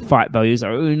 where their fight values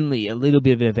are only a little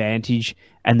bit of an advantage,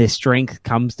 and their strength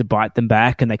comes to bite them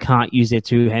back, and they can't use their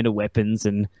two-handed weapons.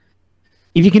 And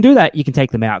if you can do that, you can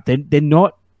take them out. They're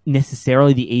not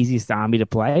necessarily the easiest army to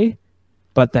play,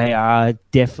 but they are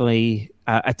definitely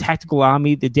a tactical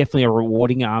army. They're definitely a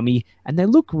rewarding army, and they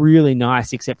look really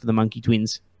nice, except for the Monkey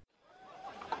Twins.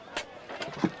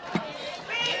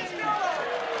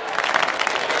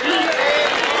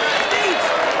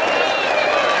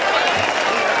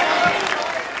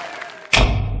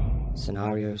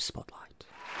 Scenario Spotlight.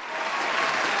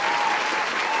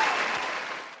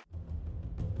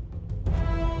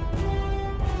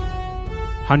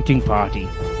 Hunting Party.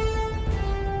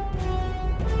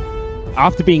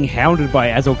 After being hounded by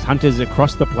Azog's hunters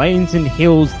across the plains and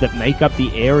hills that make up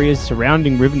the areas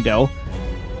surrounding Rivendell,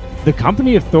 the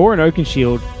company of Thor and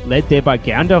Oakenshield, led there by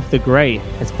Gandalf the Grey,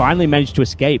 has finally managed to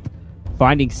escape,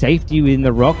 finding safety within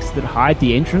the rocks that hide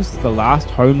the entrance to the last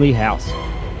homely house.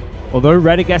 Although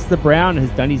Radagast the Brown has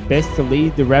done his best to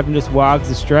lead the ravenous wargs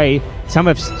astray, some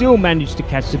have still managed to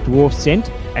catch the dwarf's scent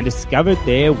and discovered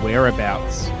their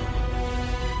whereabouts.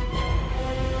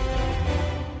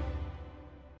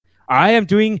 I am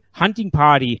doing Hunting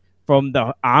Party from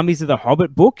the Armies of the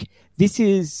Hobbit book. This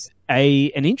is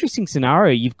an interesting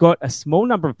scenario. You've got a small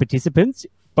number of participants,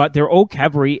 but they're all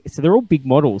cavalry, so they're all big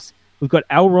models. We've got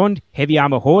Elrond, heavy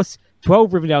armor horse,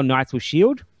 12 Rivendell knights with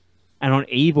shield, and on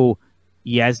evil,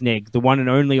 Yazneg, the one and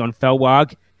only on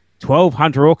Felwarg, 12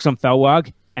 hunter orcs on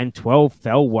Felwarg, and 12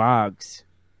 Felwargs.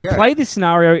 Yeah. Play this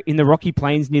scenario in the rocky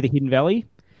plains near the Hidden Valley.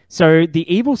 So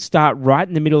the evil start right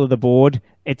in the middle of the board.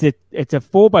 It's a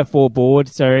 4x4 board,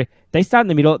 so they start in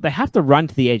the middle. They have to run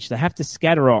to the edge. They have to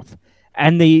scatter off.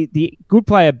 And the good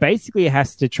player basically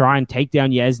has to try and take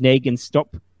down Yazneg and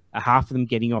stop half of them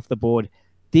getting off the board.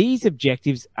 These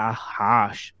objectives are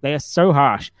harsh. They are so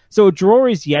harsh. So a draw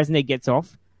is Yazneg gets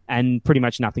off and pretty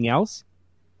much nothing else.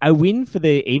 A win for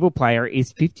the evil player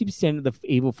is 50% of the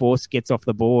evil force gets off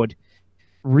the board.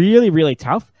 Really, really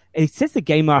tough. It says the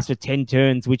game lasts for 10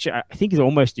 turns, which I think is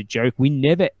almost a joke. We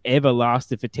never, ever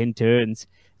lasted for 10 turns.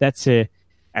 That's a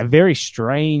very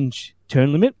strange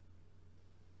turn limit.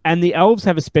 And the elves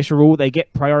have a special rule. They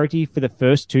get priority for the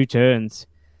first 2 turns.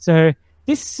 So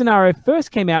this scenario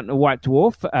first came out in a White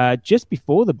Dwarf just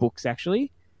before the books, actually.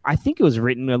 I think it was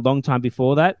written a long time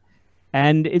before that.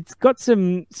 And it's got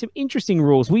some interesting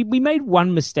rules. We made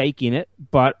one mistake in it,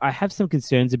 but I have some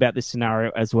concerns about this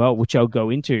scenario as well, which I'll go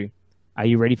into. Are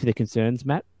you ready for the concerns,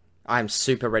 Matt? I'm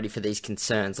super ready for these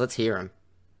concerns. Let's hear them.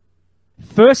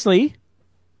 Firstly,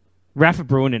 Rafa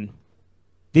Bruinen.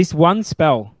 This one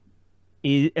spell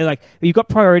is like you've got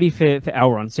priority for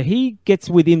Elrond, so he gets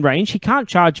within range. He can't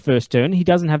charge first turn. He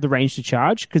doesn't have the range to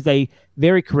charge because they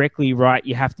very correctly write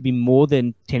you have to be more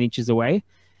than 10 inches away.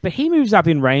 But he moves up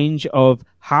in range of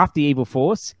half the evil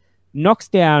force, knocks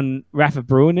down Rafa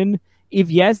Bruinen. If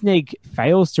Yazneg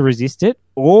fails to resist it,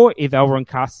 or if Elrond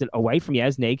casts it away from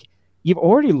Yazneg, you've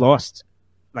already lost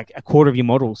like a quarter of your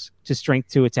models to strength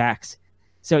 2 attacks.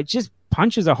 So it just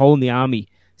punches a hole in the army.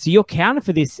 So your counter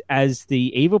for this as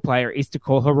the evil player is to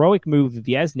call Heroic Move of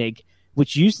Yazneg,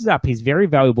 which uses up his very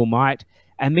valuable might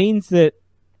and means that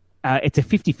it's a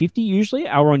 50-50 usually.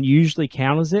 Elrond usually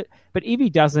counters it. But if he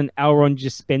doesn't, Elrond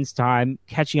just spends time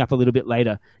catching up a little bit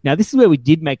later. Now, this is where we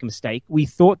did make a mistake. We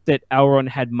thought that Elrond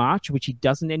had March, which he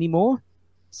doesn't anymore.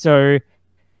 So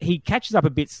he catches up a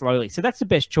bit slowly. So that's the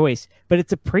best choice. But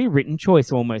it's a pre-written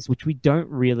choice almost, which we don't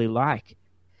really like.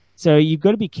 So you've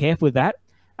got to be careful with that.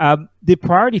 The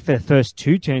priority for the first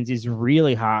 2 turns is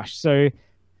really harsh. So,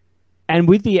 and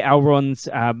with the Elrond's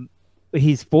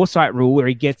his foresight rule where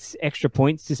he gets extra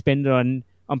points to spend on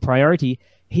priority,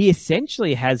 he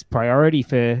essentially has priority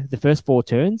for the first 4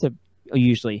 turns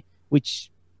usually,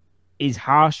 which is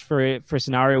harsh for a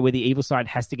scenario where the evil side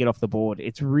has to get off the board.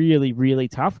 It's really, really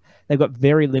tough. They've got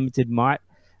very limited might.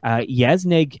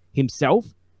 Yazneg himself,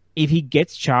 if he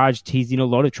gets charged, he's in a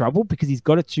lot of trouble because he's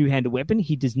got a 2-handed weapon.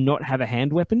 He does not have a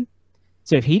hand weapon.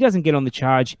 So if he doesn't get on the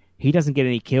charge, he doesn't get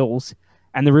any kills.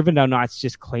 And the Rivendell Knights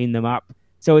just clean them up.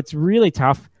 So it's really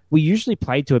tough. We usually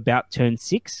played to about turn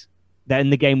 6.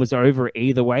 Then the game was over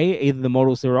either way. Either the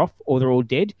models are off or they're all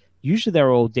dead. Usually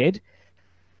they're all dead.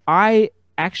 I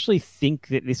actually think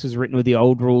that this was written with the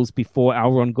old rules before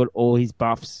Elrond got all his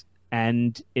buffs.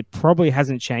 And it probably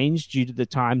hasn't changed due to the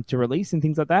time to release and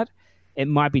things like that. It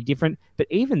might be different. But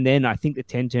even then, I think the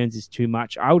 10 turns is too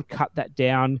much. I would cut that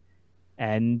down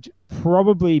and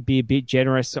probably be a bit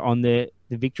generous on the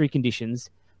victory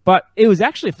conditions. But it was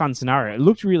actually a fun scenario. It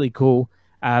looked really cool.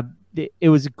 It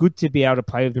was good to be able to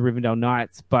play with the Rivendell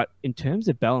Knights, but in terms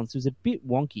of balance, it was a bit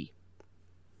wonky.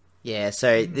 Yeah,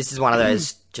 so this is one of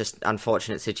those just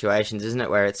unfortunate situations, isn't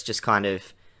it, where it's just kind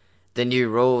of the new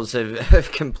rules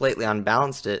have completely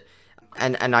unbalanced it,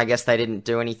 and I guess they didn't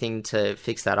do anything to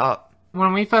fix that up.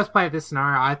 When we first played this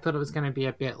scenario, I thought it was going to be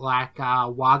a bit like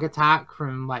Warg Attack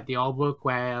from like the old book,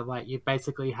 where like you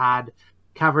basically had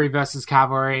cavalry versus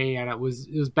cavalry, and it was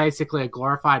basically a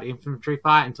glorified infantry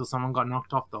fight until someone got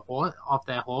knocked off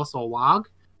their horse or warg.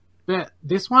 But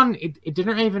this one, it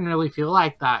didn't even really feel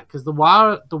like that, because the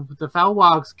fell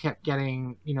wargs kept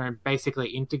getting, basically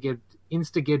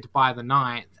instigated by the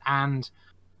knights, and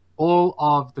all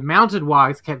of the mounted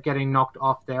wargs kept getting knocked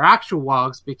off their actual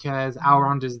wargs because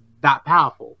Elrond is that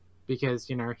powerful. Because,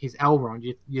 he's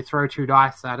Elrond. You throw 2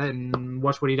 dice at it and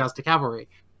watch what he does to cavalry.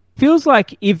 Feels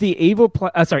like if the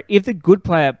if the good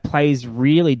player plays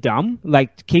really dumb,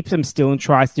 like keeps them still and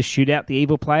tries to shoot out the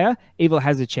evil player, evil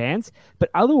has a chance.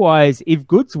 But otherwise, if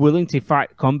good's willing to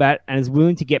fight combat and is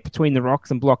willing to get between the rocks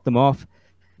and block them off,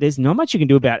 there's not much you can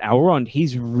do about Elrond.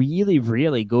 He's really,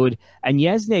 really good. And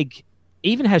Yazneg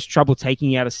even has trouble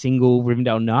taking out a single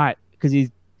Rivendell knight because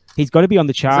he's got to be on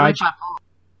the charge.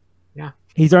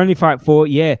 He's only fight 4,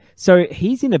 yeah. So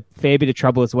he's in a fair bit of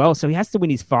trouble as well. So he has to win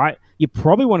his fight. You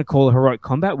probably want to call a heroic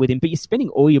combat with him, but you're spending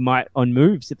all your might on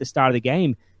moves at the start of the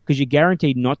game because you're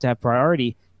guaranteed not to have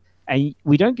priority. And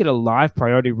we don't get a live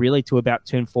priority really to about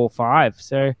turn 4-5.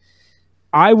 So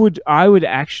I would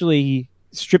actually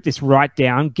strip this right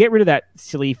down, get rid of that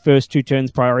silly first 2 turns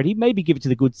priority, maybe give it to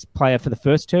the good player for the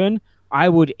first turn. I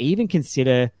would even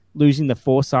consider losing the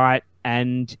Foresight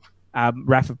and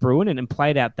Wrath of Bruin and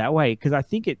play it out that way, because I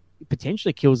think it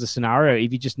potentially kills the scenario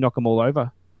if you just knock them all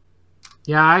over.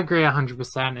 Yeah, I agree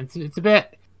 100%. It's a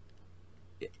bit...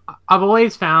 I've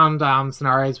always found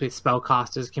scenarios with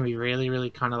spellcasters can be really, really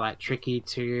kind of like tricky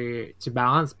to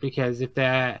balance, because if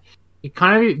it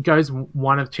kind of goes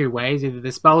one of 2 ways. Either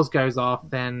the spells goes off,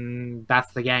 then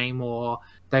that's the game, or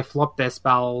they flop their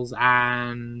spells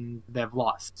and they've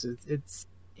lost.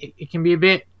 It can be a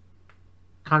bit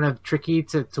kind of tricky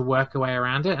to work a way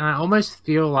around it, and I almost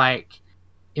feel like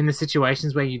in the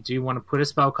situations where you do want to put a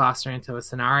spellcaster into a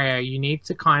scenario, you need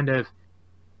to kind of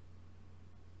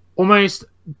almost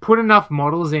put enough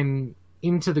models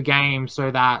into the game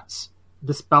so that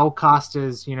the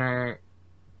spellcaster's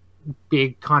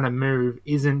big kind of move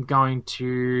isn't going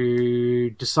to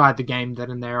decide the game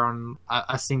then and there on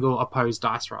a single opposed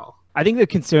dice roll. I think the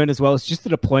concern as well is just the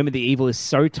deployment of the evil is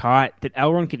so tight that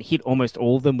Elrond can hit almost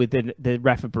all of them with the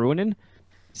Wrath of Bruinen.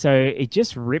 So it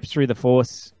just rips through the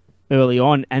force early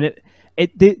on. And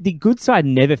the good side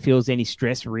never feels any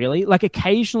stress, really. Like,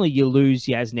 occasionally you lose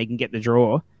Yazneg and get the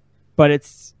draw, but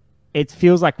it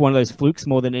feels like one of those flukes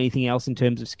more than anything else in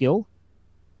terms of skill.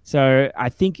 So I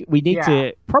think we need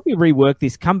to probably rework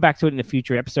this, come back to it in a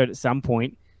future episode at some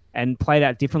point and play it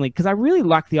out differently, because I really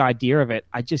like the idea of it.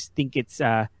 I just think it's...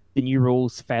 the new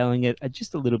rules failing it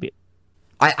just a little bit.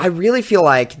 I really feel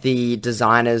like the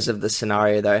designers of the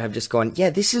scenario, though, have just gone, yeah,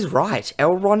 this is right.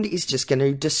 Elrond is just going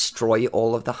to destroy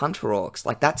all of the Hunter Orcs.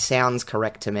 Like, that sounds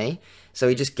correct to me. So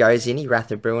he just goes in, he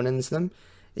Wrath of Bruinens them.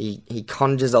 He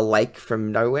conjures a lake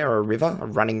from nowhere, a river, a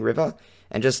running river,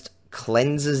 and just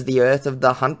cleanses the earth of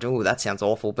the Hunter... Oh, that sounds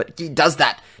awful, but he does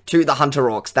that to the Hunter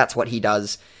Orcs. That's what he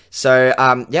does. So,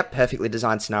 perfectly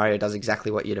designed scenario, does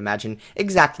exactly what you'd imagine.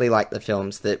 Exactly like the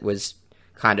films that was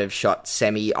kind of shot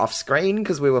semi-off-screen,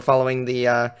 because we were following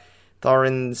the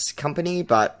Thorin's company,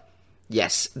 but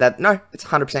yes, it's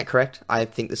 100% correct. I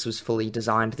think this was fully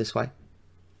designed this way.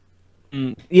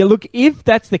 Yeah, look, if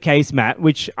that's the case, Matt,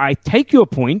 which I take your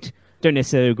point, don't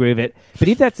necessarily agree with it, but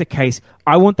if that's the case,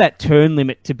 I want that turn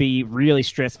limit to be really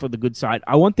stressed for the good side.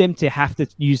 I want them to have to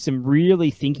use some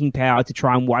really thinking power to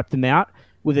try and wipe them out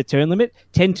with a turn limit.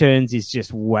 10 turns is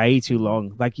just way too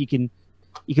long. Like, you can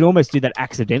almost do that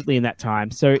accidentally in that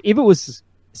time. So if it was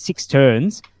 6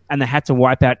 turns and they had to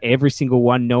wipe out every single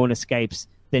one, no one escapes,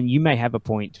 then you may have a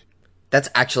point. That's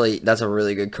a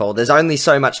really good call. There's only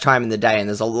so much time in the day, and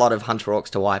there's a lot of Hunter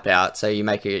Orcs to wipe out. So you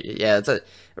make it's a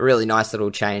really nice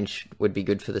little change. Would be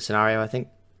good for the scenario, I think.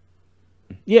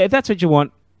 Yeah, if that's what you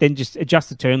want, then just adjust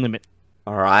the turn limit.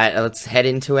 All right, let's head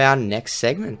into our next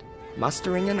segment,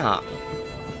 Mustering an Army.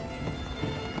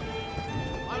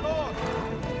 My lord!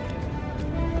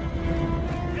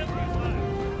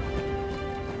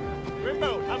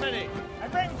 Grimbo, how many? I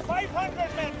bring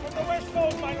 500 men from the West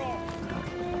Fold, my lord.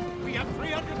 We have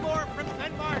 300 more from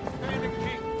Denmark, Grand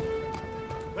King.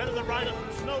 Where are the riders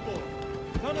from Snowball?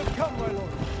 None have come, my lord.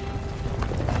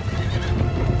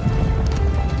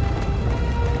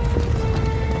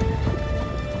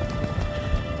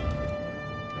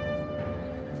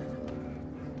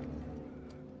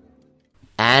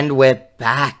 And we're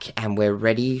back, and we're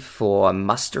ready for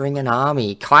Mustering an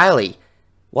Army. Kylie,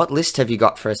 what list have you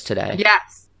got for us today?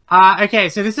 Yes. Okay,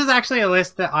 so this is actually a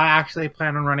list that I actually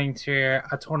plan on running to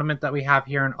a tournament that we have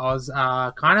here in Oz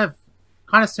kind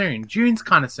of soon. June's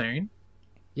kind of soon.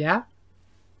 Yeah?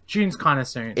 June's kind of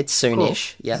soon. It's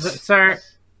soonish, cool. yes. So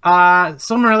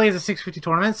Silmarillion is a 650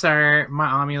 tournament, so my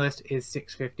army list is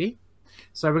 650.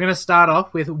 So we're going to start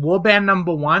off with Warband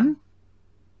number 1.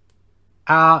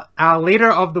 Our leader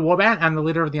of the warband and the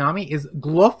leader of the army is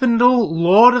Glorfindel,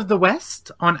 Lord of the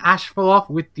West, on Ashfaloth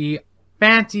with the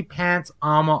fancy pants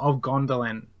armor of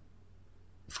Gondolin.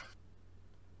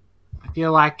 I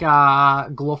feel like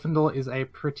Glorfindel is a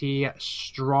pretty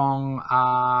strong,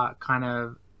 kind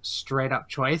of straight up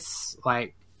choice.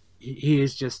 Like, he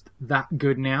is just that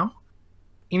good now.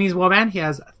 In his warband, he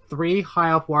has 3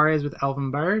 High Elf warriors with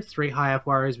Elven Bow, 3 High Elf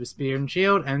warriors with Spear and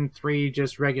Shield, and 3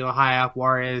 just regular High Elf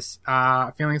warriors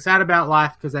feeling sad about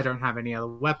life because they don't have any other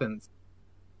weapons.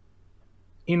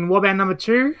 In warband number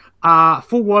 2,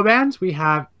 full warbands, we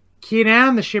have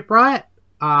Círdan the Shipwright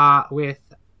with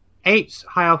 8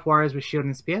 High Elf warriors with Shield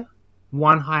and Spear,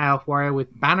 1 High Elf warrior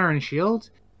with Banner and Shield,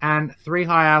 and 3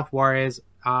 High Elf warriors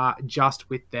just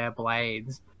with their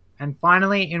blades. And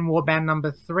finally, in warband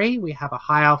number 3, we have a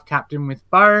High Elf captain with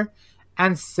bow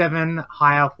and 7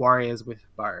 High Elf warriors with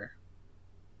bow.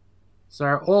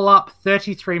 So all up,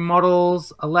 33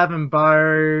 models, 11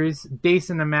 bows,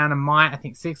 decent amount of might, I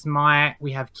think 6 might.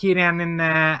 We have Círdan in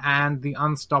there and the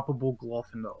unstoppable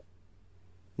Glorfindel.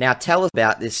 Now tell us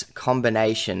about this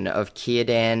combination of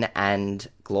Círdan and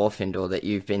Glorfindel that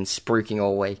you've been spruiking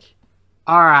all week.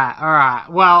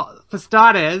 Alright. Well, for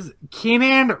starters,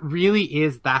 Círdan really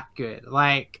is that good.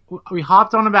 Like, we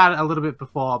harped on about it a little bit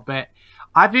before, but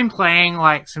I've been playing,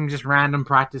 like, some just random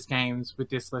practice games with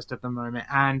this list at the moment,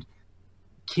 and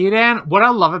Círdan, what I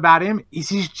love about him is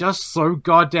he's just so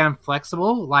goddamn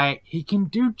flexible. Like, he can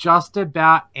do just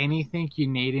about anything you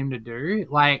need him to do.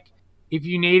 Like, if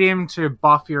you need him to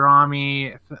buff your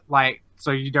army, like,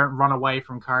 so you don't run away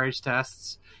from courage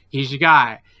tests, he's your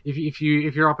guy. If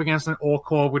you're up against an orc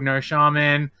horde with no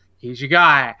shaman, he's your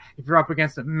guy. If you're up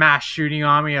against a mass shooting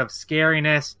army of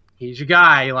scariness, he's your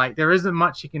guy. Like, there isn't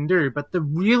much you can do. But the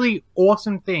really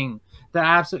awesome thing that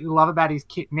I absolutely love about his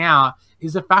kit now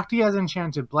is the fact he has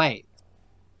Enchanted Blades.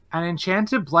 And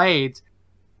Enchanted Blades,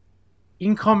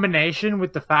 in combination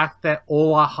with the fact that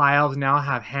all our High Elves now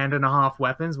have hand-and-a-half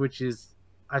weapons, which is,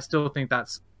 I still think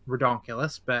that's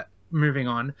redonkulous, but moving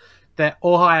on, that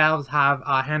all High Elves have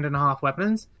hand-and-a-half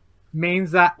weapons,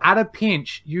 means that at a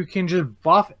pinch, you can just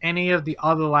buff any of the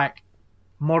other, like,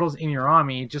 models in your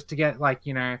army just to get, like,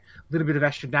 you know, a little bit of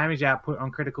extra damage output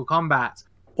on critical combats.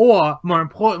 Or, more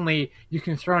importantly, you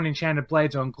can throw an Enchanted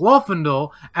Blades on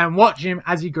Glorfindel and watch him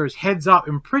as he goes heads up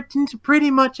in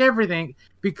pretty much everything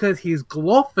because he's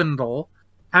Glorfindel,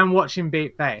 and watch him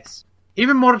beat face.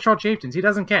 Even Mortal Troll Chieftains, he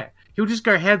doesn't care. He'll just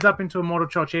go heads up into a Mortal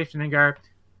Troll Chieftain and go,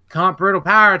 "Can't brutal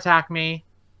power attack me.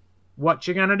 What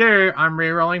you gonna do? I'm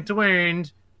rerolling to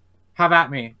wound. Have at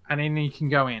me." And then you can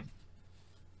go in.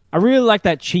 I really like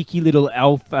that cheeky little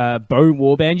elf bow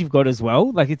warband you've got as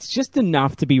well. Like, it's just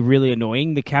enough to be really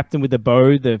annoying. The captain with the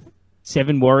bow, the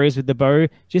 7 warriors with the bow,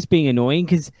 just being annoying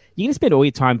because you're going to spend all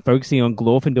your time focusing on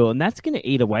Glorfindel, and that's going to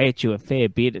eat away at you a fair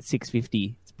bit at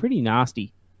 650. It's pretty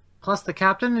nasty. Plus, the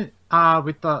captain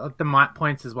with the might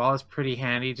points as well is pretty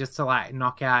handy just to, like,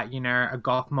 knock out, you know, a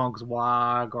Gothmog's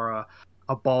Warg or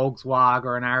a Bolg's Warg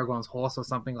or an Aragorn's Horse or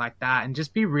something like that, and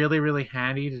just be really, really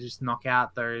handy to just knock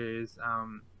out those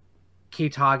key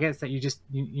targets that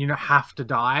you know have to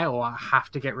die or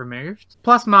have to get removed.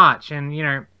 Plus March, and you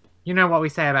know what we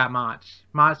say about March.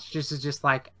 March just is just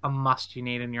like a must you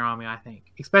need in your army, I think,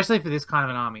 especially for this kind of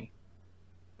an army.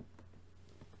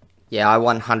 Yeah, I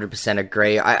 100%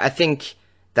 agree. I think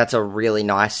that's a really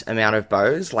nice amount of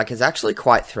bows. Like, it's actually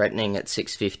quite threatening at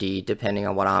 650, depending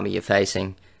on what army you're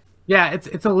facing. Yeah,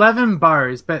 it's 11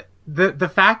 bows, but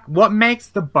the fact, what makes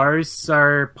the bows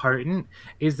so potent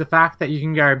is the fact that you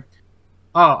can go,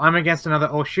 oh, I'm against another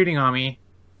all-shooting army.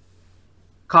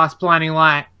 Cast Blinding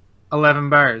Light, 11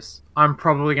 bows. I'm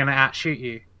probably going to outshoot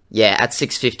you. Yeah, at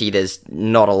 650, there's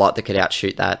not a lot that could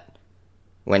outshoot that.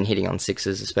 When hitting on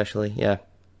 6s, especially, yeah.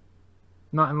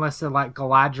 Not unless they're like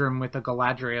Galadrim with a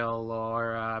Galadriel,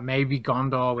 or maybe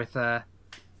Gondor with a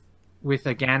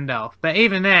Gandalf. But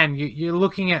even then, you're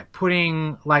looking at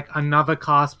putting like another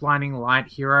Cast Blinding Light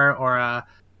hero or a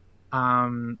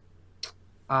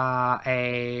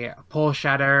Paul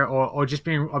Shadow, or just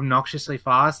being obnoxiously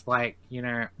fast, like, you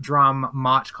know, Drum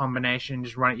March combination,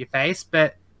 just run at your face.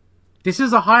 But this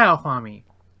is a High Elf army.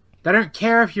 They don't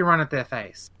care if you run at their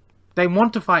face. They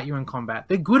want to fight you in combat.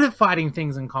 They're good at fighting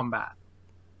things in combat.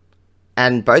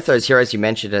 And both those heroes you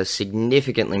mentioned are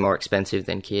significantly more expensive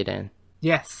than Círdan.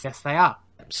 Yes, they are.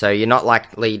 So you're not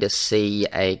likely to see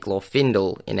a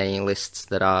Glorfindel in any lists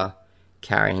that are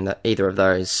carrying either of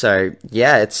those. So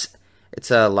yeah, it's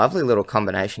a lovely little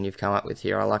combination you've come up with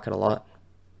here. I like it a lot.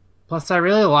 Plus, I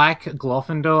really like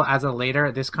Glorfindel as a leader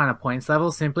at this kind of points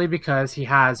level, simply because he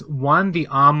has, one, the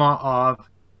armor of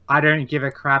I don't give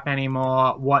a crap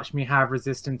anymore. Watch me have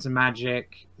resistance to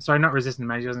magic. Sorry, not resistant to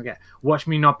magic. Doesn't get. Watch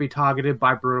me not be targeted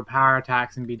by brutal power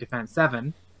attacks and be defense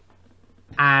 7.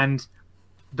 And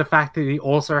the fact that he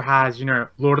also has,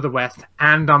 Lord of the West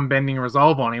and Unbending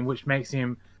Resolve on him, which makes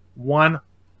him, 1,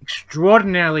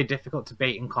 extraordinarily difficult to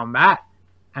beat in combat,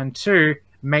 and 2,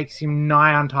 makes him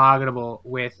nigh untargetable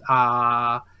with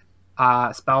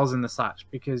spells and the such,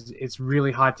 because it's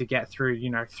really hard to get through,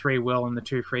 3 will and the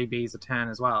 2 freebies a turn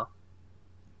as well.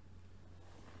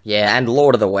 Yeah, and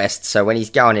Lord of the West, so when he's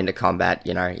going into combat,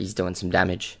 he's doing some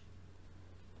damage.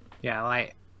 Yeah,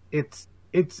 like, it's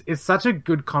such a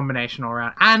good combination all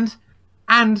around.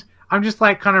 And I'm just,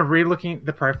 like, kind of re-looking at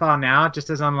the profile now,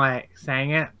 just as I'm, like,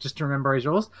 saying it, just to remember his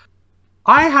rules.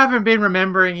 I haven't been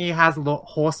remembering he has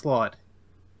Horse Lord.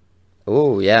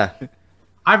 Oh, yeah.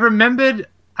 I've remembered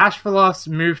Ashfalof's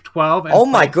move 12. Oh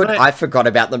my god, I forgot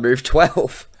about the move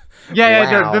 12.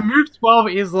 Yeah, Wow. the move 12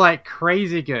 is, like,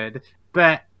 crazy good.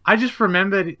 But I just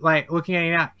remembered, like, looking at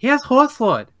it now, he has Horse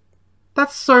Lord.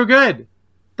 That's so good.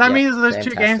 That means those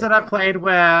fantastic. 2 games that I played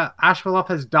where Ashfalof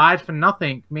has died for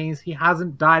nothing means he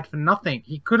hasn't died for nothing.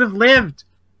 He could have lived.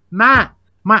 Matt,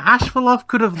 my Ashfalof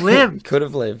could have lived. Could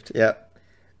have lived, yeah.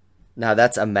 No,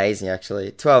 that's amazing,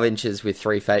 actually. 12 inches with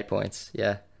 3 fate points.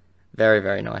 Yeah. Very,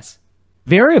 very nice.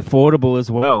 Very affordable as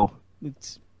well.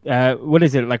 It's what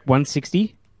is it, like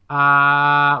 160?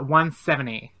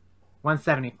 170.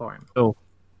 170 for him. Oh,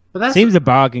 But that's seems a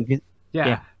bargain.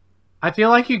 yeah. I feel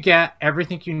like you get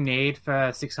everything you need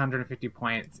for 650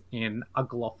 points in a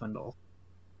Glorfindel.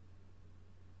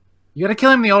 You gotta kill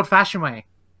him the old-fashioned way.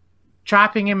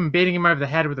 Trapping him and beating him over the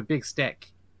head with a big stick.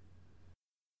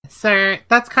 So,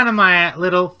 that's kind of my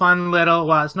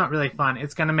well, it's not really fun.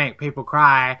 It's gonna make people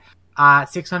cry.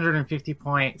 650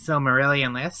 point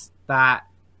Silmarillion list that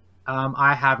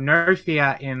I have no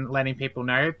fear in letting people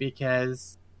know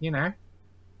because,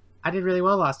 I did really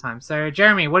well last time. So,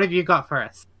 Jeremy, what have you got for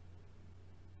us?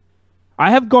 I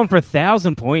have gone for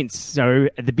 1,000 points, so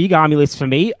the big army list for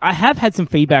me. I have had some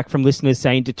feedback from listeners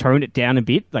saying to tone it down a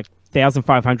bit, like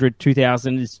 1,500,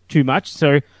 2,000 is too much,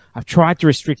 so I've tried to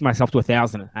restrict myself to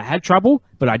 1,000. I had trouble,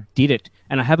 but I did it,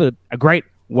 and I have a great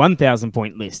 1,000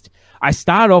 point list. I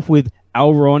start off with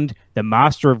Elrond, the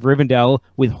Master of Rivendell,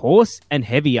 with horse and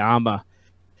heavy armor.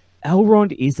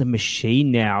 Elrond is a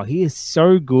machine now. He is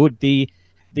so good.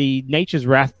 The Nature's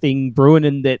Wrath thing,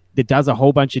 Bruinen, that does a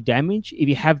whole bunch of damage. If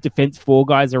you have defense 4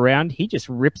 guys around, he just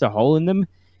rips a hole in them.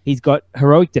 He's got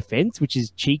heroic defense, which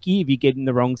is cheeky if you get in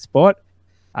the wrong spot.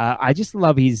 I just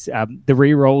love his the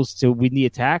rerolls to win the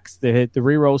attacks, the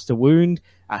rerolls to wound.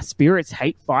 Spirits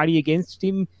hate fighting against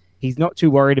him. He's not too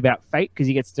worried about fate because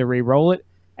he gets to reroll it,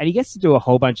 and he gets to do a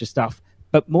whole bunch of stuff.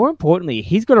 But more importantly,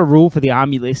 he's got a rule for the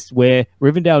army list where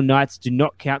Rivendell Knights do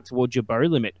not count towards your bow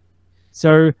limit.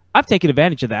 So I've taken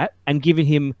advantage of that and given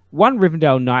him 1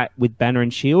 Rivendell Knight with banner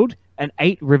and shield and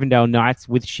 8 Rivendell Knights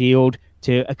with shield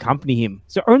to accompany him.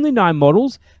 So only 9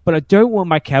 models, but I don't want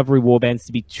my cavalry warbands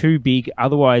to be too big.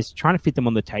 Otherwise, trying to fit them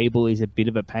on the table is a bit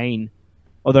of a pain.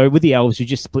 Although with the elves, you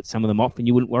just split some of them off and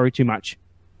you wouldn't worry too much.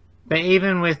 But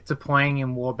even with deploying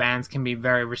in warbands can be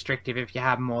very restrictive if you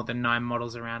have more than 9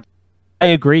 models around. I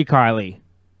agree, Kylie.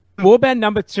 Warband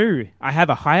number 2, I have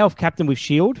a High Elf Captain with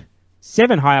shield,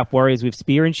 7 High Elf Warriors with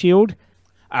spear and shield,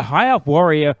 a High Elf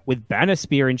Warrior with banner,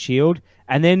 spear and shield,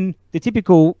 and then the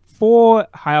typical 4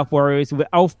 High Elf Warriors with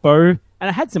Elf Bow, and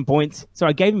I had some points, so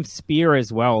I gave him spear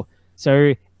as well.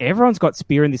 So everyone's got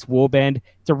spear in this warband.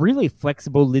 It's a really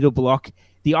flexible little block.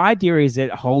 The idea is that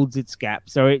it holds its gap.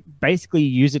 So it basically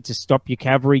you use it to stop your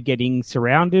cavalry getting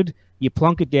surrounded. You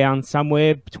plonk it down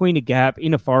somewhere between a gap,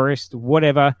 in a forest,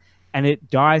 whatever, and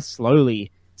it dies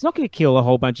slowly. It's not going to kill a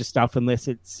whole bunch of stuff unless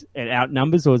it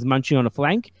outnumbers or is munching on a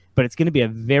flank, but it's going to be a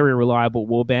very reliable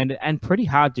warband and pretty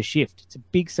hard to shift. It's a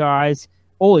big size,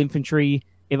 all infantry.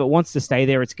 If it wants to stay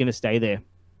there, it's going to stay there.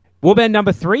 Warband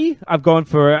number 3, I've gone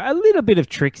for a little bit of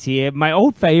tricks here. My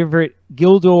old favorite,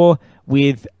 Gildor,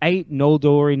 with 8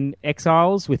 Noldorin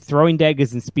exiles with throwing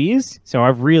daggers and spears. So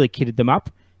I've really kitted them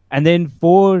up. And then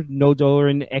 4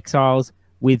 Noldorin exiles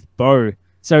with bow.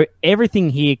 So everything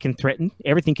here can threaten.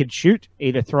 Everything can shoot,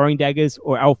 either throwing daggers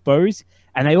or elf bows.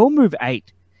 And they all move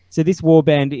 8. So this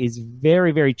warband is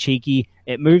very, very cheeky.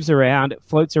 It moves around, it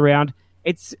floats around.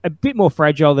 It's a bit more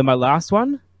fragile than my last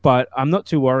one, but I'm not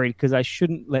too worried because I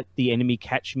shouldn't let the enemy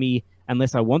catch me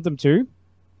unless I want them to.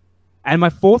 And my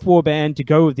 4th warband to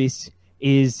go with this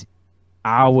is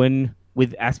Arwen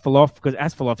with Asphalov, because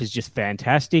Asphalov is just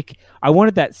fantastic. I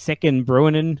wanted that second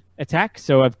Bruinen attack,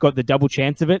 so I've got the double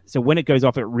chance of it. So when it goes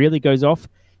off, it really goes off.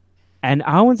 And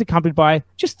Arwen's accompanied by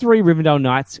just 3 Rivendell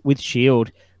Knights with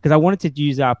shield, because I wanted to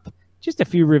use up just a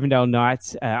few Rivendell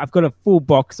Knights. I've got a full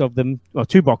box of them, or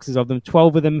 2 boxes of them,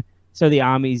 12 of them, so the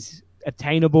army's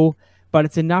attainable. But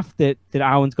it's enough that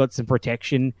Arwen's got some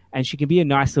protection, and she can be a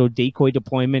nice little decoy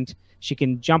deployment. She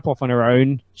can jump off on her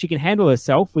own. She can handle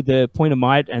herself with the point of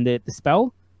might and the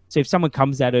spell. So if someone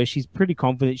comes at her, she's pretty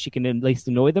confident she can at least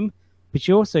annoy them. But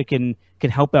she also can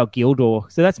help out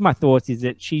Gildor. So that's my thoughts, is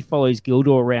that she follows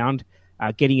Gildor around,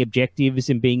 getting objectives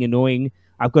and being annoying.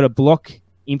 I've got a block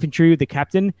infantry with the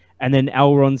captain, and then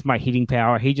Elrond's my hitting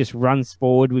power. He just runs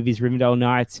forward with his Rivendell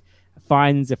Knights,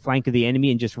 finds the flank of the enemy,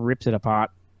 and just rips it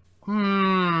apart.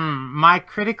 My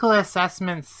critical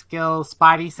assessment skill,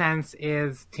 Spidey Sense,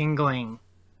 is tingling.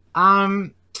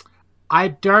 I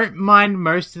don't mind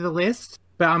most of the list,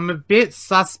 but I'm a bit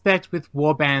suspect with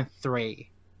Warband 3.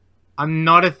 I'm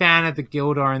not a fan of the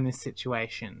Gildor in this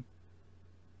situation.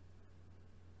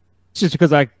 It's just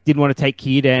because I didn't want to take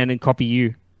Círdan and copy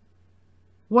you.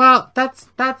 Well,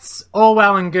 that's all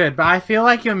well and good, but I feel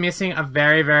like you're missing a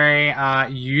very, very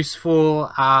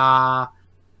useful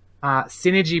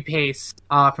synergy piece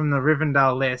from the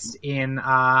Rivendell list in,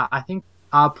 I think,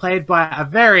 played by a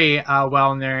very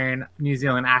well-known New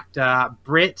Zealand actor,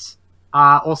 Brit,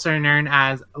 also known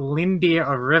as Lindir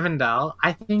of Rivendell.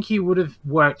 I think he would have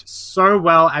worked so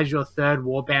well as your third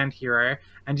warband hero,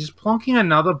 and just plonking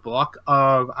another block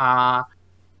of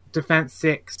Defense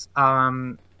 6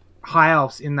 High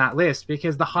Elves in that list,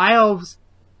 because the High Elves,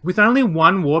 with only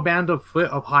one warband of foot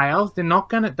of High Elves,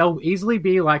 they'll easily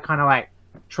be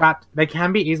trapped. They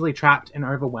can be easily trapped and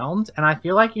overwhelmed, and I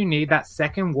feel like you need that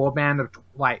second warband of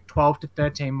 12 to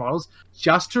 13 models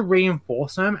just to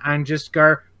reinforce them and just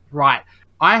go, right,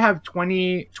 I have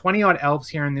 20 odd elves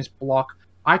here in this block.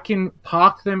 I can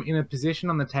park them in a position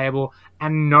on the table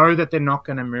and know that they're not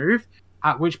going to move.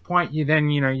 At which point you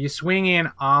swing in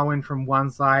Arwen from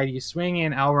one side, you swing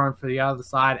in Elrond for the other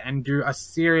side, and do a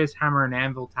serious hammer and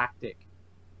anvil tactic.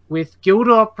 With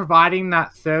Gildor providing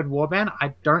that third warband,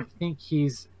 I don't think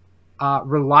he's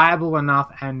reliable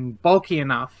enough and bulky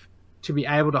enough to be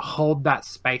able to hold that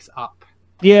space up.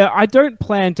 Yeah, I don't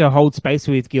plan to hold space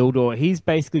with Gildor. He's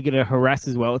basically going to harass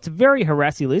as well. It's a very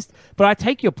harassy list, but I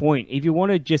take your point. If you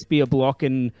want to just be a block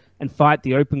and fight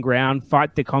the open ground,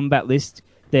 fight the combat list,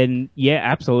 then yeah,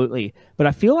 absolutely. But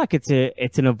I feel like it's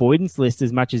an avoidance list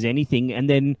as much as anything, and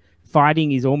then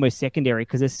fighting is almost secondary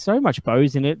because there's so much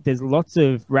bows in it. There's lots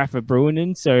of Rafa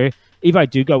Bruinen, so if I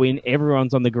do go in,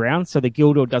 everyone's on the ground, so the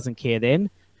Gildor doesn't care then.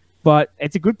 But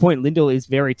it's a good point. Lindell is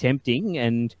very tempting,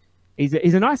 and he's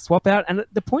a nice swap out, and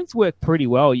the points work pretty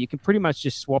well. You can pretty much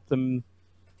just swap them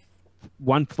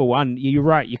one for one. You're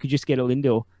right, you could just get a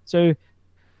Lindell. So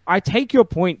I take your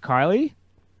point, Kylie.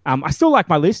 I still like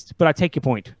my list, but I take your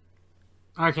point.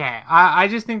 Okay, I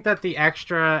just think that the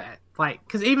extra,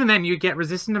 because even then you get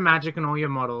resistant to magic on all your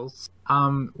models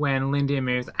when Lindir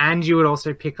moves, and you would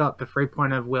also pick up the 3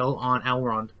 point of will on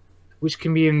Elrond, which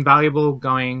can be invaluable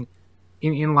going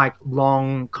in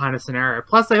long kind of scenario.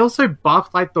 Plus, they also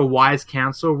buffed the Wise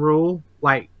Counsel rule,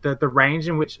 the range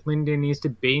in which Lindir needs to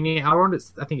be near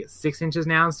Elrond. I think it's 6 inches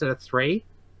now instead of 3.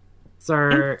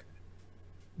 So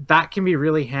that can be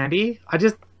really handy.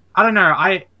 I don't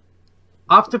know.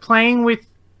 After playing with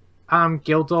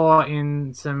Gildor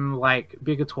in some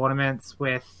bigger tournaments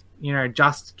with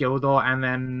just Gildor and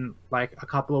then a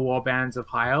couple of warbands of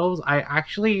High Elves, I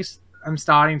actually am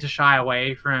starting to shy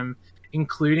away from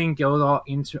including Gildor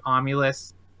into army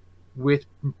lists with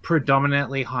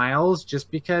predominantly High Elves,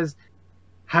 just because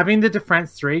having the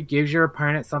defense 3 gives your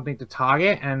opponent something to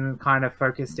target and kind of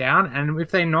focus down. And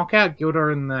if they knock out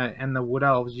Gildor and the Wood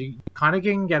Elves, you kind of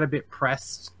can get a bit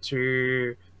pressed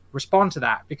to respond to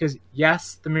that. Because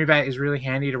yes, the move 8 is really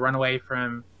handy to run away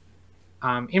from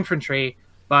infantry,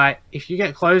 but if you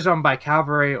get closed on by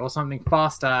cavalry or something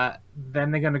faster,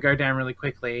 then they're going to go down really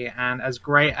quickly. And as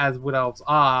great as Wood Elves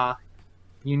are,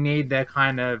 you need their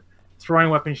kind of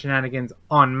throwing weapon shenanigans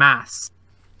en masse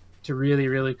to really,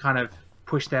 really kind of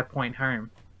push their point home.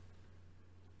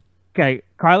 Okay,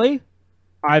 Kylie,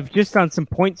 I've just done some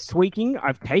points tweaking.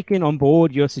 I've taken on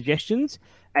board your suggestions,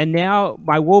 and now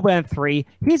my Warband 3,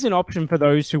 here's an option for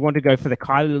those who want to go for the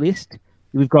Kylie list.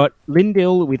 We've got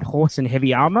Lindil with horse and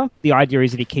heavy armor. The idea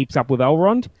is that he keeps up with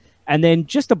Elrond. And then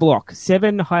just a block,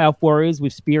 7 High Elf warriors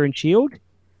with spear and shield,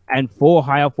 and 4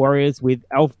 High Elf warriors with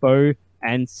elf bow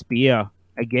and spear.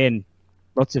 Again,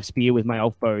 lots of spear with my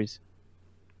elf bows.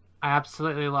 I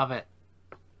absolutely love it.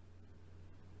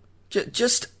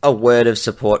 Just a word of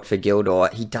support for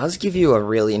Gildor. He does give you a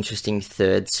really interesting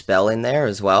third spell in there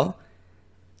as well.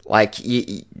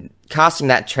 Casting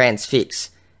that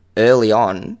Transfix early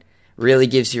on Really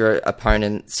gives your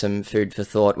opponent some food for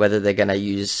thought, whether they're going to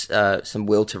use some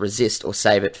will to resist or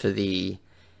save it for the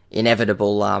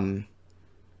inevitable, what's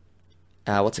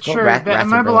it called? Sure, Wrath but of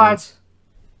Brilliance.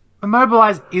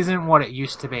 Immobilize isn't what it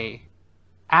used to be.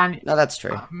 And No, that's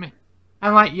true.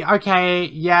 And like, okay,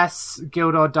 yes,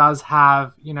 Gildor does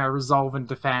have, resolve and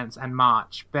defense and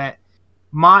march, but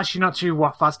march you're not too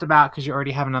fussed about because you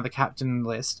already have another captain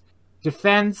list.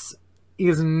 Defense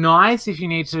is nice if you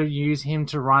need to use him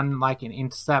to run like an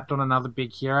intercept on another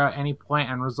big hero at any point,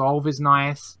 and resolve is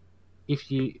nice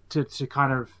if you to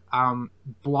kind of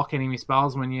block enemy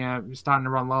spells when you're starting to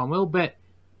run low on will. But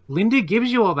Linda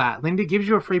gives you all that. Linda gives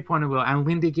you a free point of will, and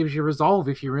Linda gives you resolve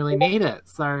if you really need it.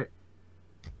 So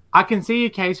I can see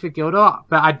your case for Gildor,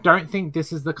 but I don't think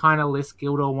this is the kind of list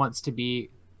Gildor wants to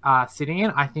be sitting in.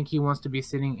 I think he wants to be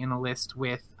sitting in a list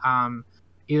with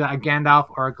either a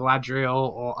Gandalf or a Galadriel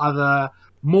or other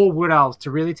more Wood Elves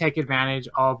to really take advantage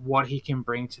of what he can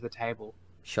bring to the table.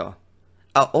 Sure.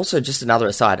 Also, just another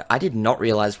aside, I did not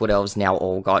realize Wood Elves now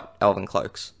all got Elven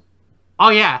Cloaks. Oh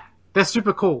yeah, they're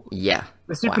super cool. Yeah.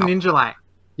 They're super Wow. ninja-like.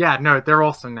 Yeah, no, they're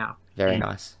awesome now. Very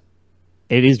nice.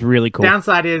 It is really cool.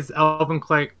 Downside is Elven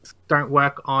Cloaks don't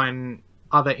work on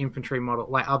other infantry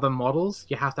other models.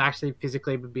 You have to actually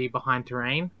physically be behind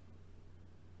terrain.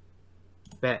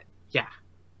 But yeah.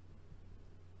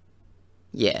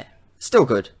 Yeah. Still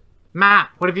good. Matt,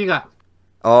 what have you got?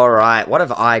 Alright, what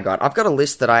have I got? I've got a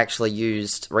list that I actually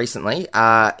used recently.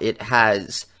 It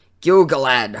has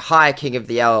Gil-galad, High King of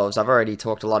the Elves. I've already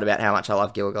talked a lot about how much I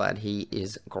love Gil-galad. He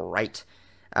is great.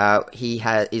 He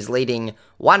is leading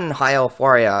one High Elf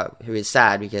warrior who is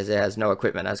sad because it has no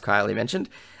equipment, as Kylie mentioned.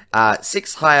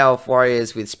 6 High Elf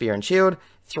warriors with spear and shield,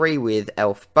 3 with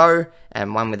elf bow,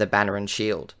 and 1 with a banner and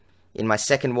shield. In my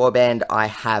second warband, I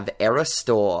have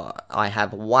Eristor. I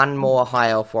have 1 more High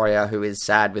Elf warrior who is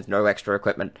sad with no extra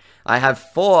equipment. I have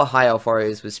 4 High Elf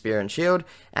warriors with spear and shield,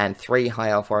 and 3 High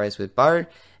Elf warriors with bow,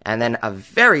 and then a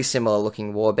very similar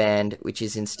looking warband, which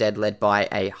is instead led by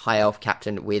a High Elf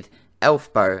captain with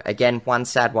elf bow. Again, 1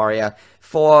 sad warrior,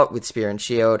 4 with spear and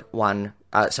shield,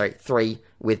 3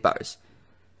 with bows.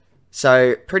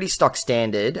 So, pretty stock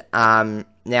standard.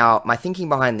 Now, my thinking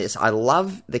behind this, I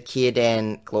love the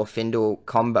Círdan-Glorfindel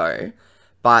combo,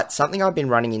 but something I've been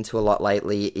running into a lot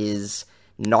lately is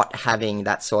not having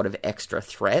that sort of extra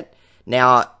threat.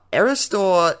 Now,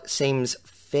 Eristor seems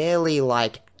fairly,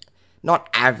 not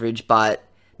average, but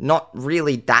not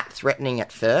really that threatening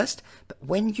at first. But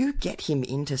when you get him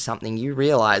into something, you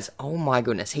realize, oh my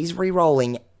goodness, he's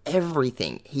re-rolling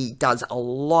everything. He does a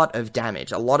lot of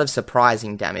damage, a lot of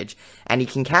surprising damage, and he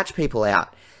can catch people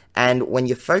out. And when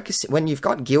you've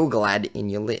got Gil-galad in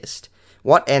your list,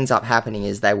 what ends up happening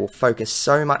is they will focus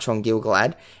so much on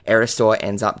Gil-galad, Eristor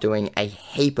ends up doing a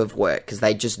heap of work because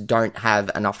they just don't have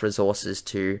enough resources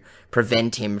to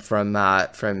prevent him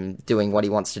from doing what he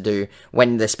wants to do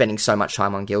when they're spending so much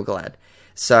time on Gil-galad.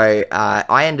 So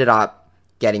I ended up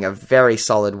getting a very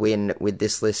solid win with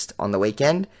this list on the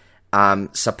weekend.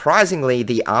 Surprisingly,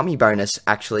 the army bonus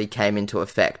actually came into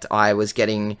effect. I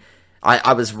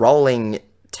was rolling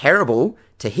terrible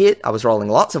to hit. I was rolling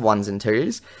lots of 1s and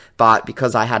 2s, but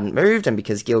because I hadn't moved and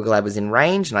because Gil-galad was in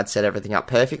range and I'd set everything up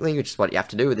perfectly, which is what you have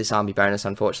to do with this army bonus,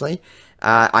 unfortunately,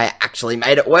 I actually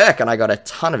made it work and I got a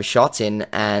ton of shots in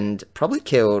and probably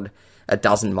killed a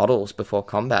dozen models before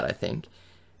combat, I think.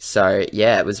 So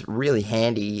yeah, it was really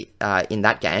handy in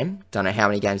that game. Don't know how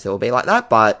many games there will be like that,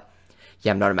 but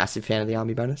yeah, I'm not a massive fan of the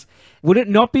army bonus. Would it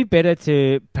not be better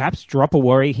to perhaps drop a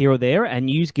warrior here or there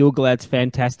and use Gil-galad's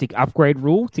fantastic upgrade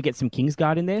rule to get some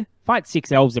Kingsguard in there? Fight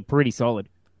 6 elves are pretty solid.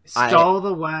 Stole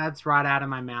the words right out of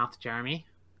my mouth, Jeremy.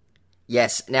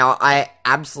 Yes, now I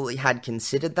absolutely had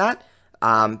considered that,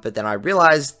 but then I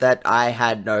realized that I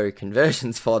had no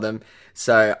conversions for them,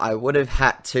 so I would have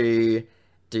had to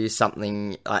do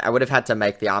something. I would have had to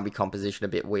make the army composition a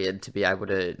bit weird to be able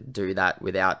to do that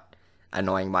without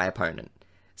annoying my opponent.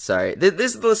 So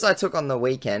this is the list I took on the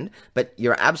weekend, but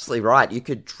you're absolutely right. You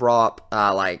could drop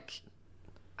a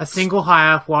single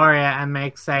High Elf warrior and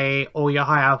make, say, all your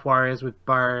High Elf warriors with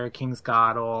bow,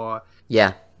 Kingsguard, or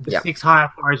the 6 High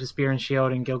Elf warriors with spear and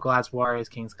shield and Gil-galad's warriors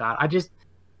Kingsguard.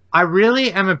 I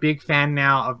really am a big fan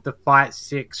now of the Fight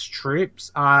 6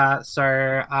 troops.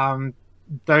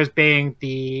 Those being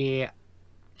the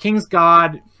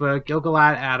Kingsguard for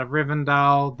Gil-galad out of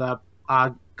Rivendell, the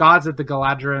Guards of the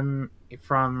Galadrim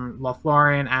from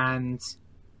Lothlorien, and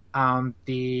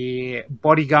the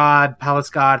Bodyguard, Palace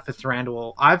Guard for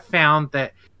Thranduil. I've found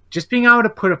that just being able to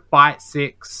put a Fight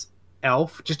 6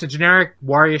 elf, just a generic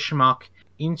warrior schmuck,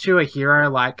 into a hero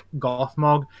like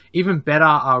Gothmog, even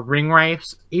better Ring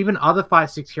Wraiths, even other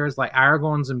 5/6 heroes like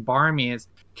Aragorns and Boromirs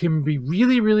can be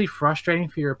really, really frustrating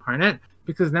for your opponent,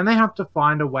 because then they have to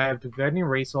find a way of diverting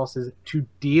resources to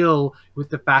deal with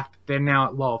the fact that they're now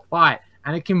at lower fight.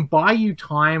 And it can buy you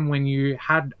time when you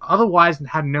had otherwise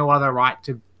had no other right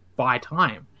to buy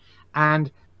time.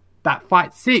 And that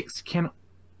fight 6 can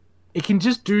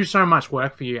just do so much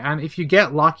work for you. And if you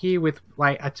get lucky with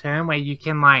like a turn where you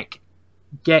can like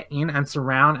get in and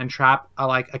surround and trap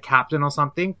a captain or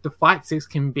something, the fight 6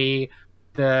 can be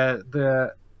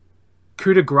the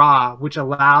coup de grace, which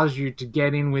allows you to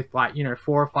get in with 4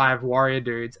 or 5 warrior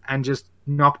dudes and just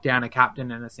knock down a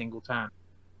captain in a single turn.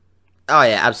 Oh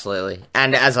yeah, absolutely.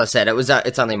 And as I said,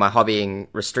 it's only my hobbying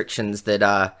restrictions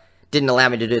that didn't allow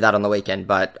me to do that on the weekend,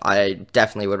 but I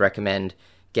definitely would recommend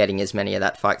getting as many of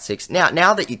that fight 6.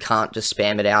 Now that you can't just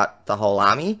spam it out the whole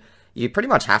army, you pretty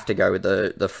much have to go with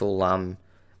the full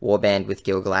warband with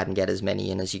Gil-galad and get as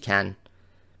many in as you can.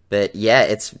 But yeah,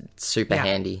 it's super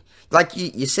handy. Like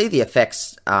you see the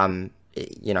effects, in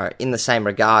the same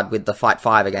regard with the fight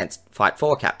 5 against fight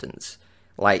 4 captains.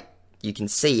 Like, you can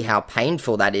see how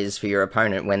painful that is for your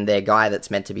opponent when their guy that's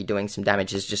meant to be doing some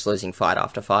damage is just losing fight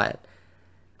after fight.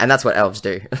 And that's what elves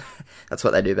do. That's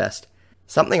what they do best.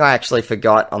 Something I actually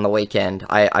forgot on the weekend,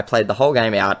 I played the whole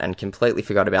game out and completely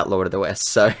forgot about Lord of the West.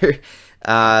 So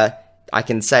I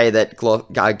can say that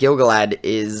Gil-galad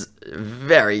is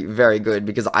very, very good,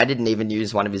 because I didn't even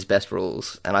use one of his best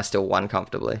rules and I still won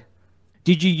comfortably.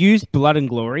 Did you use Blood and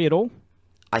Glory at all?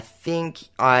 I think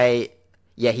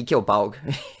he killed Bulg.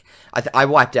 I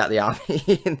wiped out the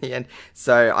army in the end.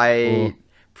 So I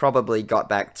probably got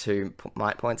back to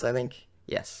might points, I think.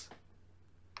 Yes.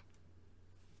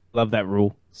 Love that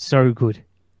rule. So good.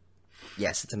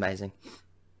 Yes, it's amazing.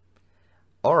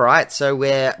 All right, so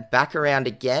we're back around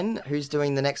again. Who's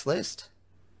doing the next list?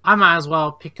 I might as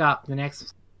well pick up the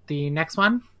next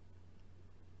one.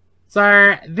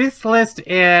 So this list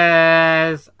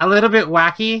is a little bit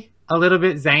wacky, a little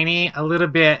bit zany, a little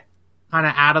bit kind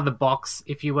of out of the box,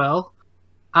 if you will.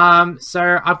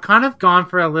 So I've kind of gone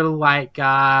for a little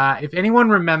if anyone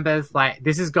remembers,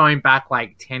 this is going back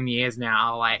 10 years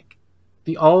now,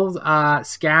 the old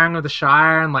Scouring of the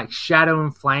Shire and Shadow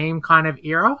and Flame kind of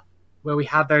era, where we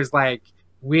had those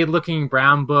weird looking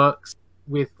brown books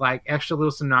with extra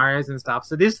little scenarios and stuff.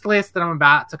 So this list that I'm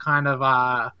about to kind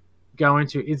of go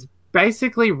into is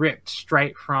basically ripped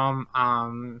straight from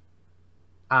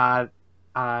a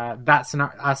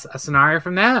scenario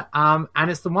from there,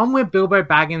 and it's the one where Bilbo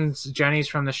Baggins journeys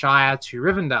from the Shire to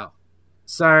Rivendell.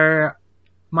 So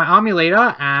my army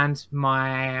leader and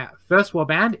my first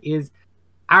warband is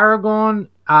Aragorn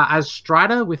as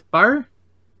Strider with bow,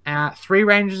 3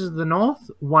 rangers of the north,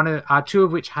 2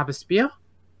 of which have a spear.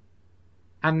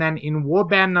 And then in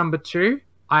warband number 2,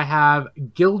 I have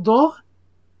Gildor,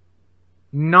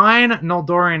 9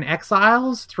 Noldorian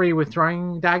exiles, 3 with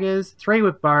throwing daggers, 3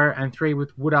 with bow, and 3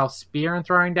 with wood elf spear and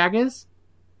throwing daggers.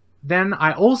 Then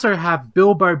I also have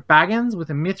Bilbo Baggins with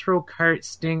a mithril coat,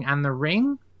 sting, and the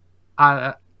ring.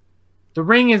 The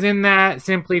ring is in there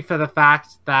simply for the fact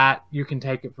that you can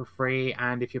take it for free,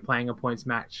 and if you're playing a points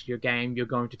match your game, you're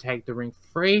going to take the ring for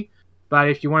free. But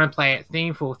if you want to play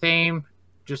it full theme,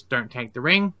 just don't take the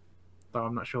ring. Though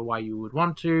I'm not sure why you would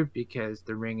want to, because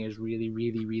the ring is really,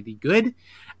 really, really good.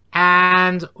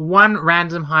 And 1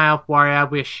 random high elf warrior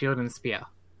with shield and spear.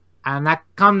 And that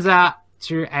comes out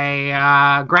to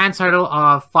a grand total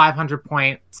of 500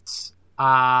 points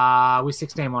with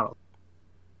 16 models.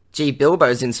 Gee,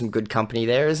 Bilbo's in some good company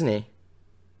there, isn't he?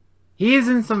 He is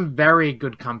in some very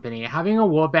good company. Having a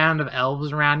warband of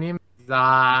elves around him is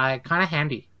kind of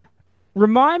handy.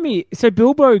 Remind me, so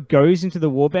Bilbo goes into the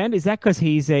warband. Is that because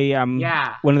he's a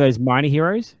one of those minor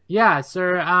heroes? Yeah,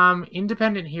 so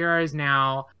independent heroes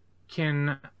now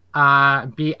can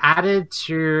be added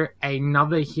to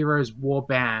another hero's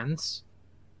warband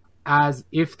as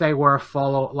if they were a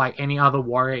follow, any other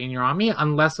warrior in your army,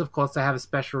 unless, of course, they have a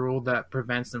special rule that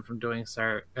prevents them from doing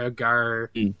so. Ergo,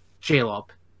 Shelob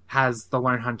has the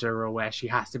Lone Hunter rule where she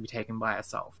has to be taken by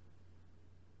herself.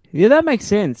 Yeah, that makes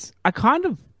sense.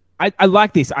 I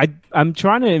like this. I'm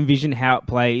trying to envision how it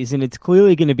plays, and it's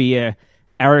clearly going to be a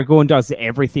Aragorn does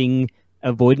everything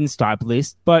avoidance type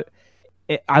list, but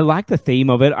I like the theme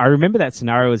of it. I remember that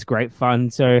scenario was great fun,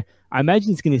 so I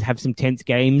imagine it's going to have some tense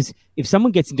games. If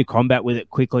someone gets into combat with it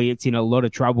quickly, it's in a lot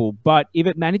of trouble, but if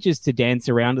it manages to dance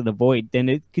around and avoid, then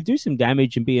it could do some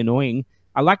damage and be annoying.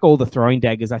 I like all the throwing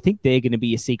daggers. I think they're going to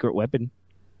be a secret weapon.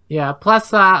 Yeah,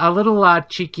 plus a little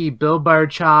cheeky Bilbo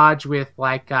charge with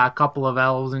a couple of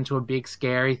elves into a big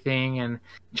scary thing, and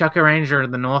chuck a ranger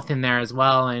of the north in there as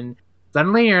well, and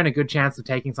suddenly you're in a good chance of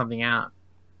taking something out.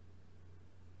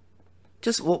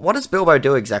 Just what does Bilbo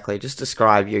do exactly? Just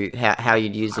describe how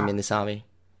you'd use him in this army.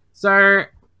 So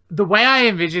the way I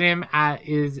envision him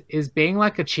is being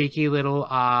like a cheeky little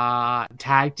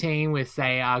tag team with,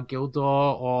 say,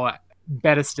 Gildor, or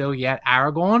better still yet,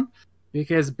 Aragorn.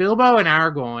 Because Bilbo and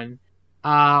Aragorn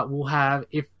will have,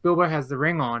 if Bilbo has the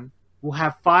ring on, will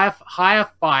have 5 higher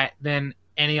fight than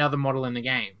any other model in the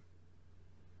game.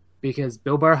 Because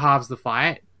Bilbo halves the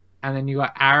fight, and then you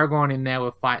got Aragorn in there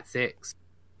with fight 6.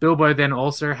 Bilbo then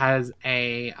also has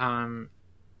an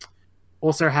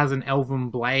elven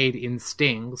blade in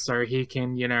Sting, so he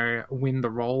can, win the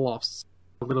roll-offs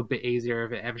a little bit easier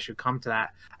if it ever should come to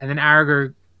that. And then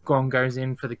Aragorn goes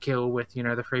in for the kill with, the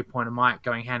 3-pointer might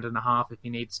going hand and a half if he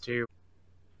needs to.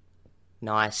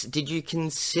 Nice. Did you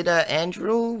consider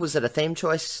Anduril? Was it a theme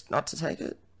choice not to take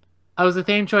it? It was a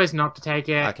theme choice not to take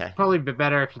it. Okay. Probably be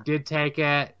better if you did take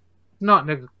it. Not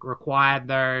required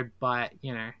though, but,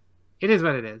 it is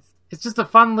what it is. It's just a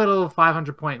fun little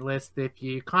 500-point list if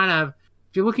you're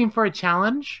looking for a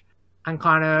challenge and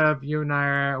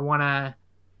want to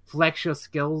flex your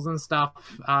skills and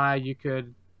stuff, you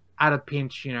could, at a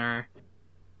pinch,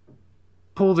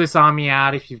 pull this army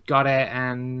out if you've got it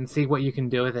and see what you can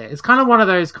do with it. It's kind of one of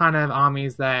those kind of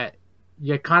armies that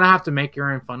you kind of have to make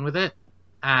your own fun with it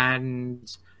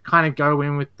and kind of go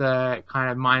in with the kind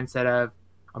of mindset of,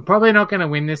 I'm probably not going to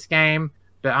win this game,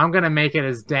 but I'm going to make it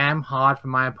as damn hard for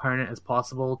my opponent as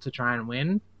possible to try and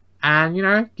win. And,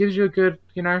 gives you a good,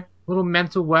 little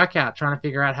mental workout trying to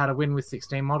figure out how to win with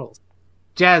 16 models.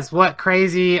 Jez, what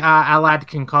crazy allied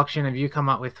concoction have you come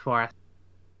up with for us?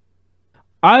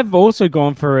 I've also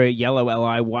gone for a yellow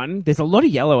ally one. There's a lot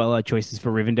of yellow ally choices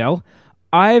for Rivendell.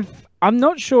 I'm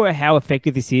not sure how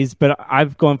effective this is, but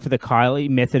I've gone for the Kylie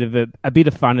method of a bit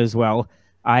of fun as well.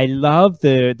 I love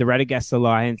the Radagast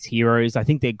Alliance heroes. I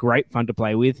think they're great fun to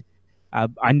play with.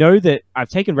 I know that I've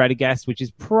taken Radagast, which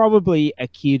is probably a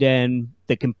Kierdan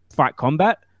that can fight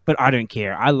combat, but I don't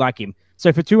care. I like him.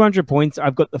 So for 200 points,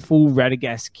 I've got the full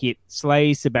Radagast kit.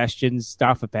 Slay, Sebastian,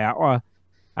 Staff of Power.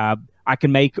 I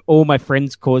can make all my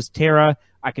friends cause terror.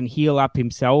 I can heal up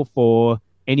himself or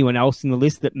anyone else in the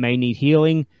list that may need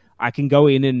healing. I can go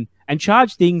in and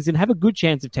charge things and have a good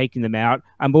chance of taking them out.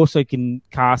 I'm also can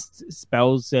cast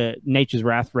spells, Nature's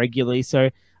Wrath regularly, so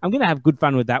I'm going to have good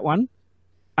fun with that one.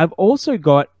 I've also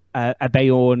got a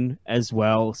Beorn as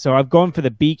well, so I've gone for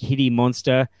the big hitty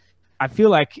monster. I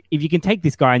feel like if you can take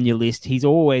this guy on your list, he's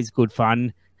always good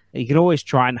fun. You can always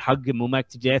try and hug Gimulmak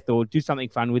to death or do something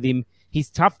fun with him. He's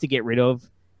tough to get rid of.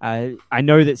 I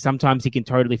know that sometimes he can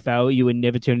totally fail you and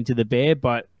never turn into the bear,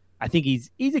 but I think he's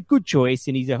a good choice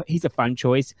and he's a fun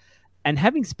choice. And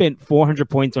having spent 400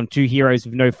 points on 2 heroes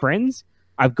with no friends,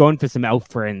 I've gone for some elf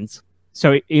friends.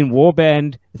 So in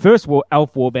Warband, the first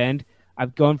elf Warband,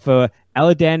 I've gone for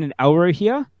Aladan and Elro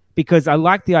here because I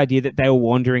like the idea that they were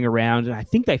wandering around and I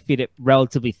think they fit it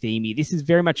relatively themey. This is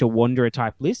very much a wanderer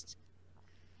type list.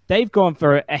 They've gone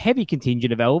for a heavy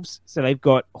contingent of elves. So they've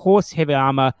got horse, heavy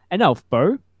armor, and elf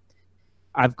bow.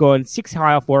 I've gone 6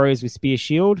 high elf warriors with spear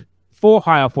shield, 4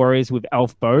 high elf warriors with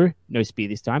elf bow, no spear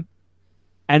this time,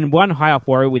 and 1 high elf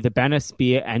warrior with a banner,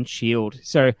 spear, and shield.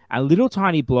 So a little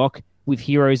tiny block with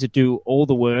heroes that do all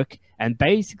the work, and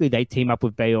basically they team up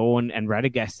with Beorn and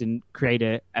Radagast and create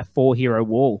a 4-hero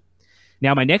wall.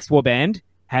 Now my next warband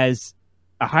has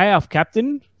a high elf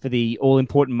captain for the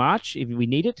all-important march if we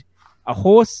need it, a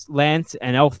horse, lance,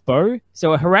 and elf bow,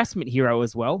 so a harassment hero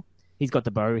as well. He's got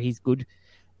the bow, he's good.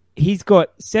 He's got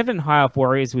 7 high elf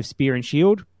warriors with spear and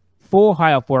shield, 4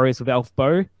 high elf warriors with elf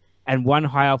bow, and 1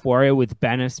 high elf warrior with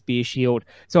banner, spear, shield.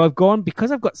 So I've gone,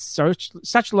 because I've got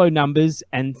such low numbers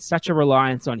and such a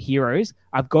reliance on heroes,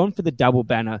 I've gone for the double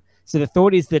banner. So the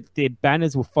thought is that the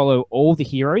banners will follow all the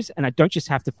heroes, and I don't just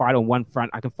have to fight on one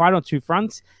front. I can fight on 2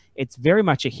 fronts. It's very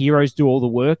much a heroes do all the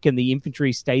work, and the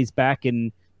infantry stays back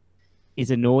and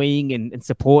is annoying and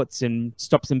supports and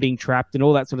stops them being trapped and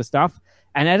all that sort of stuff.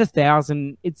 And at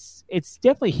 1,000, it's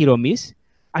definitely hit or miss.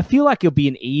 I feel like it'll be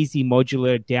an easy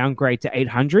modular downgrade to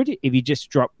 800 if you just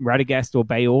drop Radagast or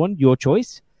Beorn, your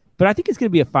choice. But I think it's going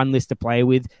to be a fun list to play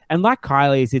with. And like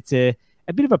Kylie's, it's a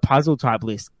bit of a puzzle type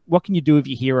list. What can you do with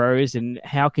your heroes and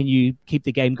how can you keep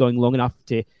the game going long enough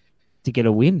to get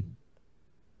a win?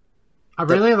 I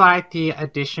really like the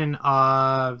addition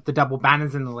of the double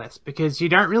banners in the list because you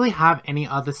don't really have any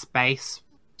other space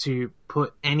to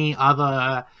put any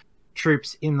other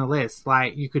troops in the list.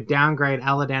 Like, you could downgrade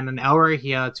Aladan and Elro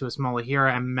here to a smaller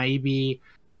hero and maybe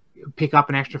pick up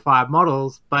an extra 5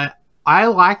 models, but I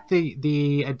like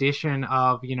the addition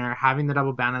of, having the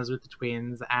double banners with the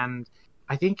twins, and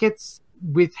I think it's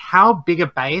with how big a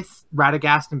base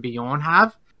Radagast and Bjorn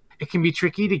have, it can be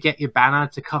tricky to get your banner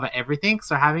to cover everything.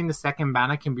 So having the second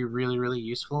banner can be really, really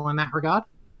useful in that regard.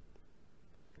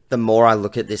 The more I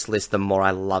look at this list, the more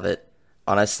I love it.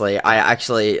 Honestly, I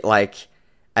actually, like,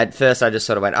 at first I just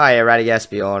sort of went, oh yeah, Radagast,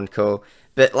 Bjorn, cool.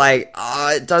 But, like,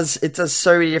 it does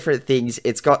so many different things.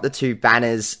 It's got the 2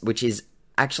 banners, which is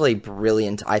actually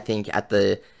brilliant, I think, at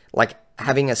the, like,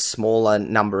 having a smaller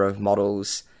number of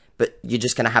models, but you're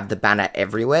just going to have the banner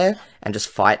everywhere and just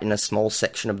fight in a small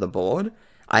section of the board.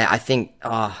 I think,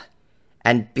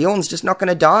 and Bjorn's just not going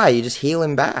to die. You just heal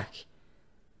him back.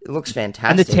 It looks fantastic.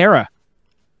 And the Terror.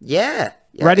 Yeah.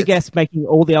 Radagast making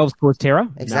all the elves cause Terror.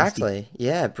 Exactly. Nasty.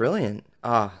 Yeah, brilliant.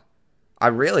 I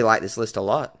really like this list a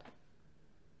lot.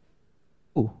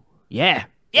 Ooh, yeah.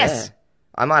 Yes. Yeah.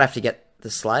 I might have to get the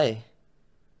sleigh.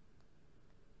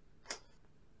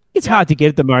 It's hard to get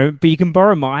at the moment, but you can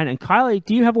borrow mine. And Kylie,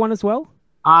 do you have one as well?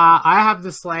 I have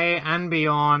the Slay and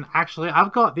Beyond. Actually,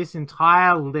 I've got this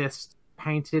entire list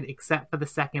painted except for the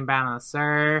second banner.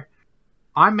 So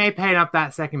I may paint up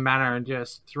that second banner and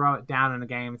just throw it down in a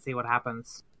game and see what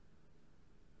happens.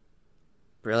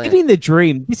 Brilliant. Living the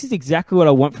dream. This is exactly what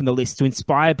I want from the list, to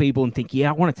inspire people and think, yeah,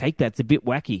 I want to take that. It's a bit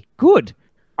wacky. Good.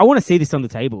 I want to see this on the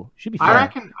table. Should be fun. I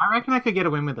reckon I could get a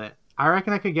win with it.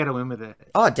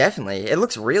 Oh, definitely. It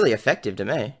looks really effective to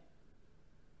me.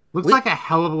 Looks like a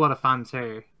hell of a lot of fun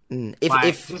too.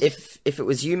 If it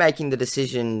was you making the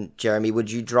decision, Jeremy,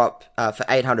 would you drop for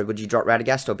 800? Would you drop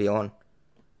Radagast or Bjorn?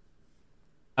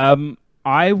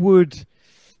 I would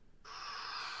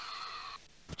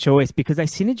choice because they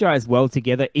synergize well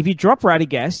together. If you drop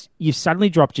Radagast, you've suddenly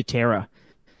dropped your Terror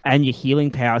and your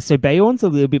healing power. So Bjorn's a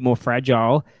little bit more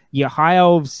fragile. Your High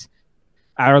Elves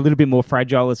are a little bit more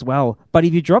fragile as well. But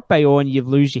if you drop Bjorn, you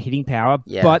lose your hitting power.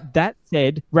 Yeah. But that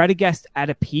said, Radagast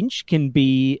at a pinch can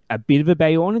be a bit of a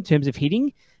Bjorn in terms of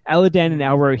hitting. Aladan and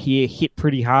Elro here hit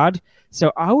pretty hard.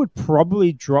 So I would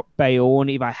probably drop Bjorn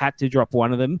if I had to drop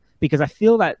one of them, because I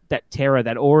feel that Terror,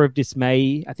 that Aura of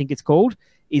Dismay, I think it's called,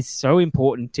 is so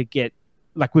important to get.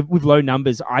 Like with low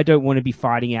numbers, I don't want to be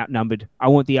fighting outnumbered. I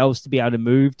want the elves to be able to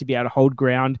move, to be able to hold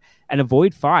ground and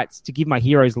avoid fights, to give my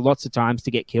heroes lots of times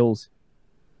to get kills.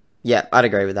 Yeah, I'd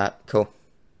agree with that. Cool.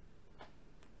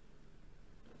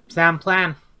 Sound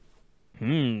plan.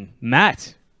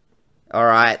 Matt. All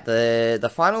right,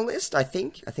 the final list, I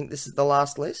think. I think this is the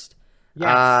last list.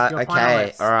 Yes, your final okay,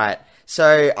 list. all right.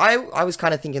 So I was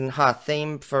kind of thinking,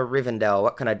 theme for Rivendell,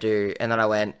 what can I do? And then I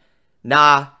went,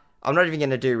 nah, I'm not even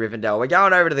going to do Rivendell. We're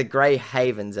going over to the Grey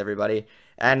Havens, everybody.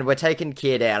 And we're taking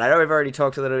Círdan. I know we've already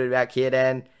talked a little bit about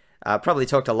Círdan. Probably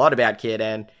talked a lot about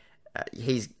Círdan.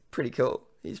 He's pretty cool.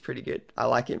 He's pretty good. I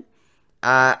like him.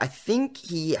 I think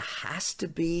he has to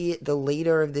be the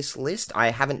leader of this list.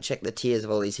 I haven't checked the tiers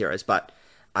of all these heroes, but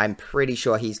I'm pretty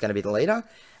sure he's going to be the leader.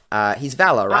 He's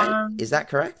Valor, right? Is that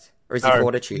correct? Or is he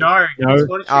Fortitude? No.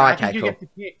 Fortitude. Oh, okay, cool.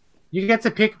 You get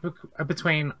to pick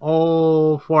between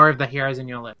all 4 of the heroes in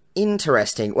your list.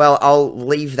 Interesting. Well, I'll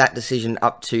leave that decision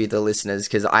up to the listeners,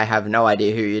 because I have no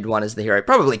idea who you'd want as the hero.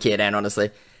 Probably Círdan,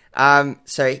 honestly. So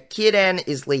Círdan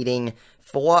is leading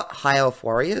 4 High Elf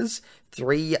Warriors,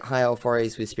 3 High Elf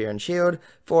Warriors with Spear and Shield,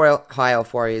 4 High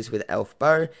Elf Warriors with Elf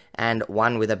Bow, and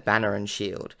 1 with a Banner and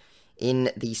Shield.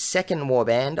 In the second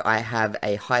warband, I have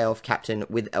a High Elf Captain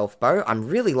with Elf Bow. I'm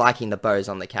really liking the bows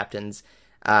on the captains.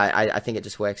 I think it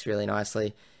just works really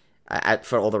nicely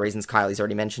for all the reasons Kylie's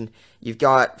already mentioned. You've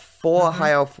got 4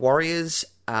 High Elf Warriors,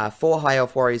 4 High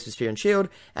Elf Warriors with Spear and Shield,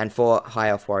 and 4 High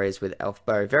Elf Warriors with Elf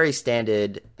Bow. Very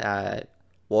standard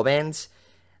warbands.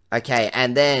 Okay,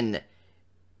 and then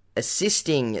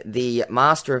assisting the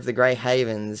Master of the Grey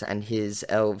Havens and his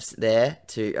elves there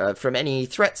to from any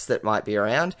threats that might be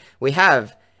around, we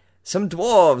have some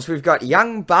dwarves. We've got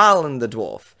young Balin the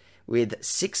dwarf with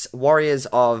 6 warriors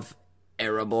of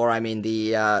Erebor,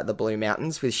 the Blue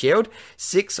Mountains with shield,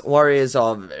 6 warriors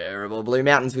of Erebor Blue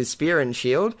Mountains with spear and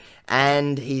shield,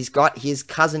 and he's got his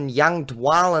cousin young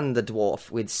Dwalin the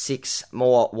dwarf with 6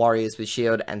 more warriors with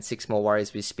shield and 6 more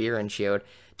warriors with spear and shield.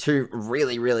 2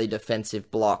 really, really defensive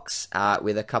blocks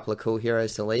with a couple of cool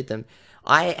heroes to lead them.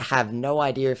 I have no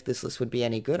idea if this list would be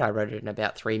any good. I wrote it in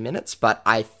about 3 minutes, but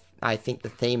I think the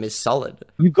theme is solid.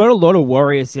 You've got a lot of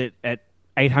warriors at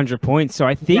 800 points, so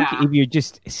I think if you're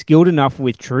just skilled enough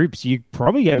with troops, you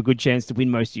probably have a good chance to win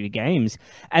most of your games.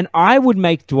 And I would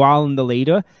make Dwalin the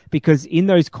leader, because in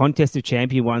those Contest of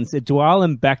Champion ones, the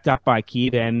Dwalin backed up by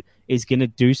Círdan is going to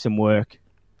do some work.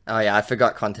 Oh yeah, I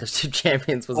forgot Contest of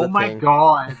Champions was a thing. Oh my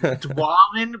god.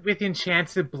 Dwalin with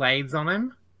enchanted blades on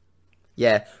him?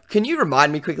 Yeah. Can you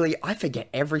remind me quickly? I forget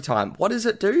every time. What does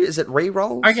it do? Is it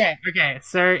re-rolls? Okay.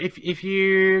 So if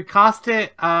you cast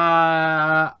it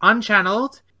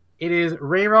unchanneled, it is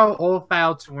reroll all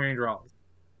failed to wound rolls.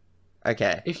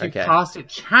 Okay. If you cast it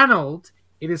channeled,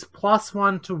 it is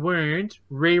 +1 to wound,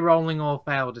 re-rolling all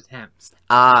failed attempts.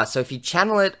 So if you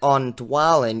channel it on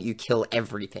Dwalin, you kill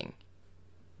everything.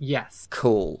 Yes.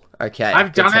 Cool. Okay.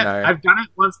 I've done it. Know. I've done it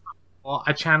once before.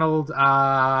 I channeled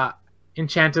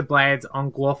Enchanted Blades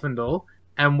on Glorfindel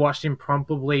and watched him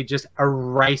probably just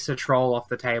erase a troll off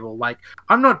the table. Like,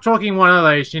 I'm not talking one of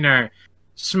those,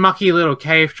 schmucky little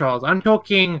cave trolls. I'm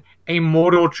talking a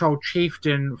Mordor troll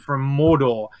chieftain from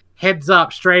Mordor. Heads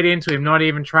up, straight into him, not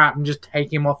even trap, and just take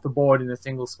him off the board in a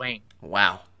single swing.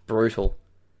 Wow. Brutal.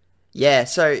 Yeah,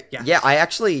 so, I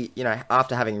actually,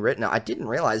 after having written it, I didn't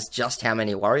realize just how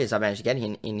many warriors I managed to get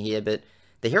in here, but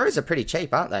the heroes are pretty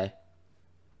cheap, aren't they?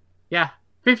 Yeah.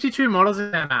 52 models in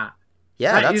there, Matt.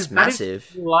 Yeah, that's massive.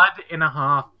 That is blood and a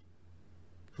half.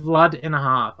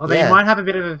 Although you might have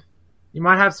you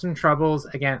might have some troubles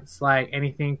against like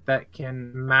anything that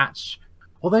can match.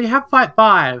 Although you have Fight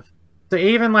 5, so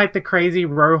even like the crazy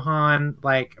Rohan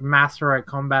like mass heroic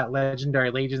combat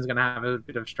legendary legion is gonna have a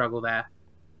bit of struggle there.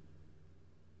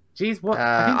 Jeez, what?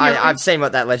 I've seen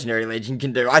what that legendary legion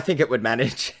can do. I think it would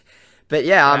manage, but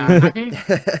yeah.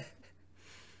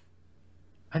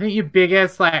 I think your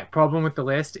biggest problem with the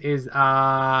list is it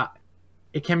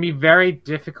can be very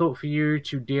difficult for you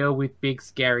to deal with big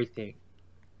scary things.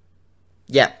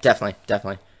 Yeah, definitely.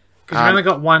 Because you've only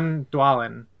got one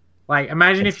Dwalin.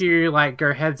 Imagine if you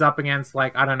go heads up against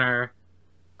I don't know.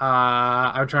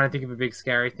 I'm trying to think of a big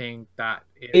scary thing that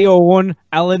is Eorn,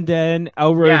 Alandan,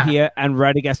 Elrohir, and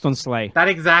Radagast on Slay. That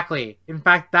exactly. In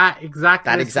fact, that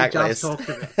exactly is. Talked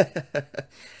of it.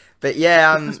 But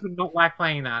yeah, this would not like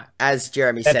playing that. As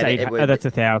Jeremy said, that's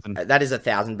 1,000. That is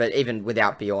 1,000, but even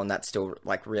without Bjorn, that's still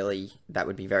really that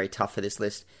would be very tough for this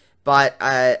list. But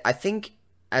I think,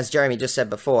 as Jeremy just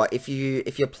said before, if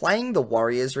you're playing the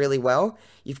warriors really well,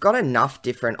 you've got enough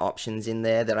different options in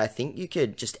there that I think you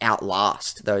could just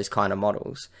outlast those kind of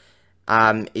models.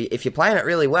 If you're playing it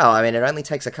really well, I mean, it only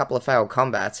takes a couple of failed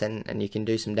combats and you can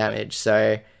do some damage.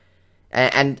 So.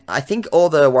 And I think all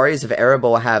the Warriors of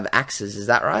Erebor have axes, is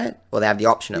that right? Or they have the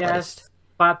option at least. Yes,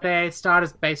 but they start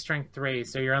as base strength 3,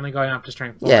 so you're only going up to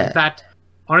strength 4. Yeah. In fact,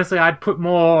 honestly, I put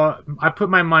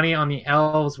my money on the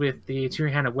elves with the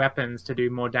two-handed weapons to do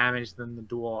more damage than the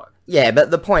dwarves. Yeah, but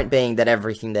the point being that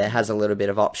everything there has a little bit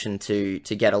of option to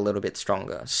get a little bit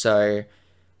stronger. So,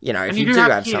 if you do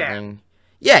have something...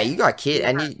 Yeah, you got Kid,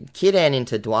 and Kidan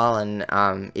into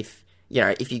Dwalin, if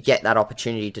you get that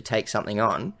opportunity to take something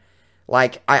on...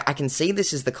 I can see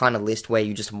this is the kind of list where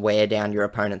you just wear down your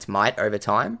opponent's might over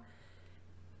time,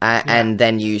 and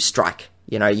then you strike.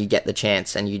 You get the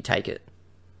chance and you take it.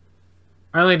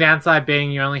 Only downside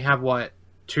being you only have,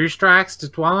 2 strikes? Does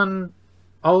Dwalin,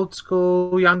 old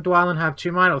school, young Dwalin have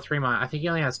 2 might or 3 might? I think he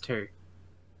only has 2.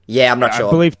 Yeah, I'm not sure.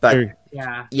 I believe but 2.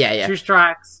 Yeah. 2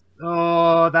 strikes.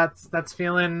 Oh, that's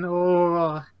feeling...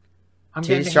 Oh...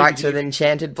 2 strikes with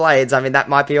Enchanted Blades. I mean, that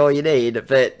might be all you need.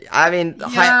 But I mean,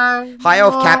 High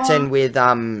Elf Captain with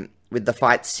the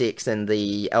Fight 6 and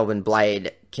the Elven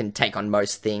Blade can take on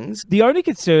most things. The only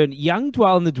concern, young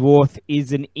Dwalin the Dwarf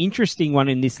is an interesting one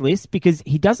in this list because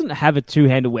he doesn't have a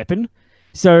two-handed weapon.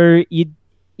 So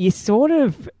you're sort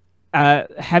of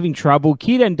having trouble.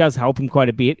 Kidan does help him quite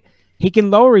a bit. He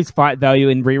can lower his fight value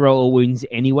and reroll all wounds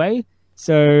anyway.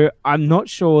 So I'm not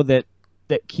sure that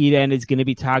Kidan is going to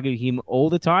be targeting him all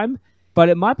the time, but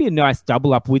it might be a nice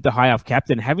double up with the High Elf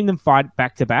Captain, having them fight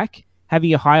back to back,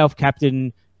 having a High Elf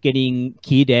Captain getting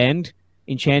Kidan,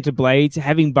 Enchanted Blades,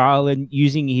 having Barlin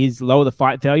using his lower the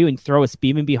fight value and throw a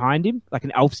spearman behind him, like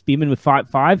an elf spearman with fight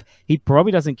 5. He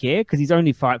probably doesn't care because he's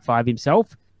only fight 5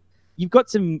 himself. You've got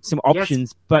some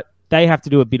options, but they have to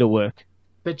do a bit of work.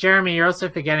 But Jeremy, you're also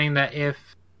forgetting that if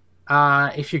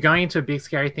you're going into big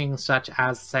scary things such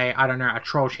as, say, I don't know, a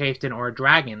troll chieftain or a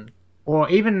dragon, or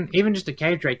even just a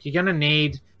cave drake, you're going to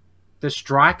need the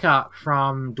strike up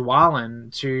from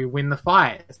Dwalin to win the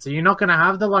fight. So you're not going to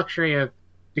have the luxury of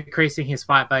decreasing his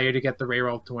fight value to get the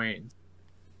reroll to wounds.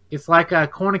 It's like a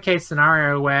corner case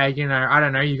scenario where, I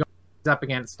don't know, you go up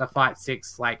against a fight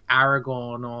 6 like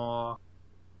Aragorn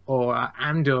or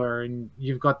Amdur, and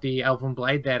you've got the Elven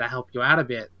Blade there to help you out a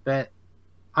bit. But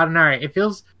I don't know, it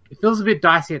feels a bit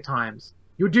dicey at times.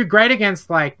 You'll do great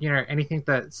against anything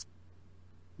that's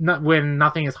not when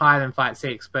nothing is higher than fight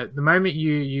 6, but the moment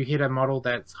you hit a model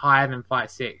that's higher than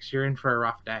fight 6, you're in for a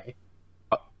rough day.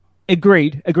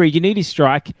 Agreed. You need his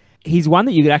strike. He's one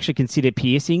that you could actually consider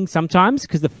piercing sometimes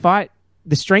because the fight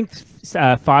the strength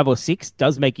 5 or 6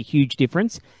 does make a huge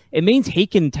difference. It means he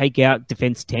can take out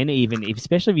defense 10 even,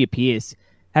 especially if you Pierce.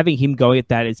 Having him going at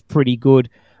that is pretty good.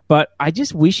 But I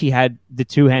just wish he had the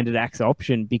two-handed axe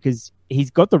option because he's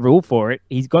got the rule for it.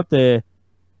 He's got the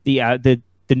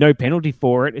no penalty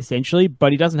for it, essentially,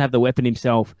 but he doesn't have the weapon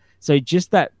himself. So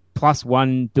just that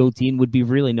 +1 built in would be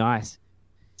really nice.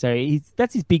 So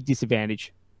that's his big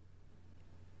disadvantage.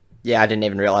 Yeah, I didn't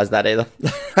even realize that either.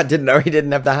 I didn't know he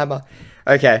didn't have the hammer.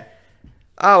 Okay.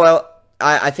 Oh, well,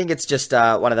 I think it's just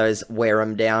one of those wear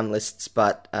 'em down lists,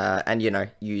 but and,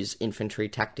 use infantry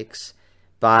tactics.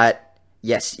 But,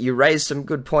 yes, you raised some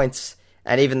good points.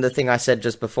 And even the thing I said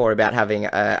just before about having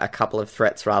a couple of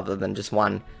threats rather than just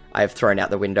one, I have thrown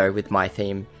out the window with my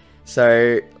theme.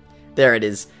 So, there it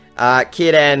is.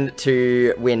 Kieran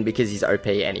to win because he's OP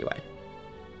anyway.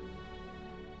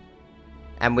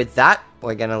 And with that,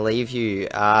 we're going to leave you.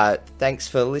 Thanks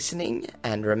for listening,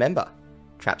 and remember,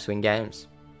 traps win games.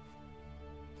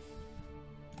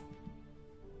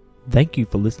 Thank you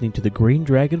for listening to the Green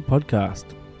Dragon Podcast.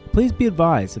 Please be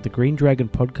advised that the Green Dragon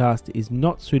Podcast is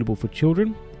not suitable for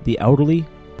children, the elderly,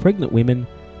 pregnant women,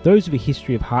 those with a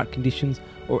history of heart conditions,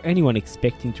 or anyone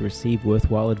expecting to receive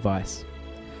worthwhile advice.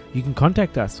 You can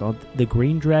contact us on the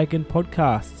Green Dragon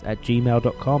Podcasts at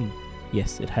gmail.com.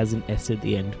 Yes, it has an S at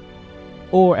the end.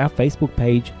 Or our Facebook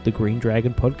page, The Green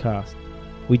Dragon Podcast.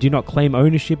 We do not claim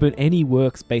ownership of any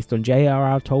works based on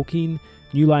J.R.R. Tolkien,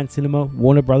 New Line Cinema,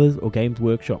 Warner Brothers, or Games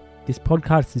Workshop. This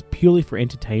podcast is purely for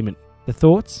entertainment. The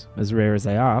thoughts, as rare as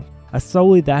they are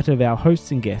solely that of our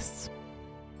hosts and guests.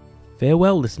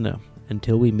 Farewell, listener,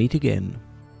 until we meet again.